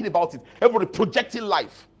talking about it. Everybody projecting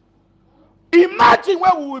life. Imagine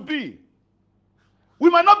where we will be. We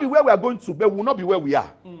might not be where we are going to, but we will not be where we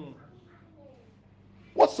are.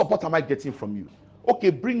 What support am I getting from you? Okay,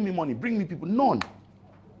 bring me money, bring me people. None.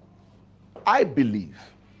 I believe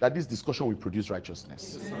that this discussion will produce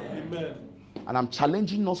righteousness. Yes, amen. And I'm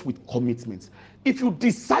challenging us with commitments. If you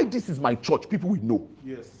decide this is my church, people will know.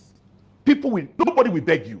 Yes. Nobody will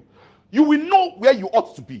beg you. You will know where you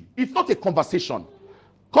ought to be. It's not a conversation.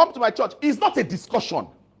 Come to my church. It's not a discussion.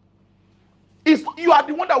 You are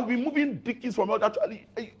the one that will be moving deacons from other church.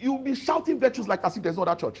 You will be shouting virtues like as if there's no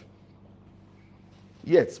other church.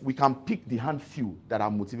 Yet, we can pick the hand few that are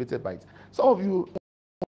motivated by it. Some of you,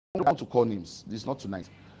 I don't want to call names. This is not tonight.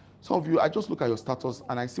 Some of you, I just look at your status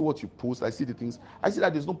and I see what you post. I see the things. I see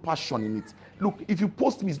that there's no passion in it. Look, if you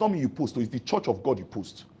post me, it's not me you post. It's the church of God you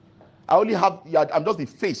post. I'm just the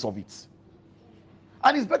face of it.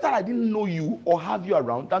 And it's better I didn't know you or have you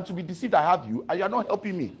around than to be deceived I have you and you're not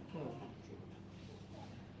helping me.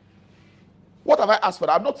 What have I asked for?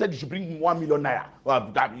 I've not said you should bring 1 million naira.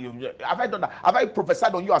 Have I done that? Have I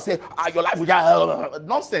prophesied on you and said, your life will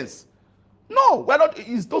nonsense? No, we're not.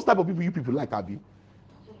 It's those type of people you people like, Abby.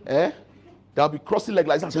 They'll be crossing legs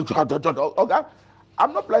like that and saying, okay.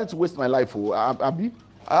 I'm not planning to waste my life. Abby,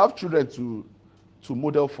 I have children to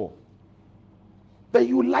model for. But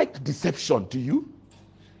you like deception, do you?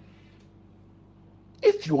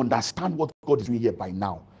 If you understand what God is doing here by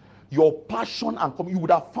now, your passion and you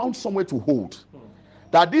would have found somewhere to hold.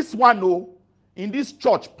 That this one, oh, in this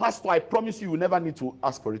church, pastor, I promise you will never need to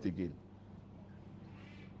ask for it again.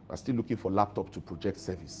 We're still looking for laptop to project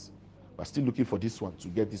service. We're still looking for this one to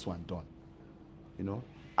get this one done. You know?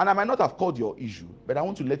 And I might not have called your issue, but I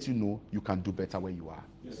want to let you know you can do better where you are.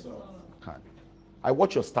 Yes, sir. Can. I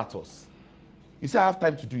watch your status. You say I have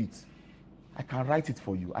time to do it. I can write it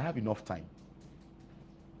for you. I have enough time.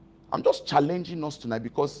 I'm just challenging us tonight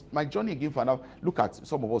because my journey again for now. Look at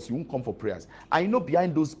some of us, you won't come for prayers. I know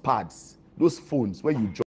behind those pads, those phones where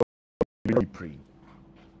you really pray,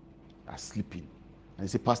 are sleeping. And you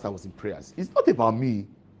say, Pastor, I was in prayers. It's not about me.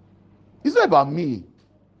 It's not about me.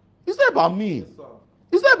 It's not about me. Yes, sir.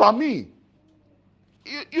 It's not about me.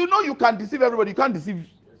 You know you can deceive everybody. You can't deceive.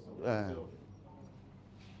 I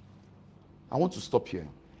want to stop here.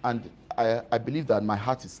 And I believe that my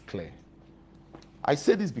heart is clear. I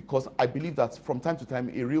say this because I believe that from time to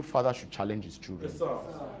time, a real father should challenge his children. Yes, sir.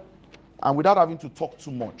 And without having to talk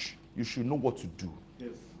too much, you should know what to do.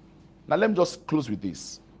 Yes. Now, let me just close with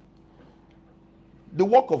this. The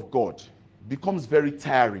work of God becomes very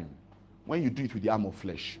tiring when you do it with the arm of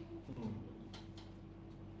flesh.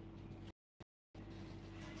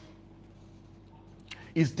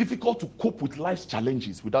 It's difficult to cope with life's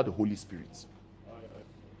challenges without the Holy Spirit.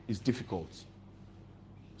 It's difficult.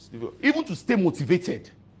 Even to stay motivated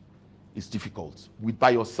is difficult by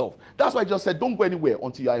yourself. That's why I just said don't go anywhere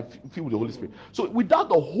until you are filled with the Holy Spirit. So without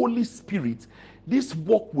the Holy Spirit, this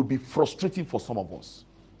work will be frustrating for some of us.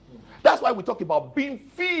 That's why we talk about being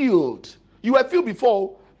filled. You were filled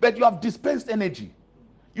before, but you have dispensed energy.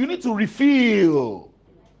 You need to refill,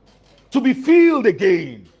 to be filled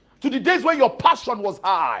again, to the days when your passion was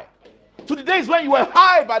high, to the days when you were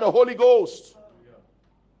high by the Holy Ghost.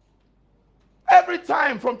 Every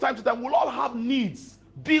time, from time to time, we'll all have needs,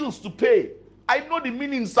 bills to pay. I know the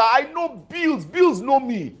meaning, sir. I know bills. Bills know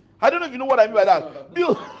me. I don't know if you know what I mean by that.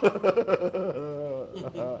 Bill.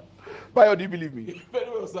 Bayo, do you believe me? Very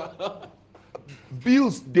well, sir.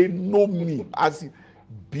 Bills, they know me. As in,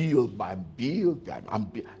 Bill, by Bill,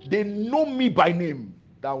 they know me by name.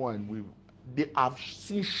 That one, they have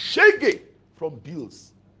seen shege from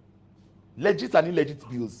bills. Legit and illegit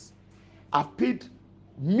bills. I've paid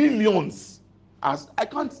millions. As I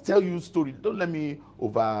can't tell you a story. Don't let me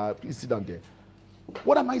please sit down there.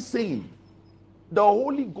 What am I saying? The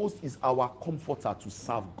Holy Ghost is our comforter to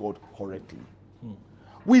serve God correctly.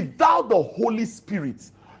 Without the Holy Spirit,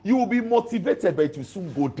 you will be motivated, but it will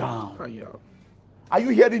soon go down. Are you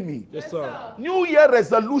hearing me? Yes, sir. New Year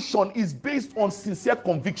resolution is based on sincere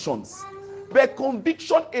convictions. But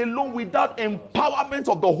conviction alone without empowerment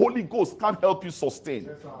of the Holy Ghost can't help you sustain.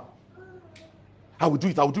 Yes, sir. I will do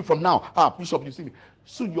it from now. Bishop, you see me.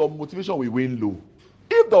 Soon your motivation will wane low.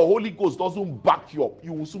 If the Holy Ghost doesn't back you up,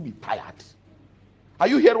 you will soon be tired. Are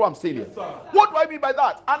you hearing what I'm saying here? Yes, sir. What do I mean by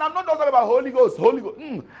that? And I'm not talking about Holy Ghost.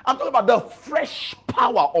 I'm talking about the fresh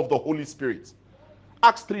power of the Holy Spirit.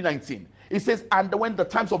 Acts 3:19. It says, and when the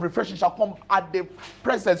times of refreshing shall come at the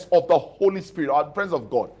presence of the Holy Spirit, or the presence of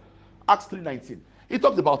God. Acts 3:19. He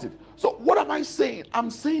talks about it. So what am I saying?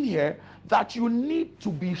 I'm saying here that you need to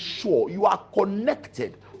be sure you are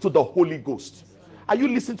connected to the Holy Ghost. Are you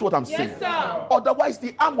listening to what I'm saying? Yes, sir. Otherwise,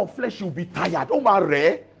 the arm of flesh will be tired. Oh my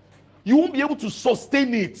rare. You won't be able to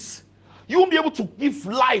sustain it. You won't be able to give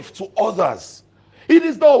life to others. It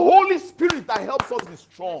is the Holy Spirit that helps us be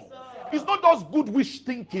strong. It's not just good wish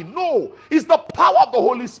thinking. No, it's the power of the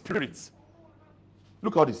Holy Spirit.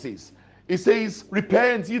 Look how it says. It says,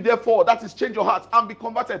 repent ye therefore, that is change your hearts and be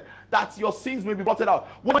converted, that your sins may be blotted out.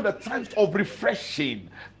 When the times of refreshing,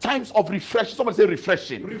 somebody say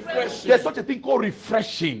refreshing. Refreshing. There's such a thing called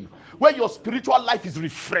refreshing, where your spiritual life is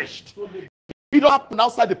refreshed. It don't happen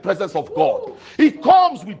outside the presence of God. It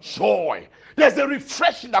comes with joy. There's a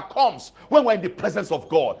refreshing that comes when we're in the presence of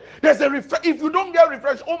God. There's a if you don't get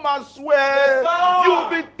refreshed, oh man, swear, you'll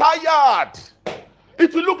be tired.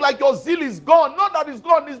 It will look like your zeal is gone. Not that it's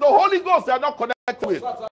gone, it's the Holy Ghost they are not connected with.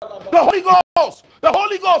 The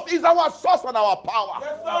Holy Ghost is our source and our power.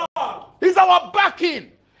 Yes, sir. It's our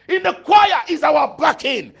backing. In the choir is our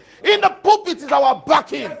backing. In the pulpit is our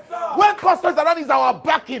backing. Yes, sir. When pastors are around is our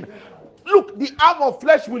backing. Look, the arm of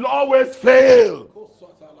flesh will always fail.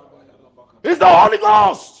 It's the Holy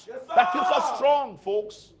Ghost that keeps us strong,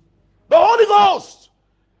 folks. The Holy Ghost.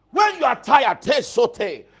 When you are tired,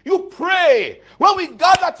 you pray. When we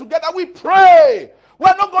gather together, we pray.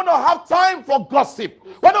 We're not going to have time for gossip.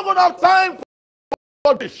 We're not going to have time for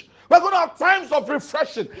rubbish. We're going to have times of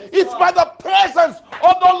refreshing. It's by the presence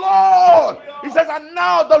of the Lord. He says, and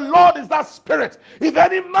now the Lord is that Spirit. If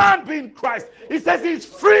any man be in Christ, he says he's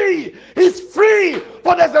free. He's free,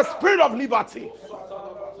 for there's a spirit of liberty.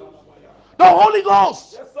 The Holy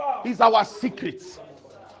Ghost is our secret.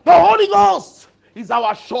 The Holy Ghost is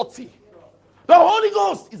our surety. The Holy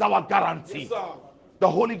Ghost is our guarantee. The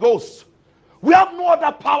Holy Ghost. We have no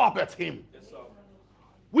other power but Him.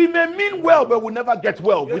 We may mean well, but we'll never get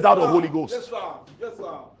well without the Holy Ghost.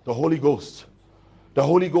 The Holy Ghost. The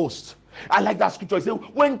Holy Ghost. I like that scripture. It says,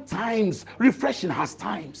 when times, refreshing has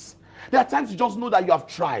times. There are times you just know that you have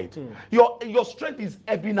tried. Your strength is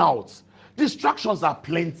ebbing out. Distractions are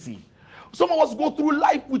plenty. Some of us go through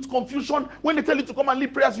life with confusion. When they tell you to come and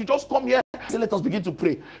lead prayers, you just come here. Say, let us begin to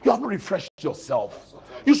pray. You have not refreshed yourself.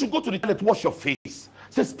 You should go to the toilet, wash your face.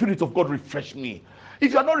 Say, Spirit of God, refresh me.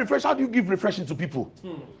 If you are not refreshed, how do you give refreshing to people?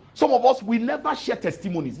 Some of us, we never share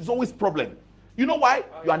testimonies. It's always problem. You know why?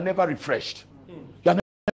 You are never refreshed. You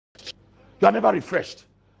are never refreshed.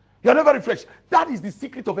 You are never refreshed. That is the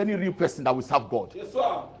secret of any real person that will serve God. Yes,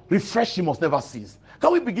 sir. Refreshing must never cease.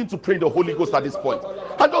 Can we begin to pray in the Holy Ghost at this point?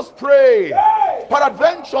 And just pray.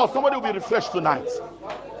 Peradventure, somebody will be refreshed tonight.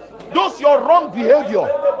 Those your wrong behavior,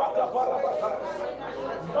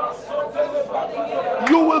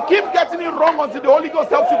 you will keep getting it wrong until the Holy Ghost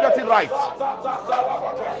helps you get it right.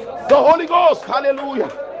 The Holy Ghost, hallelujah.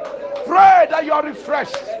 Pray that you are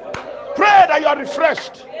refreshed. Pray that you are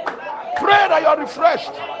refreshed. Pray that you are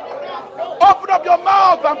refreshed. Open up your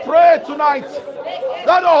mouth and pray tonight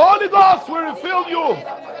that the Holy Ghost will refill you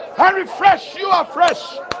and refresh you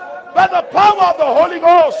afresh by the power of the Holy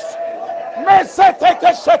Ghost.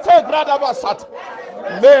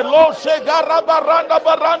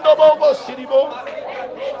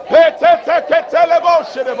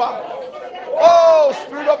 Oh,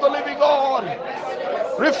 Spirit of the living God,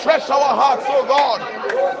 refresh our hearts, oh God.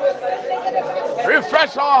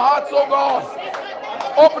 Refresh our hearts, oh God.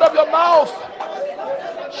 Open up your mouth.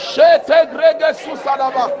 Shete grege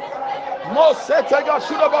susadaba. Mosete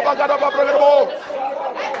gashuda baba gadaba brego.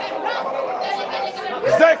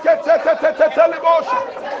 Zekete telebosh.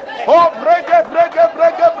 Oh brege.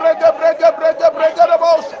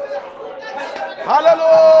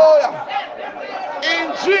 Hallelujah. In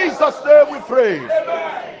Jesus' name we pray.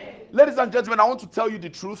 Ladies and gentlemen, I want to tell you the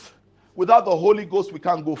truth. Without the Holy Ghost, we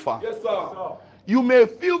can't go far. Yes, sir. You may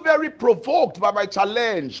feel very provoked by my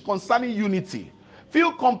challenge concerning unity.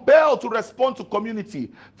 Feel compelled to respond to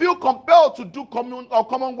community. Feel compelled to do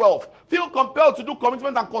commonwealth. Feel compelled to do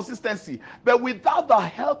commitment and consistency. But without the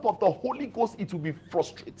help of the Holy Ghost, it will be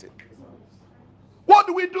frustrating. What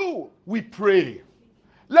do? We pray.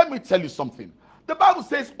 Let me tell you something. The Bible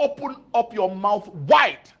says, open up your mouth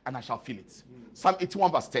wide and I shall fill it. Psalm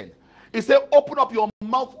 81 verse 10. It says, open up your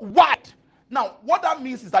mouth wide. Now, what that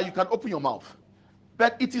means is that you can open your mouth.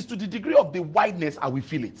 But it is to the degree of the wideness I will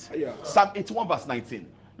feel it. Yeah. Psalm 81 verse 19.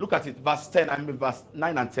 Look at it. Verse 10, verse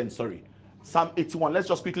 9 and 10, sorry. Psalm 81. Let's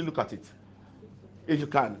just quickly look at it. If you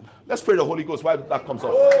can. Let's pray the Holy Ghost while that comes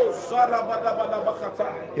off.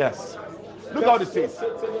 Yes. Look how it says.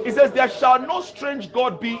 It says, there shall no strange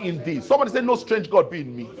God be in thee. Somebody say, no strange God be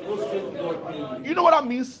in me. You know what that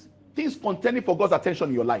means? Things contending for God's attention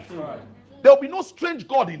in your life. There will be no strange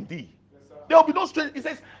God in thee. There will be no strange. It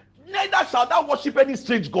says, neither shall thou worship any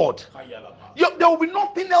strange God. There will be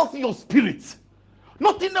nothing else in your spirit.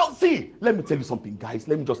 Nothing else. See, let me tell you something, guys.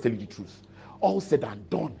 Let me just tell you the truth. All said and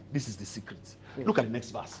done. This is the secret. Look at the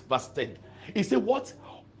next verse. Verse 10. It said, what?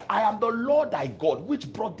 I am the Lord thy God,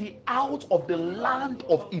 which brought thee out of the land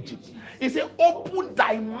of Egypt. He said, open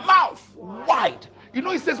thy mouth wide. You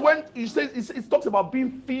know, it says when it talks about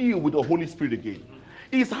being filled with the Holy Spirit again.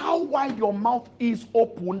 Is how wide your mouth is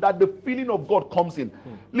open that the feeling of God comes in.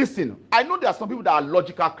 Listen, I know there are some people that are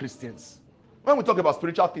logical Christians. When we talk about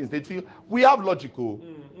spiritual things, they feel we have logical,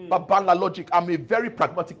 but bala logic. I'm a very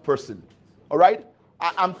pragmatic person. All right,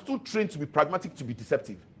 I'm still trained to be pragmatic, to be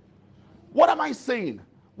deceptive. What am I saying?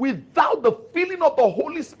 Without the feeling of the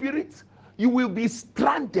Holy Spirit, you will be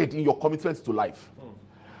stranded in your commitments to life.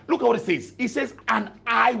 Look at what it says. It says, and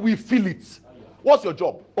I will fill it. What's your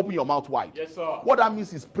job? Open your mouth wide. Yes, sir. What that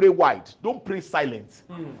means is pray wide. Don't pray silent.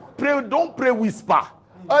 Pray. Don't pray whisper.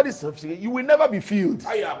 All this, you will never be filled.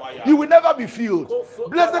 You will never be filled.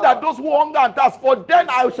 Blessed are those who hunger and thirst, for then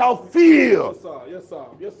I shall fill. Yes, sir. Yes, sir.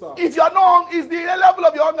 Yes, sir. If you are not, is the level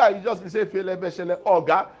of your hunger. You just say, oh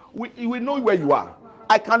God, we know where you are.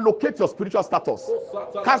 I can locate your spiritual status.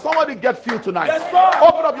 Can somebody get filled tonight? Yes, sir.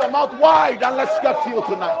 Open up your mouth wide and let's get filled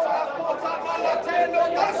tonight.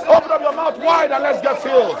 Open up your mouth wide and let's get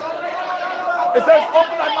filled. It says,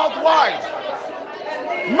 open your mouth wide.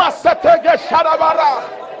 Masetege shadabara.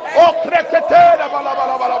 O krekete da bala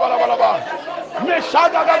bala bala bala bala bala.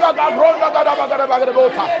 Meshaga gaga gabronda gada bagada bagada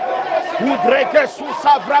bota. Udreke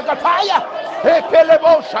susa vragataya.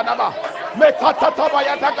 Ekelebo shadaba. Metata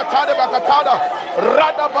bayata katada bakatada.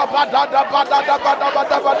 Rada babada da bada da bada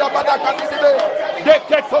bada bada bada kanide.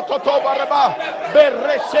 Deke toto baraba.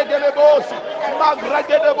 Bereshe de lebos.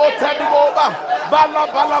 Magrage de botani boba. Bala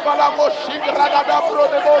bala bala moshing rada da bro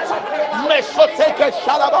de bot. Mesoteke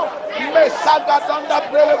shalaba. Mesaga danda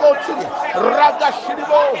breleboti. Raga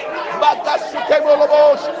shiribo. Baga sutebo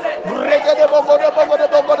lobos. Brege de bogo de bogo de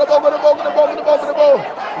bogo de bogo de bogo de bogo de bogo de bogo.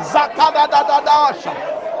 Zakada da da dasha.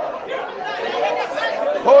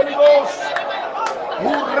 Holy Ghost,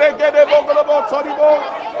 Urregede Bogolobo Toribo,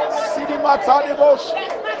 Sidimatanibos,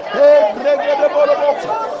 Hey, Regede Bolobo,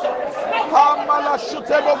 Hamala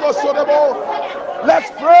Shutebogo Sorebo.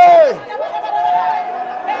 Let's pray.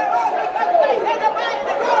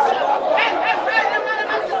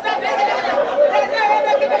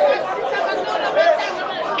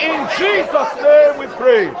 In Jesus' name we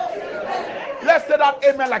pray. Let's say that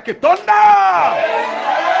amen like a thunder.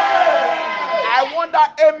 I want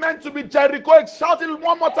that amen to be Jericho. Shout it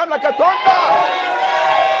one more time like a thunder.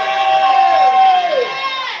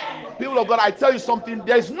 People of God, I tell you something.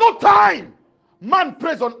 There is no time man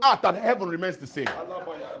prays on earth and heaven remains the same.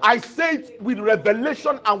 I say it with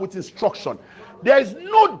revelation and with instruction. There is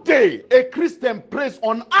no day a Christian prays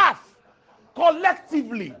on earth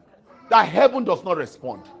collectively that heaven does not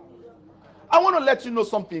respond. I want to let you know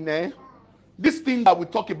something. This thing that we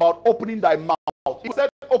talk about, opening thy mouth. He said,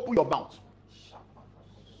 open your mouth.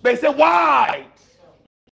 They say, why?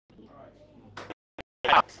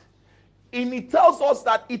 And it tells us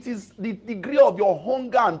that it is the degree of your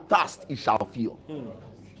hunger and thirst it shall feel.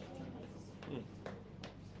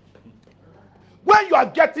 When you are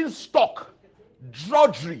getting stuck,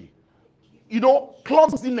 drudgery,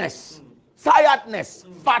 clumsiness, tiredness,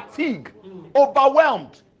 fatigue,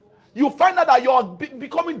 overwhelmed, you find out that you are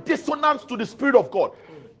becoming dissonant to the Spirit of God.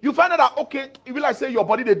 You find out that, okay, it will like say your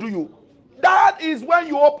body, they do you. That is when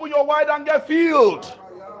you open your wide and get filled.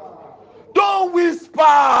 Don't whisper.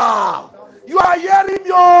 You are hearing me.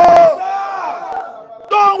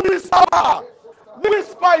 Don't whisper.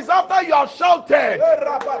 Whisper is after you have shouted.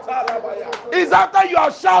 It's after you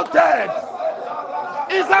have shouted.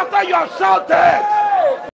 It's after you have shouted.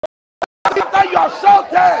 It's after you have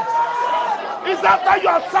shouted. It's after you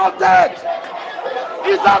have shouted.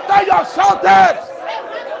 It's after you have shouted.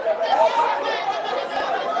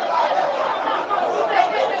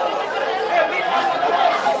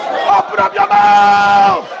 Open up your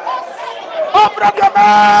mouth! Open up your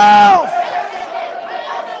mouth!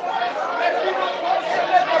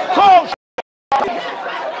 Coach!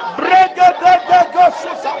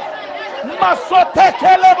 Bregedegegosusa!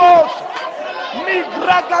 Masotekelebos!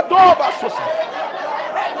 Migragadobasusa!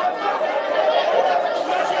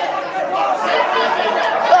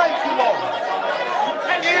 Thank you, Lord.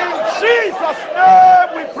 In Jesus' name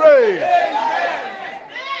we pray.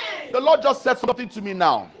 The Lord just said something to me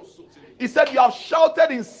now. He said, you have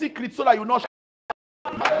shouted in secret so that you will not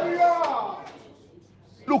shout.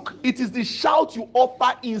 Look, it is the shout you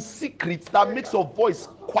offer in secret that makes your voice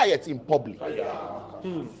quiet in public.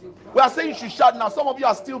 We are saying you should shout now. Some of you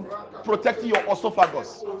are still protecting your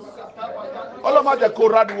esophagus.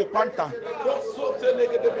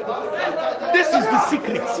 This is the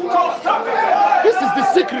secret. This is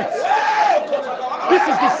the secret. This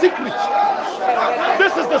is the secret.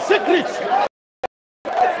 This is the secret.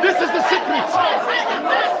 This is the secret.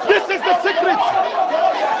 This is the secret.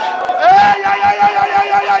 Hey, yeah, yeah, yeah, yeah, yeah,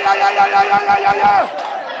 yeah, yeah, yeah, yeah, yeah, yeah, yeah.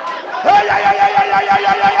 Hey, yeah, yeah, yeah, yeah, yeah,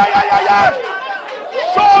 yeah, yeah, yeah, yeah, yeah.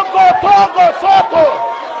 Soko, togo, soko.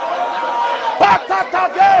 Patata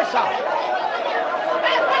gesha.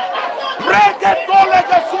 Bregetole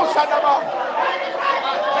gesusa nama.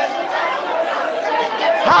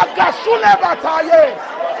 Hagashule bataye.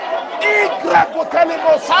 Igre kotele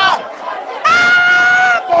mosa.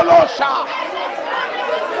 Bolosha.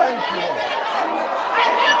 Thank you.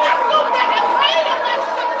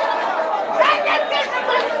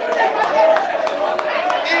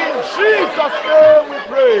 In Jesus' name we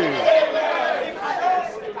pray.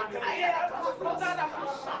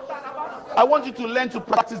 I want you to learn to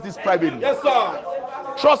practice this privately. Yes, sir.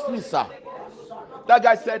 Trust me, sir. That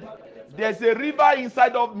guy said, there's a river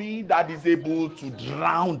inside of me that is able to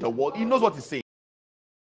drown the world. He knows what he's saying.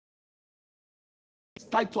 It's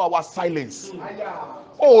tied to our silence.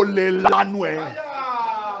 Oh, le lanwe.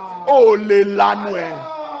 Oh, le lanwe.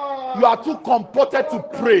 You are too comported to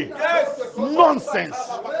pray. Yes. Nonsense.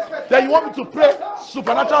 Then you want me to pray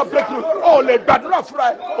supernatural breakthrough. Oh, le bad rough,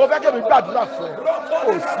 right? Oh, that can be bad rough.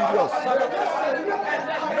 Oh, serious.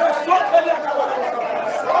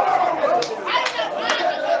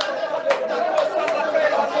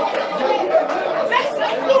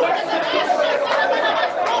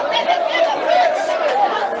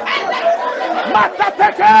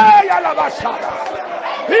 Matateke yalabashara.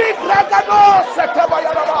 Ibragano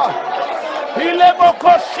setebayalaba.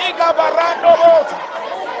 Ileboko shiga barando bota.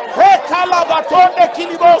 Ekalabatonde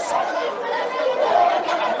kilibosa.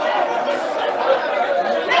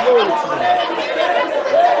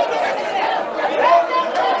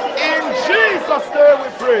 In Jesus' name we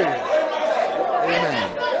pray. Amen.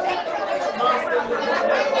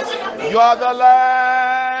 You are the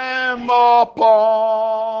Lamb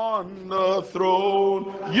upon the throne.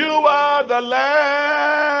 You are the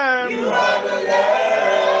Lamb. You are the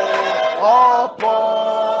Lamb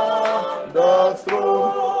upon the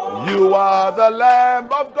throne. You are the Lamb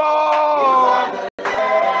of God.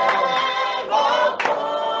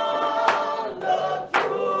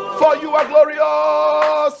 For you are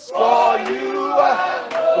glorious. For you are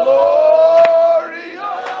glorious.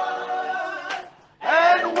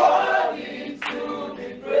 And worthy to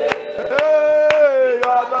be praised. Hey, you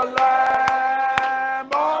are the Lamb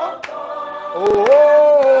of God.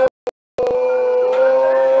 Oh,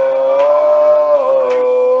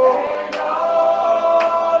 and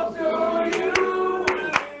all to you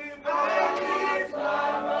I lift my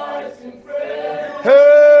voice in praise.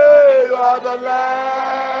 Hey, you are the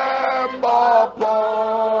Lamb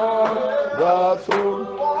upon the throne.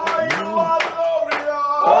 For you are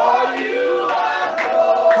glorious. For you are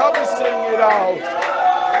glorious. Help me sing it out.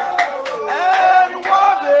 And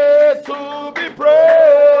worthy to be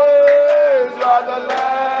praised. You are the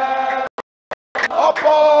Lamb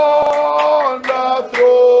upon the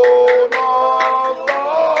throne of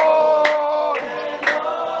God.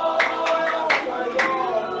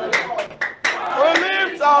 We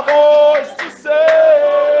lift our voice to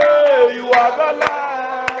say, you are the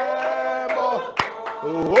Lamb.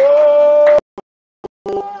 Oh,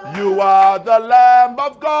 you are the Lamb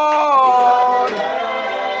of God.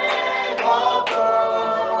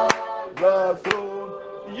 The throne.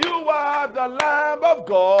 You are the Lamb of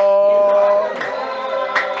God.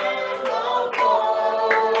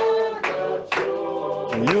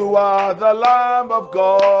 You are the Lamb of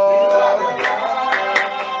God.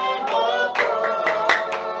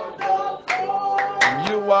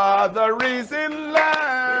 You are the risen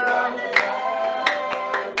Lamb.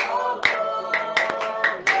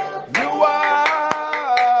 You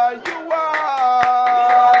are, you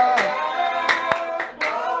are.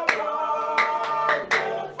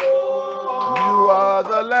 You are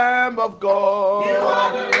the Lamb of God. You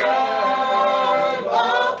are the Lamb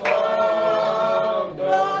of God.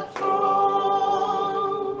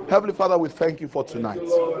 Heavenly Father, we thank you for tonight.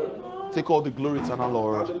 Take all the glory, eternal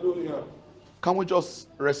Lord. Can we just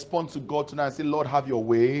respond to God tonight and say, Lord, have your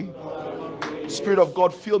way. Spirit of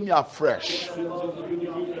God, fill me afresh.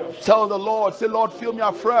 Tell the Lord, say, Lord, fill me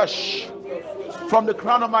afresh. From the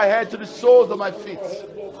crown of my head to the soles of my feet.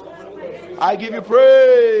 I give you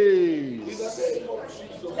praise.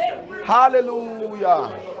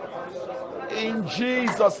 Hallelujah. In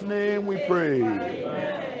Jesus' name we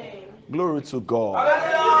pray. Glory to God.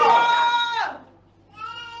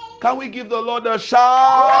 Can we give the Lord a shout?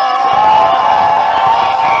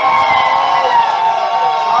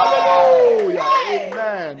 Hallelujah.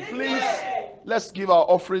 Amen. Please, let's give our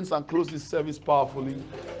offerings and close this service powerfully.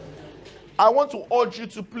 I want to urge you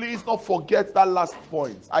to please not forget that last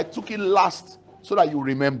point. I took it last so that you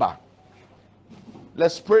remember.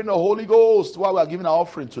 Let's pray in the Holy Ghost while we are giving our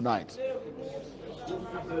offering tonight.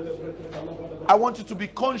 I want you to be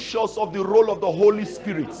conscious of the role of the Holy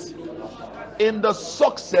Spirit in the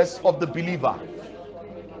success of the believer.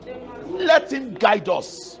 Let him guide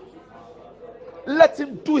us. Let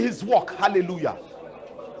him do his work. Hallelujah.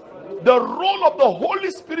 The role of the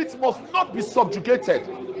Holy Spirit must not be subjugated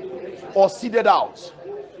or seeded out.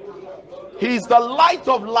 He is the light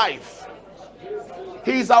of life.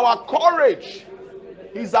 He is our courage.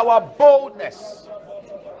 He is our boldness.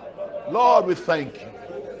 Lord, we thank you.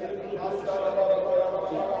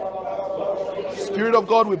 Spirit of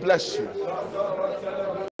God, we bless you.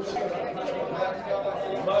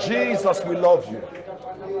 Jesus, we love you.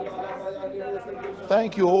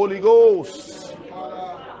 Thank you, Holy Ghost.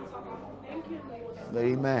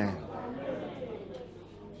 Amen.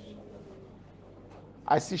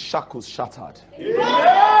 I see shackles shattered.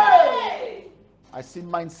 I see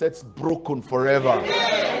mindsets broken forever.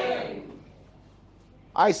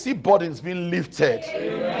 I see burdens being lifted.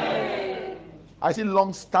 I see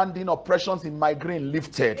long-standing oppressions in migraine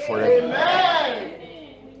lifted forever.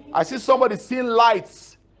 I see somebody seeing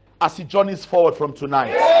lights as he journeys forward from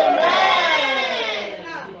tonight.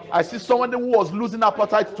 I see someone who was losing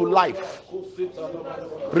appetite to life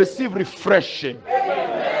receive refreshing.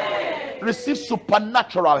 Receive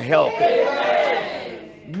supernatural help.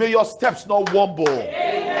 May your steps not wobble.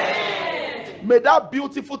 May that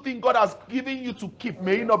beautiful thing God has given you to keep,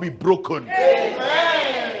 may it not be broken.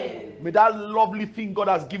 May that lovely thing God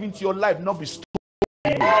has given to your life not be stolen.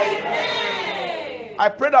 I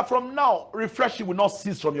pray that from now, refreshing will not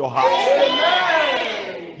cease from your heart.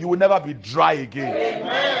 You will never be dry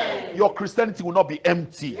again. Your Christianity will not be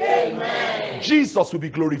empty. Jesus will be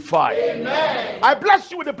glorified. I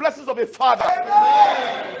bless you with the blessings of a Father.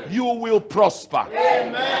 You will prosper.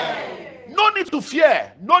 No need to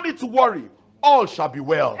fear. No need to worry. All shall be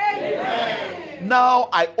well. Now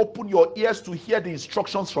I open your ears to hear the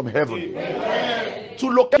instructions from heaven. To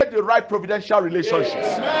locate the right providential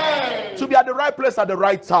relationships. To be at the right place at the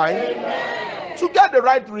right time. To get the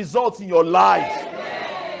right results in your life.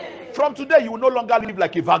 From today, you will no longer live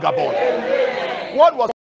like a vagabond. What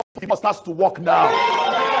was starts to work now.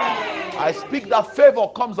 I speak that favor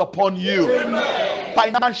comes upon you.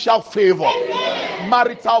 Financial favor,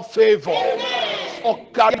 marital favor, or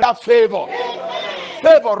career favor,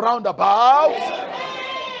 favor roundabout.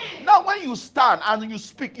 Now when you stand and you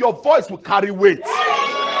speak, your voice will carry weight.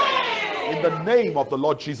 In the name of the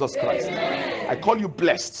Lord Jesus Christ, I call you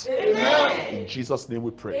blessed. In Jesus' name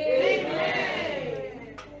we pray.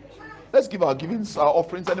 Let's give our givings, our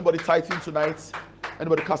offerings. Anybody tithing tonight?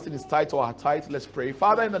 Anybody casting his tithe or her tithe? Let's pray.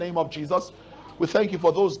 Father, in the name of Jesus, we thank you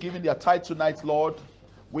for those giving their tithe tonight, Lord.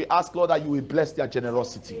 We ask, Lord, that you will bless their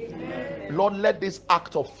generosity. Amen. Lord, let this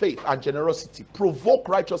act of faith and generosity provoke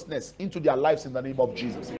righteousness into their lives in the name of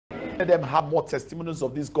Jesus. Let them have more testimonies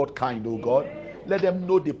of this God kind, oh God. Let them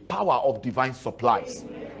know the power of divine supplies.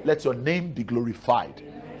 Let your name be glorified.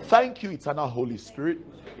 Thank you, eternal Holy Spirit.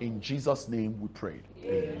 In Jesus' name we pray.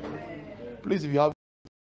 Amen. Please, if you have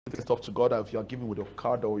talk to God, or if you are giving with your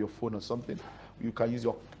card or your phone or something, you can use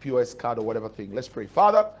your POS card or whatever thing. Let's pray.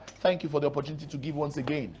 Father, thank you for the opportunity to give once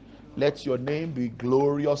again. Let your name be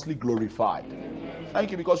gloriously glorified. Thank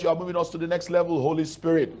you because you are moving us to the next level, Holy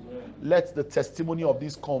Spirit. Let the testimony of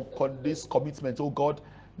this commitment, oh God,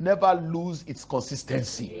 never lose its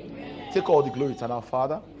consistency. Take all the glory, eternal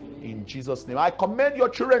Father, in Jesus' name. I commend your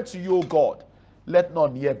children to you, oh God. Let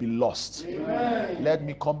none here be lost. Amen. Let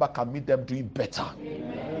me come back and meet them doing better.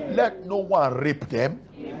 Amen. Let no one rape them.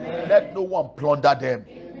 Amen. Let no one plunder them.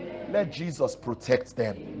 Amen. Let Jesus protect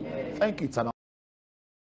them. Amen. Thank you, eternal.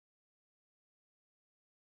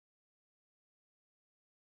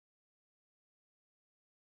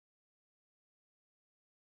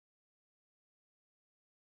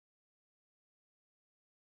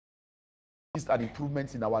 An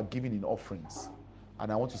improvement in our giving in offerings,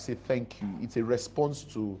 and I want to say thank you. It's a response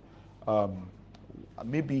to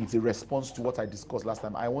maybe it's a response to what I discussed last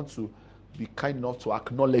time. I want to be kind enough to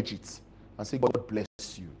acknowledge it and say, God bless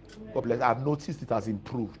you. God bless. I've noticed it has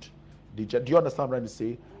improved. Do you understand what I'm trying to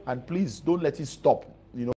say? And please don't let it stop.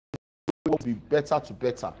 You know, be better to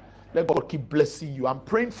better. Let God keep blessing you. I'm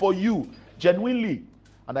praying for you genuinely,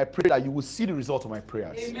 and I pray that you will see the result of my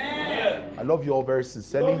prayers. Amen. I love you all very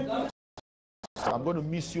sincerely. I'm going to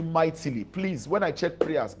miss you mightily. Please, when I check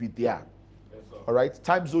prayers, be there. Yes, all right?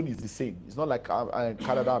 Time zone is the same. It's not like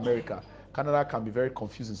Canada, America. Canada can be very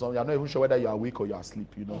confusing. So you're not even sure whether you're awake or you're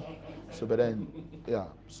asleep, you know. So, but then, yeah.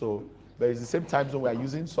 So, but it's the same time zone we're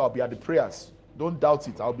using. So I'll be at the prayers. Don't doubt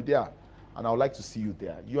it. I'll be there. And I would like to see you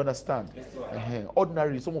there. You understand? Yes,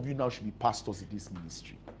 ordinarily, some of you now should be pastors in this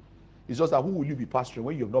ministry. It's just that who will you be pastoring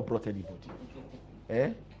when you have not brought anybody?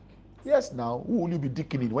 Yes, now, who will you be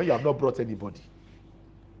deaconing when you have not brought anybody?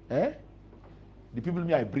 The people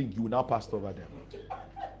me I bring, you will now pastor over them.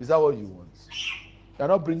 Is that what you want? You're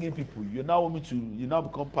not bringing people. You now want me to, you now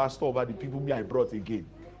become pastor over the people me I brought again.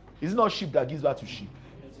 It's not sheep that gives birth to sheep.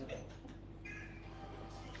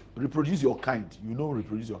 Reproduce your kind. You know,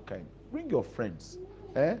 reproduce your kind. Bring your friends.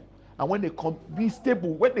 And when they come, be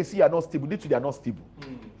stable. When they see you are not stable, they are not stable.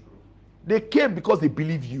 They came because they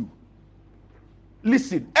believe you.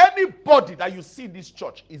 Listen, anybody that you see in this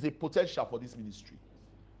church is a potential for this ministry.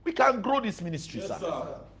 We can grow this ministry, yes,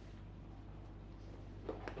 sir.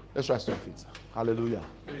 Let's rise to our feet. Hallelujah.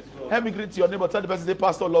 Help me greet your neighbor. Tell the person, say,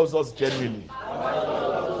 Pastor loves us genuinely.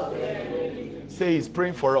 Say he's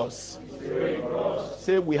praying for us.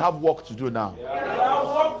 Say we have work to do now.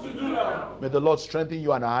 May the Lord strengthen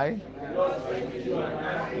you and I.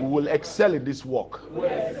 We will excel in this work.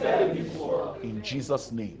 In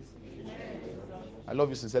Jesus' name. I love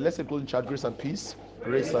you, sincere. Let's say closing chat. Grace and peace.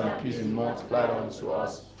 Grace and peace is multiplied unto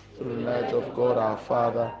us through the knowledge of God our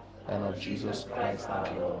Father and of Jesus Christ our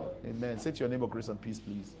Lord. Amen. Say to your neighbor, grace and peace,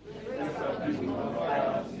 please. And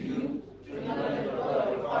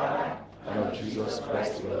of Jesus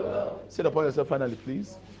Christ our Lord. Say it upon yourself finally,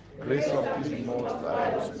 please. Grace and peace is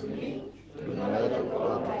multiplied unto me through the knowledge of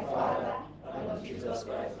God my Father and of Jesus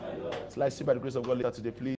Christ my Lord. Shall I see by the grace of God later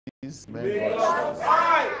today, please? Amen.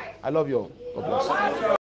 I love you all. God bless you.